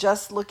 Were you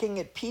just looking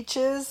at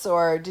peaches,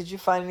 or did you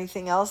find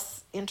anything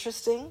else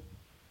interesting?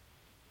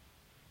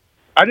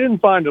 I didn't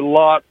find a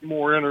lot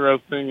more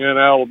interesting in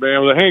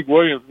Alabama. The Hank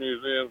Williams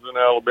Museum's in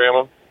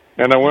Alabama,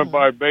 and I went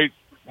by Bates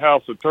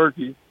House of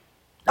Turkey.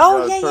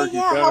 Oh, Turkey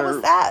yeah. How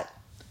was that?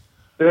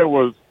 It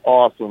was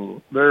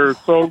awesome. They're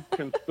so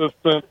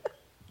consistent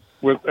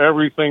with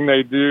everything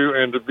they do,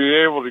 and to be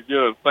able to get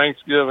a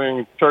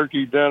Thanksgiving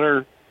turkey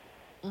dinner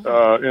in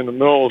the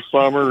middle of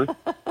summer.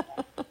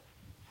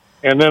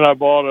 And then I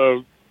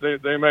bought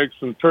they make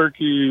some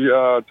turkey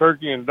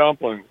and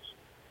dumplings,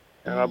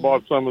 and I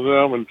bought some of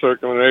them and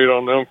took them and ate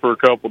on them for a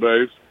couple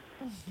days.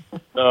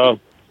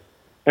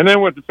 And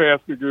then went to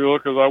Pascagoula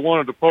because I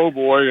wanted a po'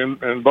 boy, and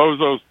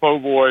Bozo's po'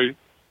 boy,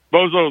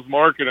 Bozo's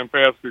Market in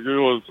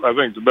Pascagoula is, I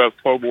think, the best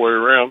po' boy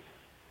around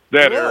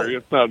that area.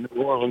 It's not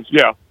New Orleans.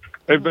 Yeah,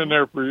 they've been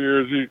there for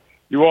years.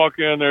 You walk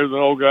in, there's an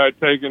old guy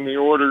taking the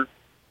order,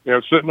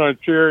 sitting on a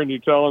chair, and you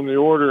tell him the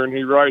order, and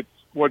he writes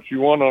what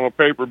you want on a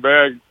paper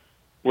bag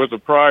with a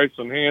price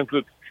and hands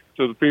it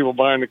to the people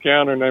behind the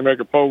counter, and they make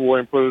a po' boy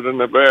and put it in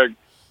the bag.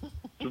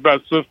 It's the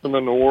best system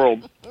in the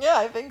world. Yeah,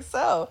 I think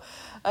so.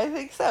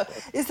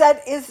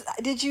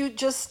 Did you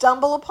just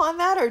stumble upon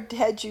that, or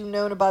had you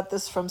known about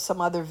this from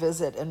some other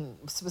visit and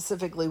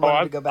specifically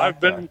wanted to go back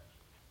there?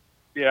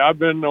 Yeah, I've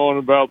been knowing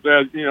about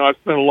that. I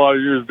spent a lot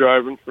of years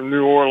driving from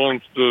New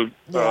Orleans to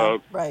Santa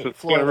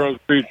Rosa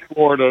Beach,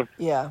 Florida.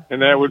 Yeah.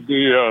 And that would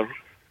be a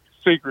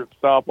secret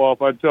stop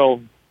off. I'd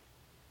tell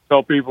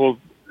people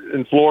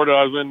in Florida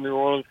I was in New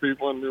Orleans,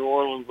 people in New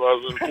Orleans I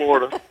was in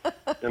Florida,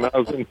 and I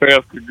was in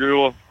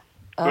Pascagoula.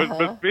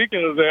 But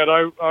speaking of that,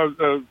 I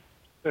was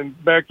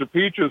and back to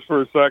peaches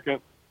for a second.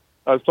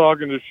 I was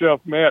talking to Chef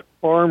Matt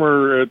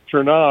Farmer at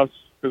Trenas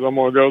because I'm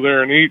going to go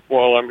there and eat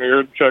while I'm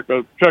here, check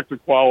the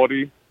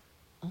quality,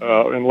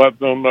 and let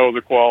them know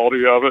the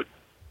quality of it.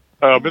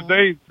 But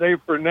they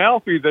for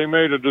Nalfi, they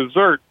made a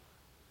dessert.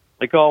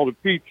 They call it a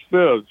peach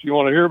fizz. You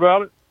want to hear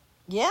about it?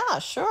 Yeah,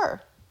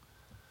 sure.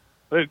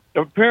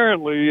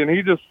 Apparently, and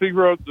he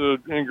wrote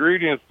the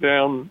ingredients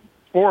down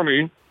for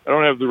me. I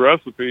don't have the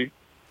recipe.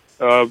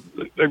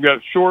 They've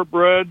got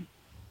shortbread,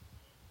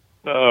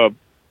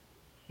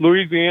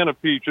 Louisiana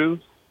peaches,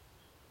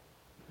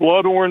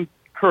 blood orange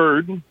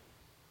curd,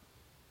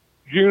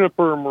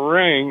 juniper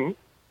meringue,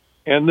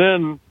 and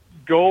then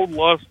gold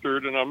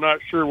lustered, and I'm not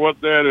sure what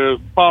that is,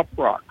 Pop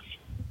Rocks.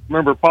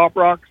 Remember Pop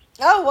Rocks?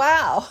 Oh,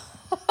 wow.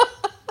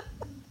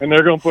 And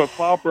they're going to put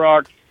Pop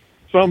Rocks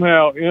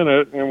somehow in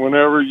it, and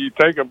whenever you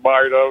take a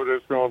bite of it,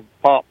 it's going to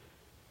pop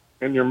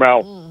in your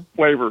mouth,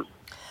 flavor.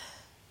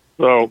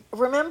 So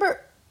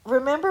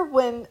Remember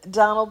when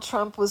Donald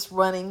Trump was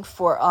running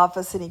for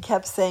office and he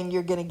kept saying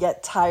you're going to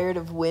get tired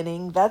of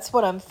winning? That's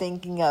what I'm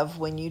thinking of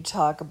when you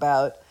talk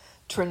about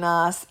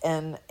Trenas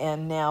and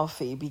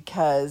Nalfi,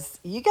 because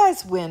you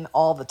guys win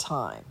all the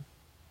time.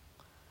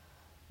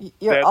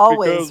 You're that's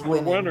always because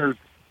we're winning. winners.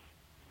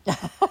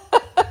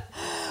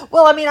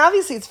 Well, I mean,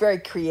 obviously it's very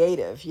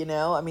creative,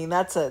 I mean,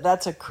 that's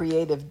a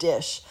creative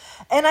dish.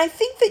 And I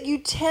think that you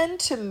tend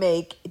to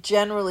make,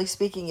 generally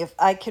speaking, if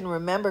I can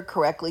remember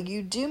correctly,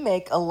 you do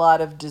make a lot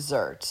of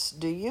desserts,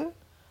 do you?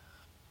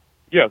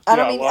 Yes. I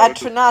don't mean at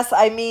Trenas,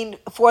 I mean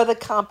for the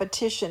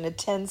competition, it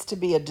tends to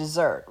be a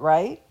dessert,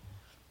 right?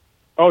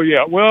 Oh,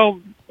 yeah. Well,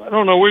 I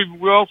don't know.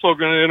 We're also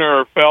going to enter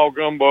our fowl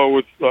gumbo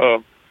with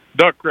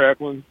duck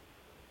crackling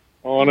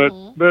on it.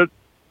 But,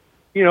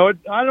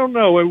 I don't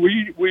know.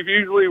 We've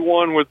usually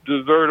won with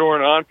dessert or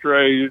an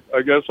entree,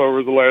 I guess,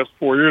 over the last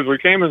 4 years. We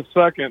came in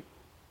second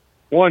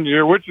one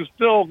year, which is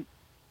still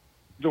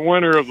the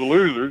winner of the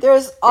losers.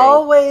 There's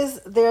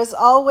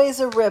always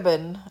a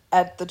ribbon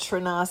at the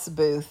Trenas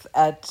booth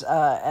at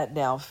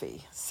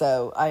Nalfi.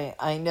 So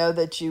I know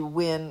that you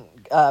win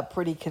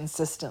pretty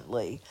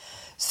consistently.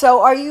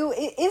 So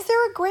is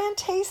there a grand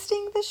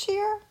tasting this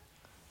year?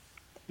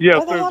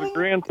 Yes, there's a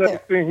grand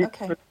tasting.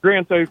 Okay.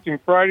 Grand tasting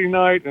Friday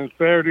night and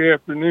Saturday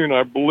afternoon,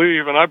 I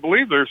believe, and I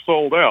believe they're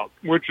sold out,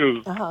 which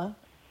is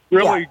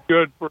really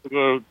good for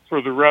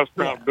the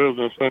restaurant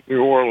business in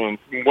New Orleans.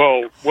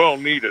 Well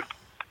needed.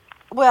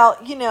 Well,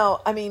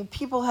 I mean,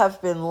 people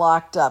have been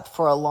locked up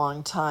for a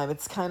long time.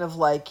 It's kind of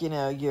like, you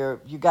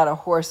got a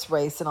horse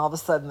race and all of a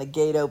sudden the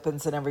gate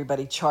opens and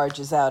everybody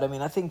charges out. I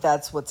mean, I think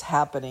that's what's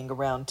happening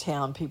around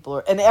town.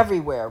 And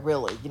everywhere,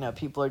 really,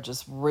 people are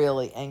just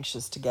really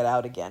anxious to get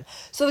out again.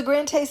 So the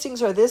grand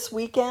tastings are this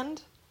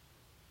weekend?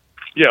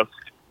 Yes.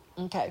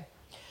 Okay.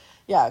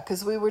 Yeah,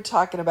 because we were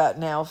talking about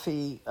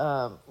Nalfi.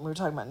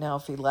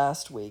 Nalfi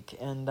last week,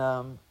 and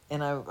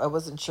I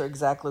wasn't sure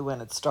exactly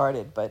when it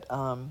started, but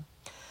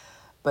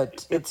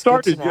but It it's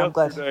good to started know. I'm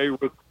glad. yesterday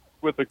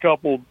with a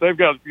couple. They've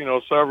got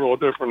several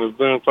different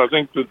events. I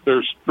think that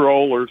their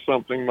stroll or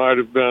something might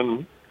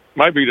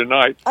be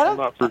tonight. I'm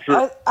not for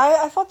sure.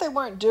 I thought they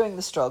weren't doing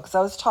the stroll because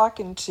I was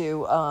talking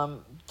to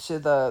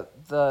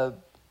the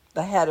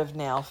head of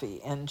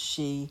NALFI, and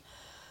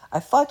I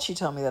thought she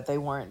told me that they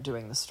weren't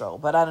doing the stroll,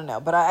 but I don't know.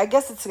 But I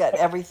guess it's got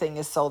everything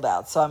is sold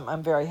out, so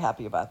I'm very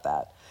happy about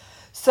that.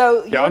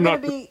 So you're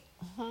going to be.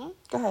 Go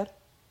ahead.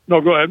 No,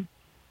 go ahead.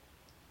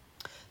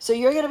 So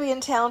you're going to be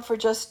in town for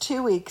just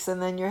 2 weeks, and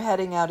then you're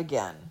heading out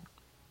again.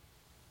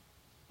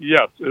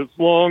 Yes, as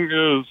long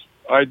as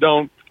I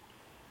don't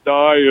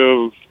die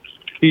of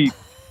heat.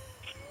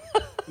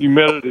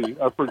 Humidity.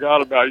 I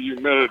forgot about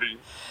humidity.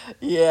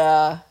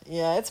 Yeah,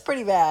 it's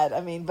pretty bad. I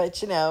mean, but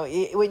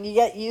when you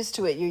get used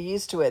to it, you're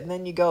used to it, and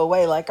then you go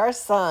away. Like our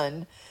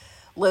son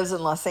lives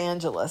in Los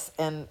Angeles,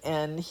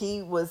 and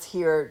he was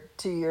here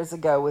 2 years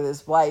ago with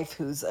his wife,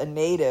 who's a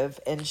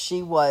native, and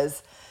she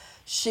was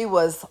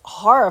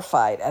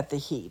horrified at the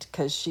heat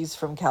because she's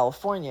from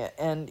California,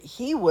 and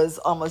he was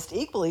almost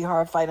equally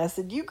horrified. I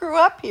said, "You grew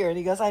up here," and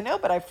he goes, "I know,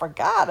 but I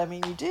forgot." I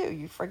mean,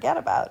 you forget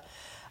about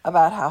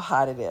how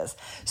hot it is.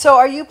 So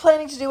are you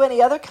planning to do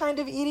any other kind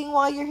of eating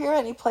while you're here?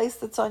 Any place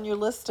that's on your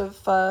list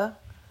of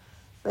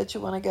that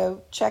you want to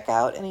go check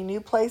out? Any new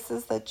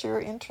places that you're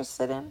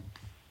interested in?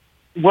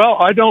 Well,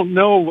 I don't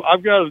know.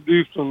 I've got to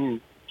do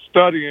some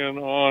studying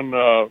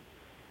on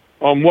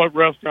what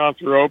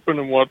restaurants are open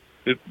and what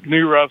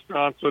new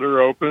restaurants that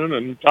are open.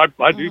 And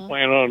I do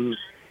plan on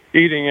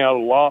eating out a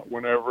lot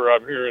whenever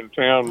I'm here in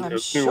town. I'm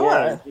New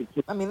Orleans.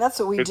 I mean, that's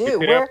what we It's do.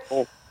 the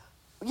capital.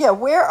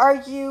 Where are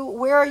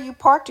you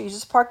parked? Are you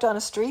just parked on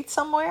a street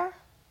somewhere?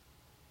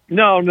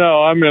 No,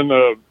 I'm in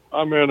a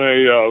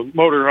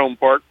motorhome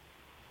park.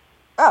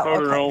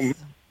 Motorhome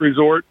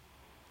resort.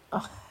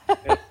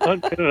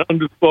 In an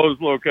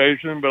undisclosed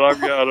location, but I've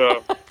got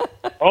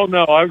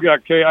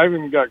I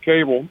even got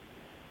cable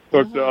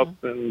hooked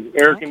up and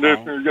air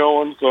conditioner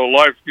going, so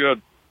life's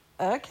good.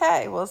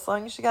 Okay, well, as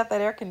long as you got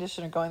that air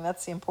conditioner going,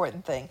 that's the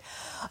important thing.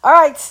 All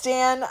right,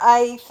 Stan,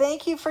 I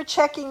thank you for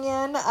checking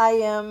in.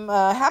 I am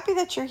happy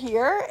that you're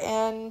here,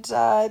 and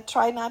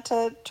try not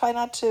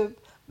to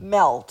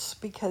melt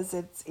because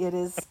it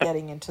is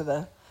getting into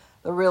the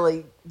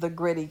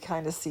gritty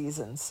kind of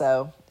season.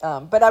 So,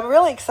 but I'm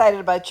really excited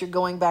about you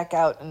going back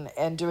out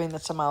and doing the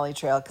Tamale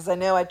Trail, because I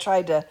know I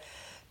tried to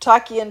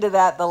talk you into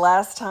that the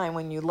last time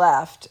when you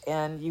left,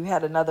 and you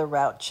had another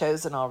route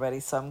chosen already.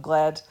 So I'm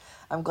glad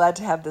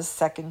to have this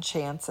second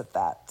chance at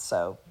that.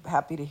 So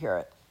happy to hear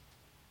it.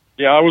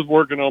 Yeah, I was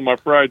working on my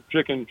fried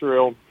chicken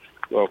trail,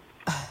 so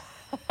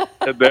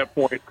at that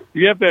point,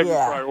 you have to have your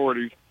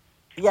priorities.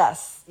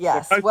 Yes.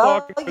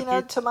 Well,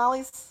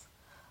 tamales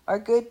are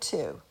good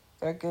too.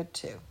 They're good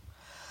too.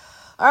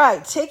 All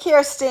right, take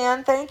care,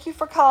 Stan. Thank you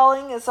for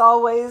calling. As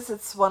always,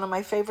 it's one of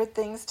my favorite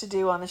things to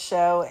do on the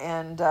show,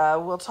 and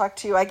we'll talk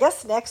to you, I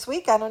guess, next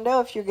week. I don't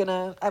know if you're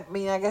gonna. I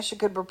mean, I guess you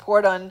could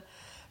report on.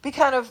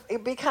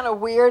 It'd be kind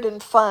of weird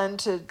and fun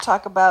to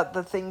talk about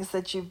the things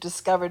that you've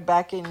discovered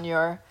back in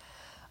your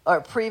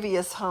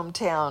previous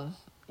hometown.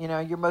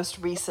 Your most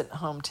recent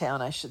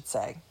hometown, I should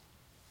say.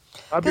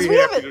 I'd be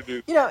happy to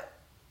do.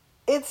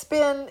 It's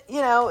been,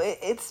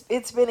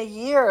 it's been a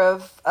year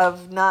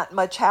of not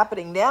much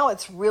happening. Now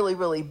it's really,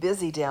 really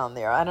busy down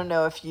there. I don't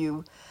know if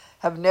you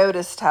have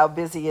noticed how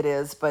busy it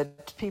is,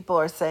 but people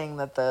are saying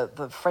that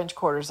the French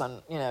Quarter's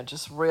on,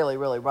 just really,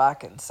 really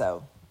rocking.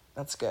 So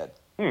that's good.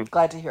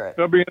 Glad to hear it.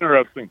 That'll be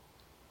interesting.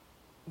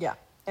 Yeah.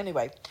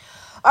 Anyway.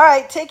 All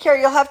right. Take care.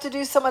 You'll have to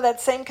do some of that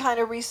same kind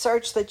of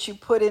research that you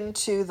put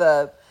into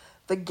the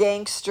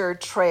gangster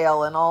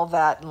trail and all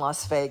that in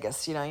Las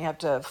Vegas. You have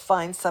to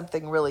find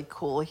something really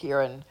cool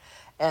here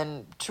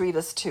and treat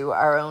us to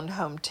our own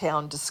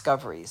hometown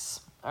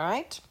discoveries. All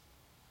right?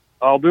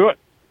 I'll do it.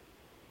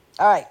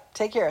 All right.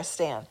 Take care,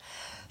 Stan.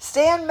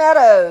 Stan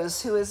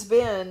Meadows, who has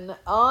been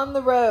on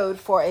the road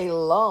for a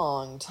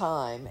long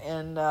time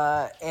and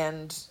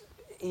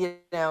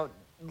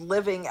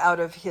living out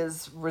of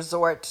his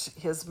resort,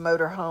 his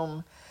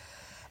motorhome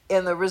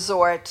in the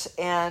resort,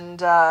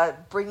 and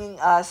bringing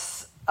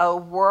us a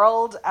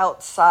world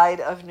outside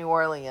of New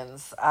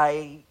Orleans.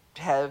 I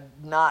had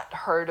not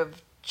heard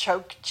of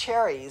choke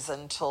cherries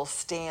until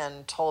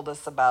Stan told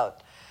us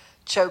about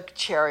choke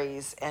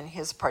cherries and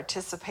his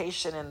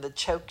participation in the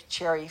Choke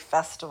Cherry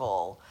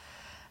Festival.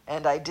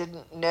 And I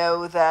didn't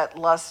know that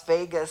Las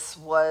Vegas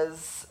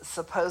was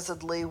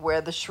supposedly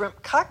where the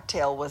shrimp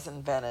cocktail was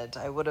invented.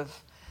 I would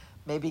have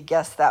maybe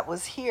guessed that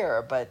was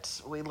here,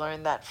 but we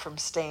learned that from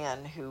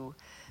Stan, who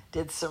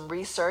did some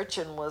research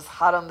and was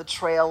hot on the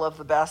trail of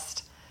the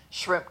best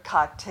shrimp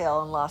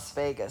cocktail in Las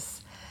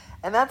Vegas.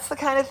 And that's the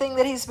kind of thing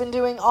that he's been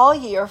doing all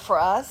year for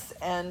us,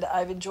 and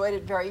I've enjoyed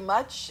it very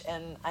much,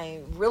 and I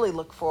really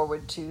look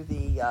forward to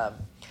the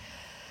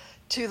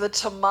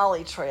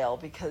Tamale Trail,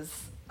 because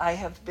I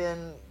have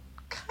been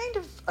kind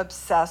of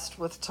obsessed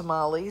with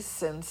tamales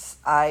since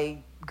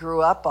I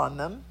grew up on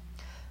them.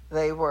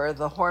 They were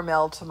the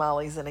Hormel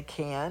tamales in a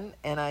can,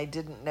 and I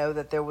didn't know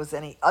that there was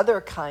any other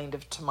kind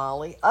of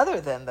tamale other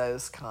than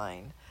those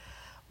kind.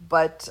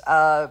 But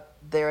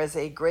there is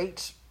a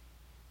great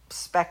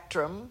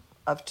spectrum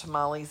of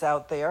tamales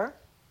out there.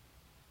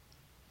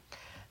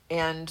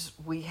 And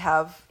we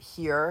have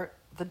here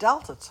the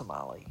Delta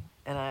tamale.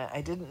 And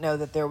I didn't know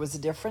that there was a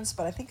difference,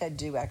 but I think I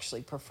do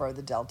actually prefer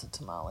the Delta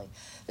tamale.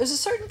 There's a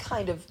certain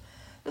kind of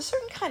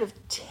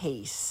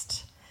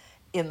taste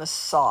in the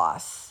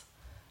sauce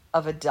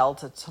of a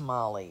Delta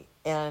tamale.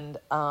 And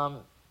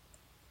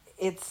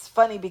it's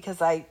funny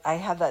because I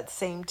have that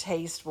same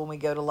taste when we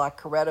go to La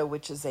Carreta,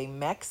 which is a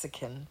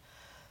Mexican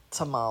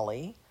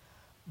tamale,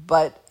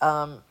 but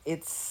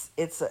it's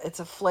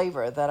a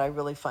flavor that I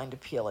really find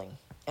appealing,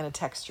 and a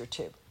texture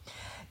too.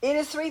 It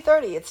is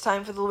 3:30. It's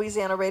time for the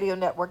Louisiana Radio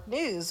Network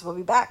News. We'll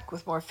be back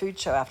with more Food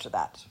Show after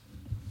that.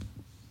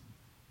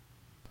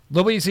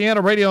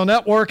 Louisiana Radio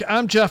Network,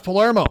 I'm Jeff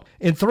Palermo.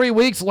 In 3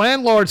 weeks,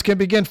 landlords can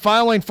begin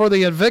filing for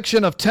the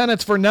eviction of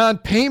tenants for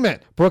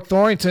non-payment. Brooke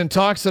Thorington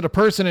talks to the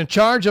person in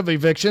charge of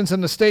evictions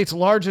in the state's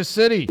largest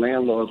city.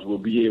 Landlords will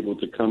be able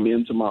to come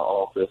into my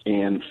office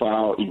and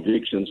file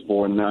evictions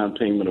for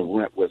non-payment of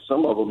rent, where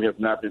some of them have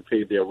not been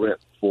paid their rent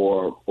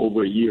for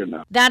over a year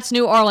now. That's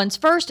New Orleans'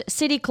 first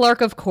city clerk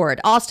of court,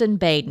 Austin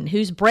Baden,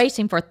 who's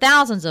bracing for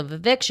thousands of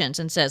evictions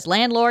and says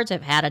landlords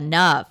have had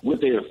enough.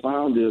 What they have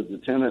found is the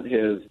tenant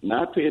has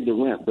not paid the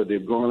rent, but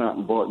they've gone out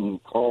and bought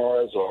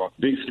cars or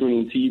big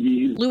screen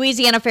TVs.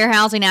 Louisiana Fair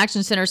Housing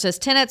Action Center says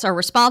tenants are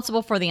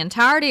responsible for the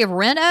entirety of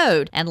rent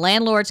owed, and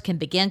landlords can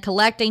begin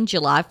collecting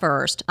July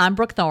 1st. I'm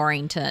Brooke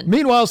Thorington.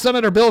 Meanwhile,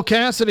 Senator Bill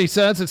Cassidy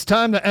says it's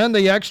time to end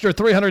the extra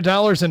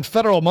 $300 in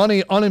federal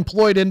money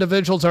unemployed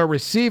individuals are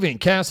receiving.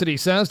 Cassidy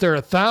says there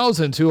are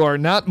thousands who are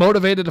not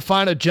motivated to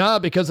find a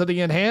job because of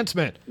the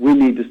enhancement. We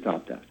need to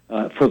stop that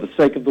for the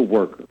sake of the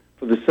worker,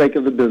 for the sake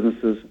of the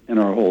businesses and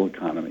our whole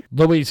economy.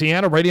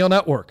 Louisiana Radio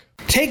Network.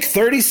 Take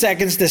 30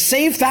 seconds to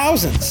save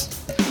thousands.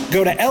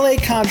 Go to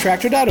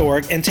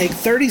lacontractor.org and take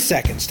 30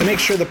 seconds to make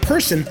sure the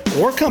person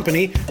or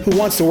company who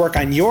wants to work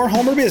on your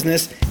home or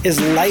business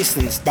is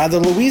licensed by the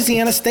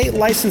Louisiana State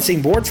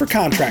Licensing Board for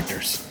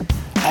Contractors.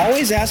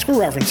 Always ask for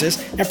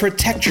references and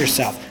protect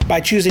yourself by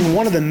choosing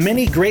one of the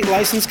many great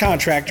licensed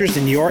contractors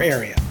in your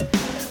area.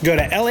 Go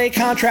to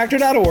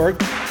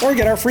lacontractor.org or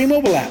get our free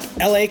mobile app,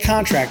 LA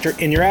Contractor,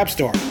 in your app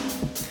store.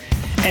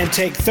 And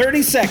take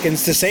 30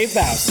 seconds to save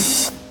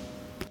thousands.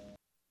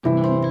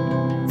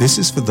 This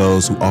is for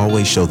those who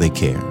always show they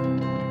care,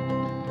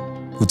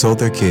 who told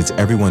their kids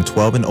everyone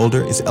 12 and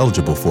older is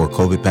eligible for a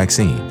COVID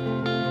vaccine.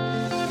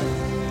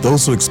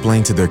 Those who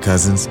explain to their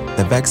cousins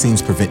that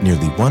vaccines prevent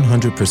nearly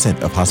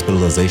 100% of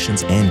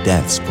hospitalizations and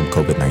deaths from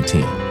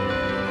COVID-19.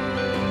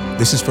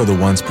 This is for the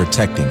ones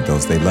protecting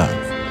those they love.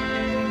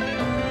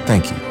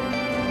 Thank you.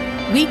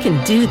 We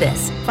can do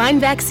this. Find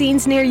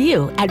vaccines near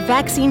you at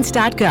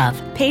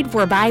vaccines.gov, paid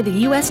for by the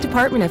U.S.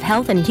 Department of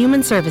Health and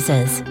Human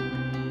Services.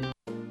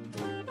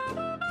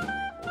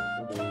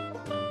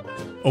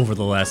 Over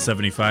the last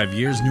 75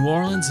 years, New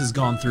Orleans has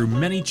gone through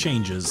many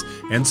changes,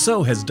 and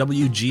so has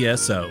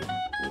WGSO.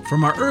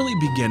 From our early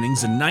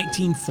beginnings in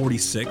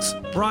 1946,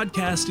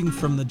 broadcasting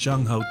from the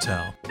Jung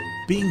Hotel,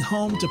 being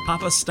home to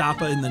Papa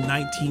Stappa in the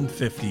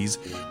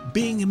 1950s,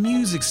 being a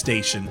music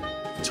station,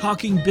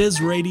 talking biz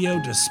radio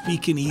to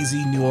speaking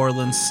easy New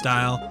Orleans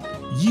style,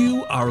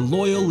 you, our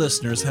loyal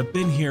listeners, have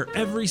been here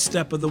every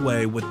step of the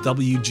way with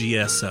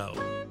WGSO.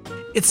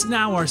 It's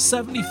now our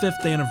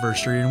 75th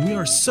anniversary, and we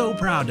are so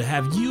proud to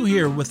have you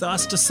here with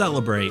us to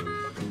celebrate.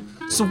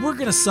 So we're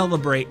going to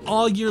celebrate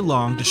all year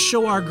long to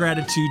show our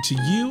gratitude to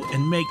you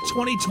and make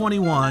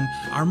 2021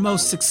 our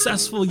most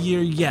successful year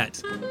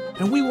yet.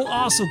 And we will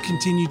also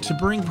continue to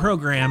bring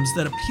programs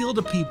that appeal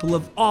to people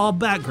of all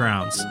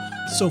backgrounds.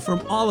 So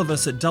from all of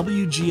us at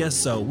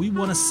WGSO, we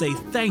want to say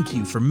thank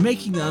you for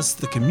making us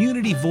the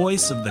community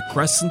voice of the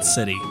Crescent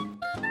City.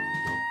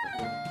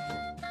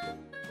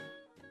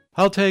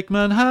 I'll take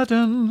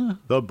Manhattan,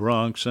 the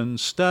Bronx, and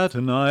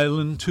Staten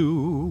Island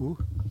too.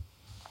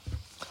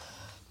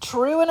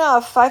 True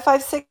enough.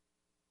 556